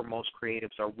part where most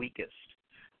creatives are weakest.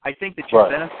 I think that you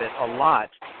benefit a lot.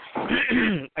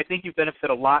 I think you benefit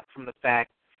a lot from the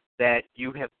fact that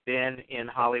you have been in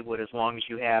Hollywood as long as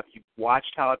you have. You've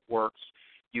watched how it works.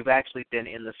 You've actually been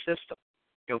in the system.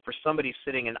 For somebody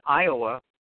sitting in Iowa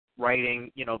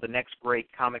writing, the next great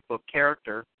comic book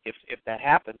character, if that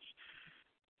happens,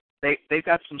 they've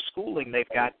got some schooling they've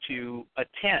got to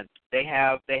attend. They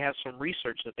have some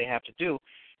research that they have to do,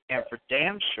 and for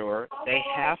damn sure they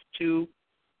have to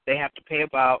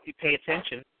pay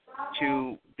attention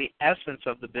to the essence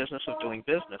of the business of doing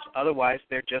business. Otherwise,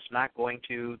 they're not going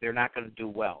to do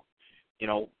well.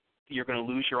 You're going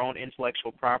to lose your own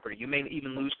intellectual property. You may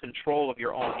even lose control of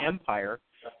your own empire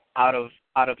out of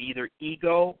either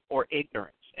ego or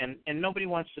ignorance, and nobody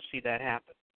wants to see that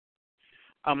happen.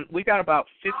 We've got about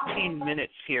 15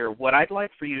 minutes here. What I'd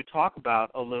like for you to talk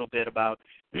about a little bit about,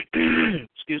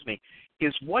 excuse me,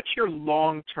 is what's your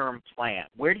long-term plan?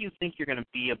 Where do you think you're going to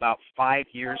be about 5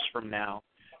 years from now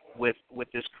with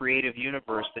this creative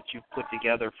universe that you've put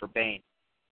together for Bane?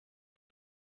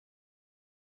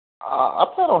 I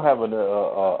plan on having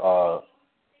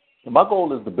my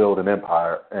goal is to build an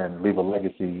empire and leave a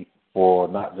legacy for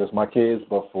not just my kids,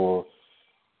 but for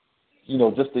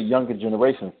just the younger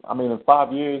generations. I mean, in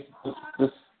 5 years, this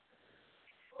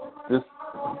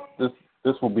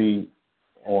will be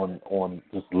on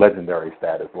just legendary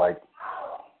status. Like,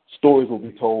 stories will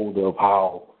be told of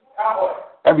how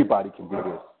everybody can do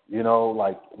this.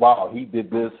 Like, wow, he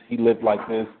did this, he lived like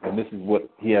this, and this is what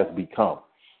he has become.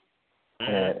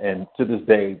 And to this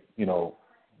day,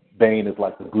 Bane is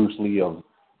like the Bruce Lee of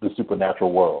the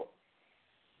supernatural world.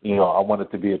 I want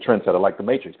it to be a trendsetter, like The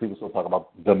Matrix. People still talk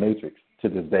about The Matrix to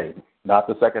this day. Not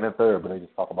the second and third, but they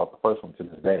just talk about the first one to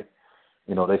this day.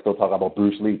 They still talk about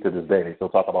Bruce Lee to this day. They still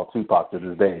talk about Tupac to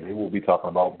this day. They will be talking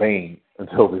about Bane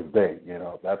until this day.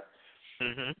 That's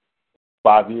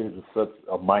 5 years is such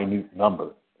a minute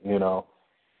number.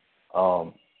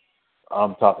 I'm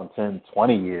talking 10,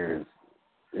 20 years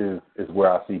is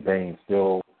where I see Bane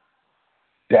still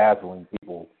dazzling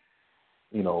people,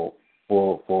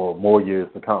 for more years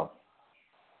to come.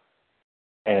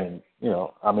 And,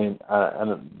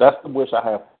 and that's the wish I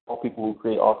have for all people who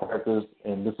create all characters,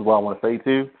 and this is what I want to say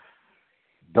too.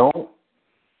 Don't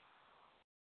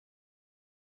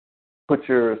put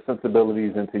your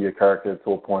sensibilities into your character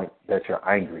to a point that you're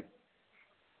angry,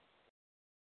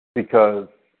 because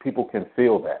people can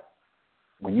feel that.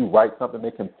 When you write something,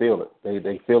 they can feel it.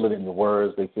 They feel it in your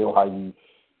words. They feel how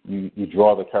you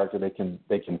draw the character. They can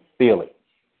feel it.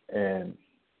 And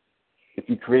if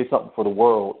you create something for the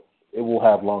world, it will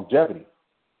have longevity.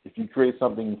 If you create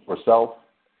something for self,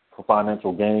 for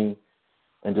financial gain,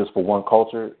 and just for one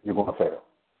culture, you're going to fail.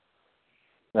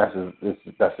 That's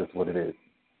just what it is.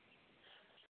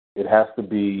 It has to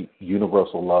be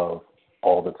universal love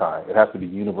all the time. It has to be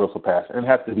universal passion. And it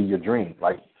has to be your dream.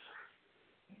 Like,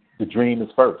 the dream is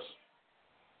first.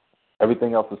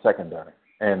 Everything else is secondary.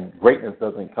 And greatness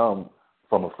doesn't come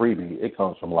from a freebie. It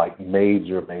comes from, like,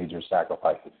 major, major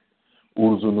sacrifices.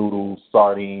 Oodles and noodles,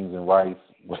 sardines and rice,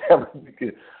 whatever you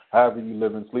can, however you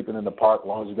live in, sleeping in the park, as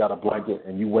long as you got a blanket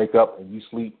and you wake up and you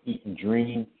sleep, eat, and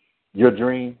dream your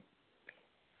dream,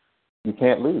 you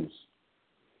can't lose.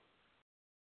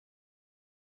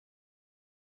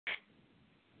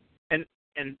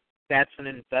 And that's an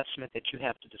investment that you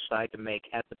have to decide to make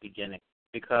at the beginning,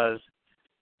 because,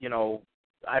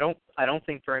 I don't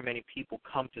think very many people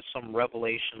come to some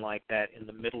revelation like that in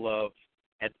the middle of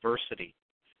adversity,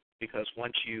 because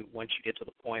once you get to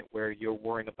the point where you're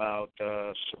worrying about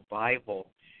survival,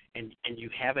 and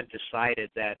you haven't decided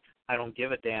that I don't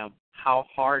give a damn how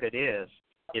hard it is,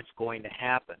 it's going to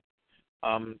happen.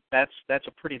 That's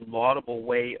a pretty laudable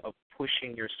way of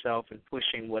pushing yourself and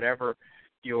pushing whatever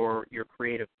your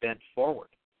creative bent forward.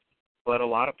 But a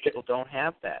lot of people don't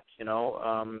have that.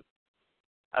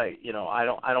 I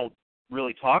don't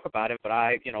really talk about it, but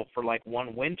for like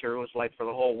one winter, it was like for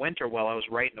the whole winter while I was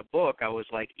writing a book, I was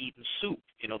like eating soup.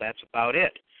 That's about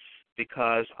it,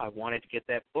 because I wanted to get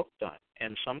that book done.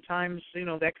 And sometimes,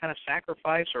 that kind of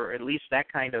sacrifice, or at least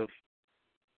that kind of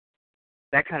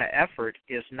effort,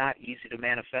 is not easy to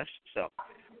manifest itself.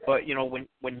 But,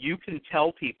 when you can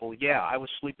tell people, yeah, I was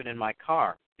sleeping in my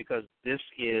car because this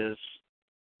is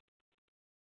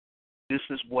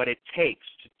what it takes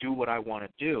to do what I want to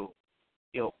do,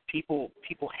 people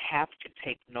have to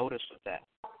take notice of that,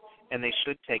 and they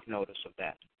should take notice of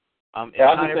that.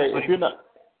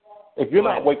 If you're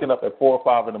not waking up at 4 or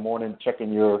 5 in the morning,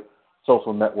 checking your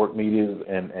social network medias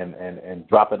and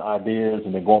dropping ideas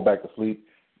and then going back to sleep,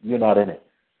 you're not in it.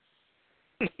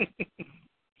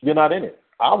 You're not in it.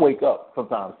 I wake up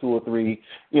sometimes 2 or 3.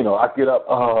 I get up,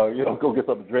 go get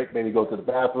something to drink, maybe go to the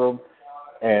bathroom,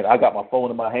 and I got my phone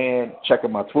in my hand,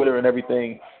 checking my Twitter and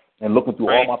everything, and looking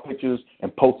through all my pictures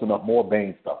and posting up more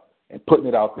Bane stuff and putting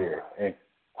it out there, and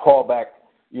crawl back,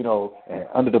 and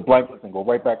under the blankets and go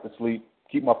right back to sleep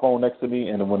keep my phone next to me,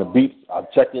 and then when it beeps, I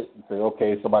check it and say,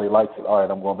 okay, somebody likes it. All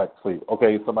right, I'm going back to sleep.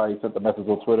 Okay, somebody sent a message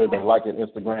on Twitter. They like it.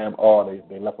 Instagram. Oh,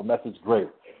 they left a message. Great.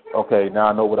 Okay, now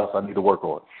I know what else I need to work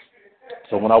on.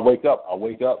 So when I wake up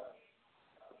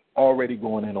already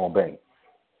going in on bang.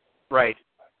 Right.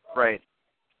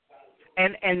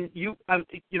 And you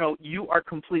you are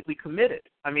completely committed.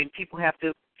 I mean, people have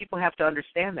to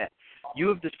understand that. You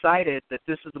have decided that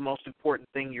this is the most important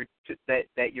thing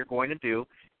that you're going to do,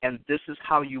 and this is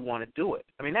how you want to do it.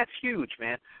 I mean, that's huge,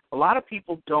 man. A lot of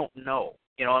people don't know,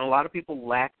 and a lot of people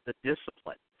lack the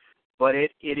discipline. But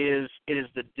it is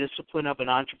the discipline of an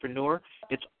entrepreneur.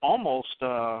 It's almost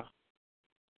I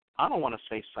don't want to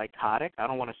say psychotic. I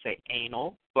don't want to say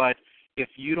anal, but if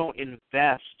you don't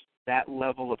invest that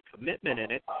level of commitment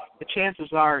in it, the chances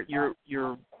are you're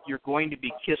going to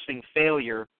be kissing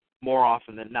failure more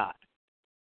often than not.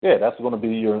 Yeah, that's going to be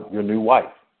your new wife.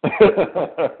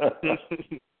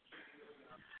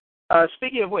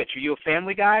 Speaking of which, are you a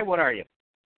family guy? What are you?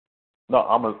 No,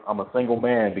 I'm a single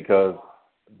man because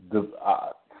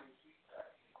I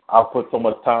put so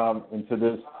much time into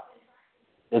this.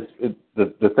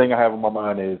 The thing I have in my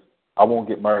mind is I won't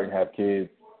get married and have kids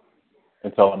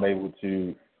until I'm able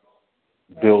to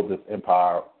build this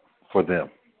empire for them.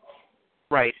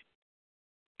 Right.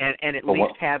 And at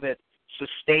least have it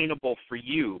sustainable for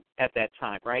you at that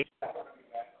time, right?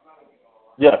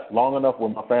 Yes, long enough where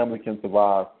my family can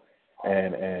survive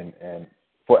and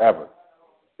forever.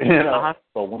 Uh-huh.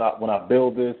 So when I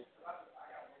build this,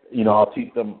 I'll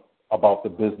teach them about the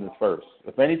business first.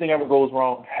 If anything ever goes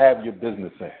wrong, have your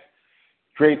business sense.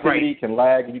 Creativity can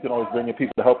lag, and you can always bring in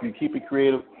people to help you keep it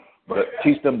creative, but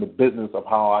teach them the business of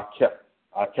how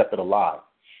I kept it alive.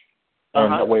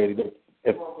 And that way,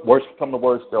 if worst come to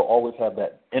worst, they'll always have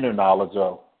that inner knowledge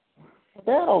of,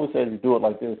 Dad always says you do it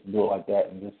like this, do it like that,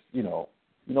 and just,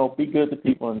 be good to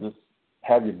people and just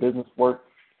have your business work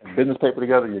and business paper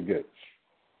together, you're good.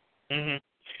 Mm-hmm.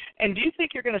 And do you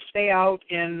think you're going to stay out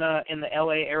in the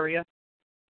LA area?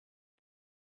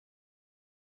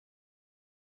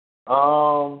 I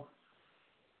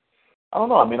don't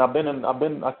know. I mean,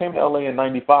 I came to LA in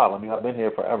 '95. I mean, I've been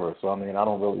here forever, so I mean, I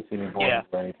don't really see me going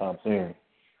for anytime soon.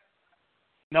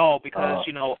 No, because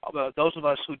those of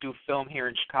us who do film here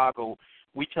in Chicago,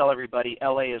 we tell everybody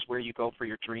LA is where you go for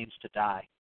your dreams to die.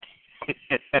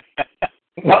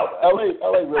 No, LA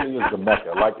really is the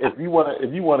mecca. Like if you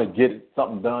wanna get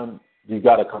something done, you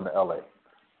got to come to LA.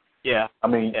 Yeah. I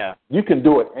mean, you can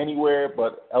do it anywhere,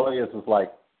 but LA is just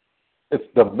like it's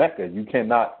the mecca. You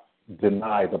cannot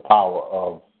deny the power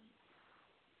of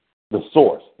the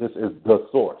source. This is the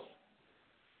source.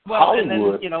 Well,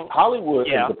 Hollywood, and then, Hollywood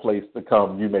is the place to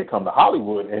come. You may come to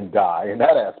Hollywood and die in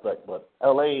that aspect, but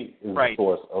LA is the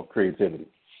source of creativity.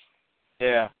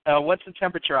 Yeah. What's the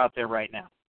temperature out there right now?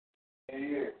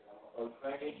 Yeah,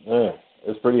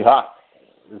 it's pretty hot.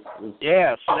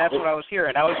 Yeah, so that's what I was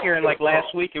hearing. I was hearing like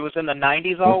last week it was in the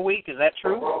 90s all week. Is that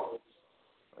true?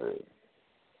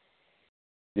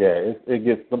 Yeah,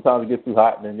 sometimes it gets too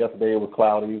hot, and then yesterday it was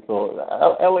cloudy. So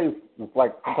LA is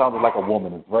like sometimes it's like a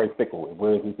woman. It's very fickle. It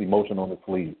wears its emotion on its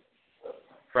sleeve.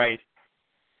 Right.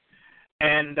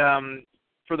 And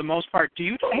for the most part, do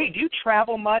you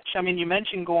travel much? I mean, you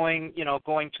mentioned going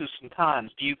to some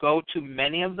cons. Do you go to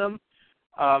many of them?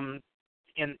 In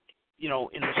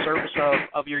the service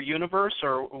of your universe,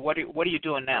 or what are you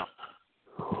doing now?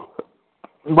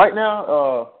 Right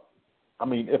now, I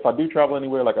mean, if I do travel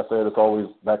anywhere, like I said, it's always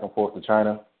back and forth to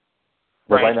China.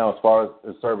 But right now, as far as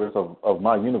the service of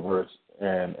my universe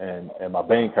and my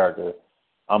Bane character,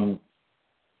 I'm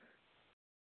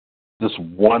just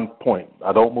one point.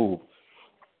 I don't move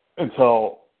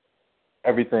until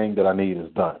everything that I need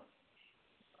is done.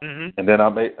 Mm-hmm. And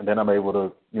then I'm able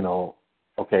to,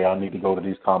 okay, I need to go to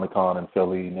these Comic-Con in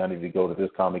Philly, and I need to go to this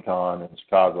Comic-Con in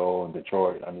Chicago and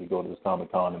Detroit. I need to go to this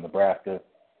Comic-Con in Nebraska.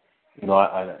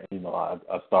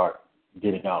 I start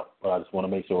getting out, but I just want to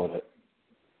make sure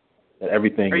that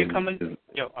everything. Are you coming?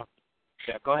 Yeah,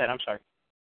 go ahead. I'm sorry.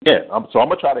 Yeah, I'm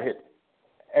gonna try to hit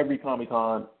every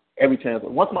Comic-Con, every chance.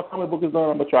 Once my comic book is done,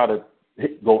 I'm gonna try to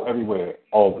go everywhere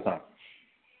all the time.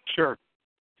 Sure.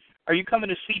 Are you coming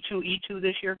to C2E2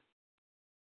 this year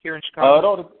here in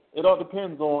Chicago? It all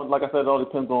depends on, like I said, it all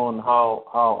depends on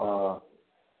how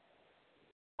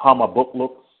my book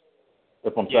looks.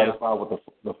 If I'm satisfied with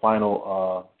the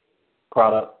final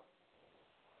product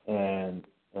and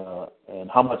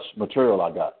how much material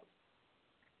I got.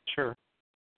 Sure.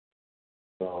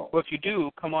 So, well, if you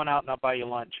do, come on out and I'll buy you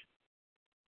lunch.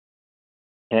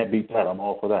 Can't beat that. I'm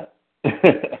all for that.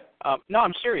 No,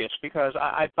 I'm serious because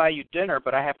I'd buy you dinner,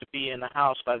 but I have to be in the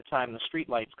house by the time the street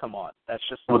lights come on. That's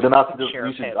just well. Then I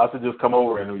should just come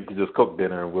over and we can just cook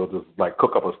dinner and we'll just like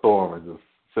cook up a storm and just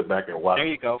sit back and watch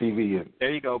TV. And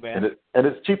there you go, man. And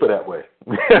it's cheaper that way.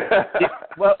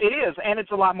 Well, it is, and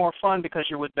it's a lot more fun because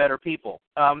you're with better people.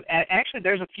 And actually,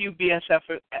 there's a few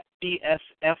BSFers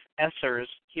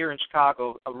here in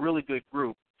Chicago, a really good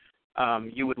group.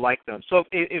 You would like them. So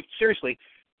if seriously,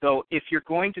 though, if you're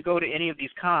going to go to any of these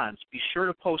cons, be sure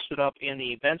to post it up in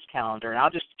the events calendar, and I'll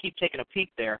just keep taking a peek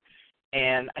there.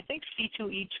 And I think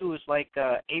C2E2 is like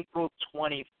April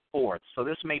 24th, so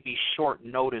this may be short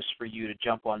notice for you to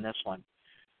jump on this one.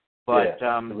 But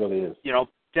yeah, it really is. You know,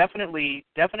 definitely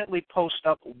post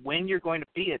up when you're going to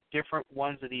be at different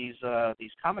ones of these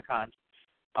Comic-Cons,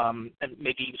 and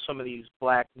maybe some of these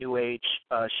Black New Age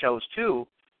shows too,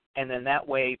 and then that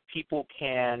way people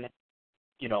can,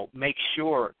 you know, make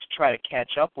sure to try to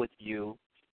catch up with you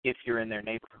if you're in their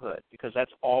neighborhood, because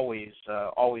that's always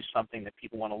something that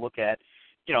people want to look at,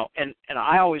 you know. And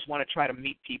I always want to try to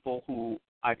meet people who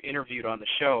I've interviewed on the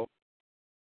show.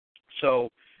 So,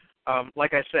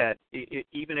 like I said,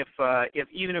 even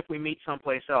if we meet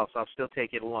someplace else, I'll still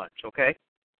take you to lunch. Okay.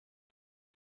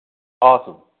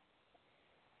 Awesome.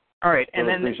 All right, and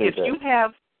Really then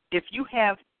if you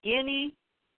have any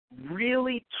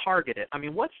really targeted, I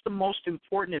mean, what's the most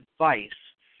important advice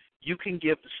you can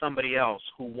give to somebody else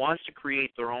who wants to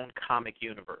create their own comic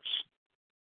universe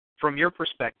from your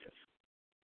perspective?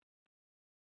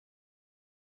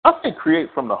 I think create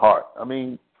from the heart. I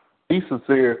mean, be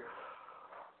sincere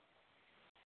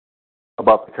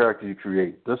about the character you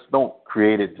create. Just don't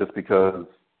create it just because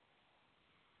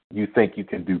you think you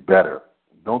can do better.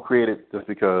 Don't create it just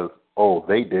because, oh,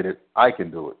 they did it, I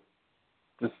can do it.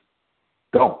 Just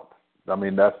don't. I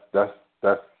mean, that's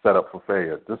set up for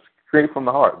failure. Just create from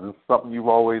the heart. If it's something you've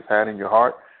always had in your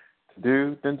heart to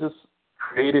do, then just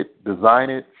create it, design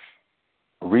it,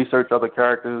 research other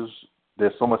characters.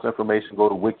 There's so much information. Go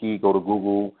to Wiki, go to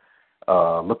Google,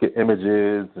 look at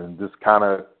images, and just kind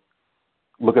of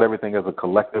look at everything as a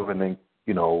collective, and then,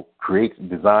 you know, create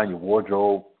and design your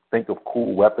wardrobe. Think of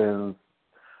cool weapons.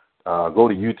 Go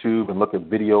to YouTube and look at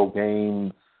video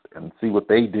games and see what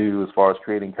they do as far as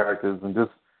creating characters, and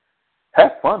just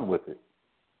have fun with it.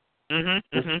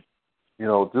 You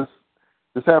know,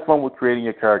 just have fun with creating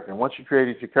your character. And once you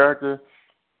created your character,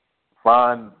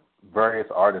 find various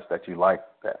artists that you like.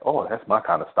 That, oh, that's my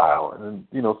kind of style. And then,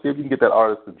 you know, see if you can get that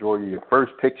artist to draw you your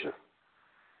first picture.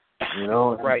 You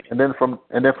know, right. And then from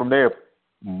there,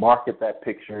 market that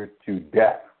picture to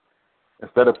death.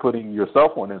 Instead of putting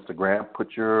yourself on Instagram,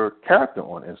 put your character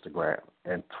on Instagram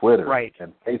and Twitter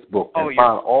and Facebook, and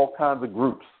find all kinds of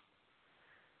groups.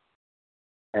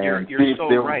 And you're so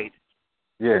right.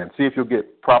 Yeah, and see if you'll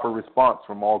get proper response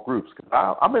from all groups.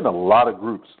 Cause I'm in a lot of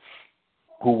groups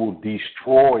who will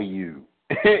destroy you,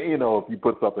 you know, if you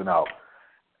put something out.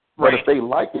 But if they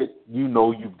like it, you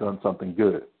know you've done something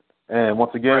good. And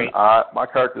once again, my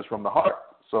character's from the heart.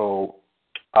 So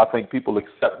I think people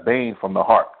accept Bane from the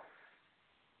heart.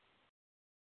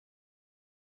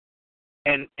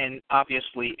 And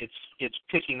obviously it's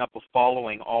picking up a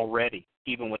following already,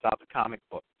 even without the comic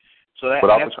book. So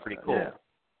that's pretty cool.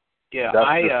 Yeah,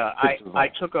 I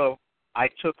took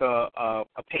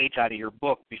a page out of your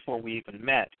book before we even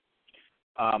met.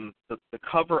 The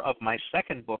cover of my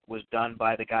second book was done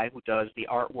by the guy who does the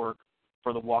artwork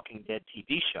for the Walking Dead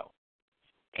TV show,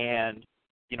 and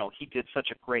you know, he did such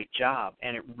a great job,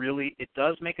 and it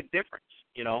does make a difference.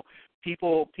 You know,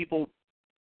 people,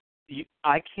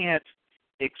 I can't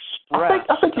express.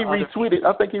 I think he retweeted.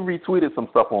 I think he retweeted some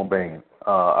stuff on Bane.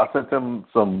 I sent him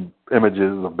some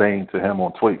images of Bane to him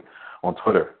on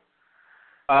Twitter.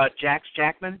 Jax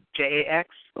Jackman, JAX.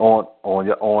 On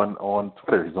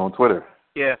Twitter. He's on Twitter.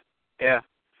 Yeah.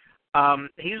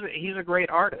 He's a great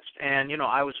artist, and you know,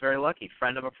 I was very lucky,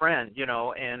 friend of a friend, you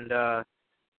know, and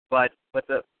but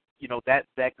the, you know, that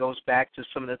goes back to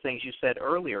some of the things you said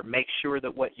earlier. Make sure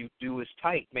that what you do is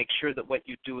tight. Make sure that what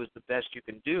you do is the best you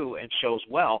can do and shows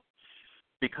well,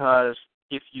 because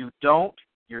if you don't,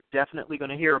 you're definitely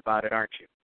going to hear about it, aren't you?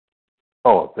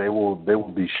 Oh, they will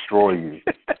destroy you.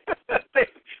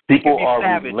 People are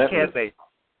savage, relentless. can't they?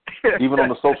 Even on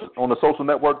the social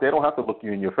network, they don't have to look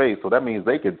you in your face. So that means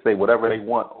they can say whatever they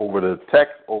want over the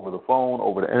text, over the phone,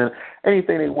 over the internet,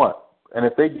 anything they want. And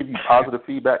if they give you positive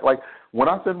feedback, like when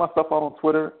I send my stuff out on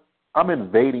Twitter, I'm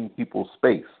invading people's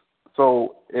space.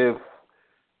 So if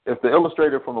the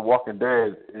illustrator from The Walking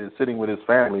Dead is sitting with his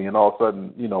family and all of a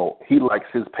sudden, you know, he likes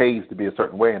his page to be a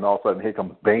certain way, and all of a sudden here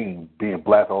comes Bane being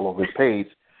blasted all over his page,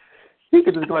 he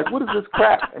could just be like, what is this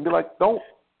crap? And be like, don't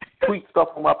tweet stuff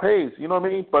on my page. You know what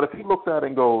I mean? But if he looks at it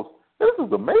and goes, "This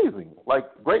is amazing! Like,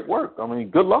 great work. I mean,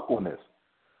 good luck on this."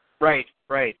 Right.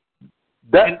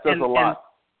 That says a lot.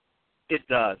 It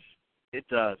does. It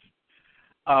does.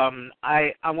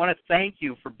 I want to thank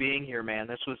you for being here, man.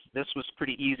 This was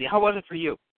pretty easy. How was it for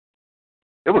you?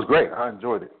 It was great. I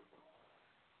enjoyed it.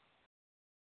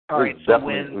 All right. So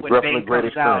when Bane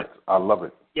comes out, I love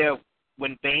it. Yeah.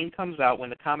 When Bane comes out,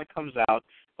 when the comic comes out,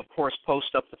 of course,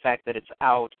 post up the fact that it's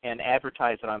out and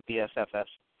advertise it on BSFS,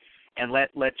 and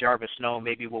let Jarvis know.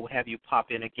 Maybe we'll have you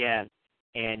pop in again,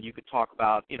 and you could talk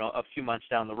about, a few months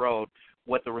down the road,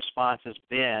 what the response has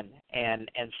been and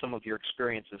some of your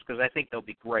experiences, because I think they'll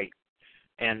be great.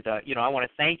 And, I want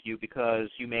to thank you because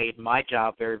you made my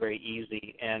job very, very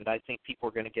easy, and I think people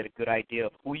are going to get a good idea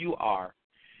of who you are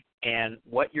and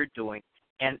what you're doing,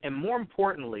 and more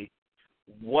importantly,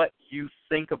 what you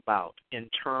think about in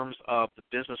terms of the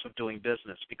business of doing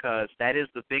business, because that is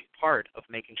the big part of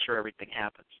making sure everything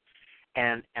happens.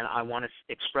 And I want to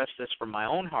express this from my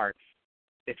own heart.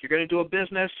 If you're going to do a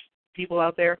business, people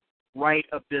out there, write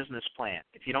a business plan.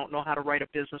 If you don't know how to write a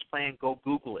business plan, go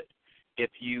Google it. If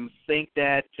you think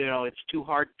that it's too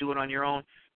hard to do it on your own,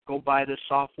 go buy this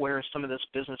software, some of this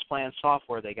business plan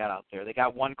software they got out there. They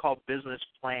got one called Business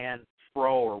Plan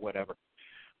Pro or whatever.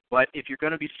 But if you're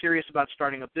going to be serious about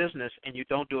starting a business and you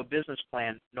don't do a business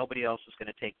plan, nobody else is going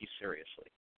to take you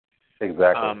seriously.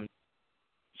 Exactly.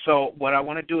 So what I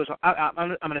want to do is I'm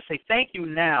going to say thank you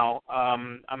now.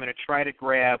 I'm going to try to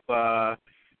grab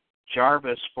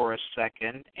Jarvis for a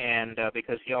second, and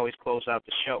because he always closes out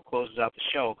the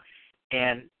show,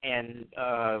 and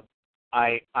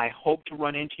I hope to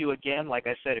run into you again. Like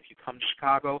I said, if you come to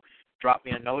Chicago, drop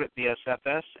me a note at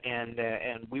BSFS,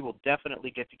 and we will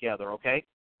definitely get together. Okay?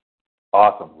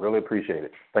 Awesome. Really appreciate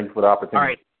it. Thank you for the opportunity. All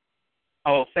right.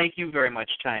 Oh, thank you very much,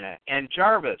 Chyna. And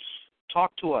Jarvis,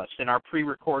 talk to us in our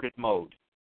pre-recorded mode.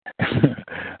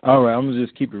 All right. I'm going to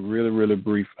just keep it really, really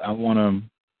brief. I want to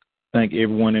thank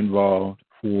everyone involved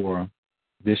for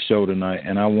this show tonight,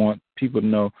 and I want people to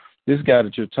know this guy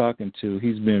that you're talking to,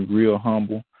 he's been real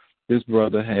humble. This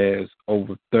brother has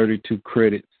over 32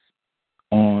 credits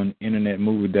on Internet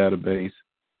Movie Database,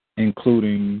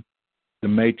 including The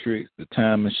Matrix, The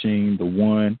Time Machine, The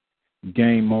One,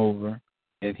 Game Over,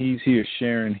 and he's here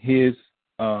sharing his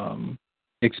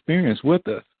experience with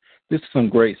us. This is some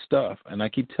great stuff, and I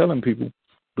keep telling people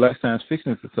Black Science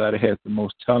Fiction Society has the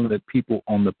most talented people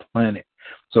on the planet.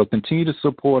 So continue to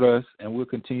support us, and we'll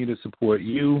continue to support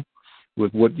you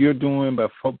with what you're doing by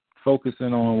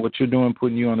focusing on what you're doing,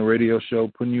 putting you on the radio show,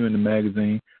 putting you in the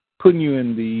magazine, putting you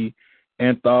in the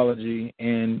anthology,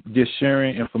 and just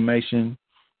sharing information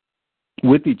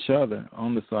with each other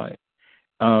on the site.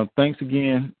 Thanks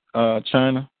again,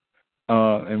 Chyna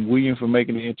and William, for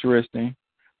making it interesting.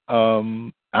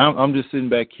 I'm just sitting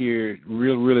back here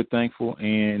really thankful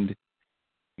and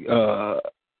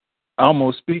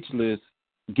almost speechless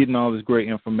getting all this great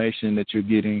information that you're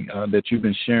getting, that you've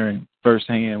been sharing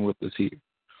firsthand with us here.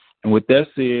 And with that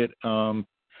said,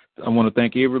 I want to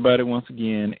thank everybody once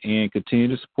again and continue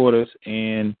to support us.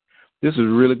 And this is a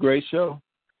really great show.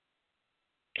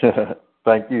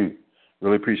 Thank you.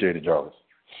 Really appreciate it, Jarvis.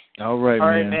 All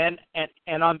right, man.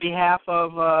 And on behalf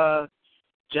of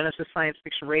Genesis Science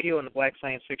Fiction Radio and the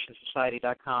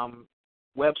BlackScienceFictionSociety.com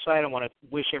website, I want to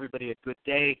wish everybody a good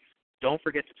day. Don't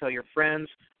forget to tell your friends.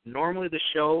 Normally the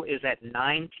show is at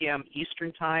 9 p.m.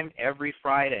 Eastern Time every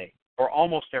Friday, or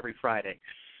almost every Friday.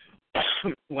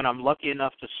 When I'm lucky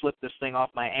enough to slip this thing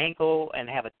off my ankle and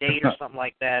have a date or something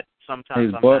like that,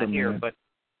 sometimes I'm not here. But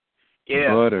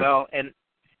yeah, well, and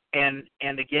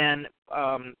again,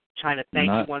 Chyna, thank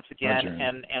you once again,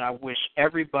 and I wish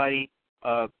everybody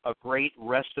a great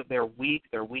rest of their week,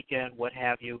 their weekend, what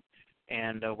have you,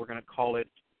 and we're going to call it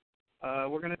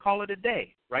a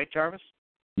day, right, Jarvis?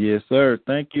 Yes, sir.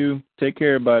 Thank you. Take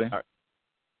care, everybody. All right.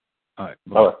 All right.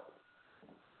 Bye. All right.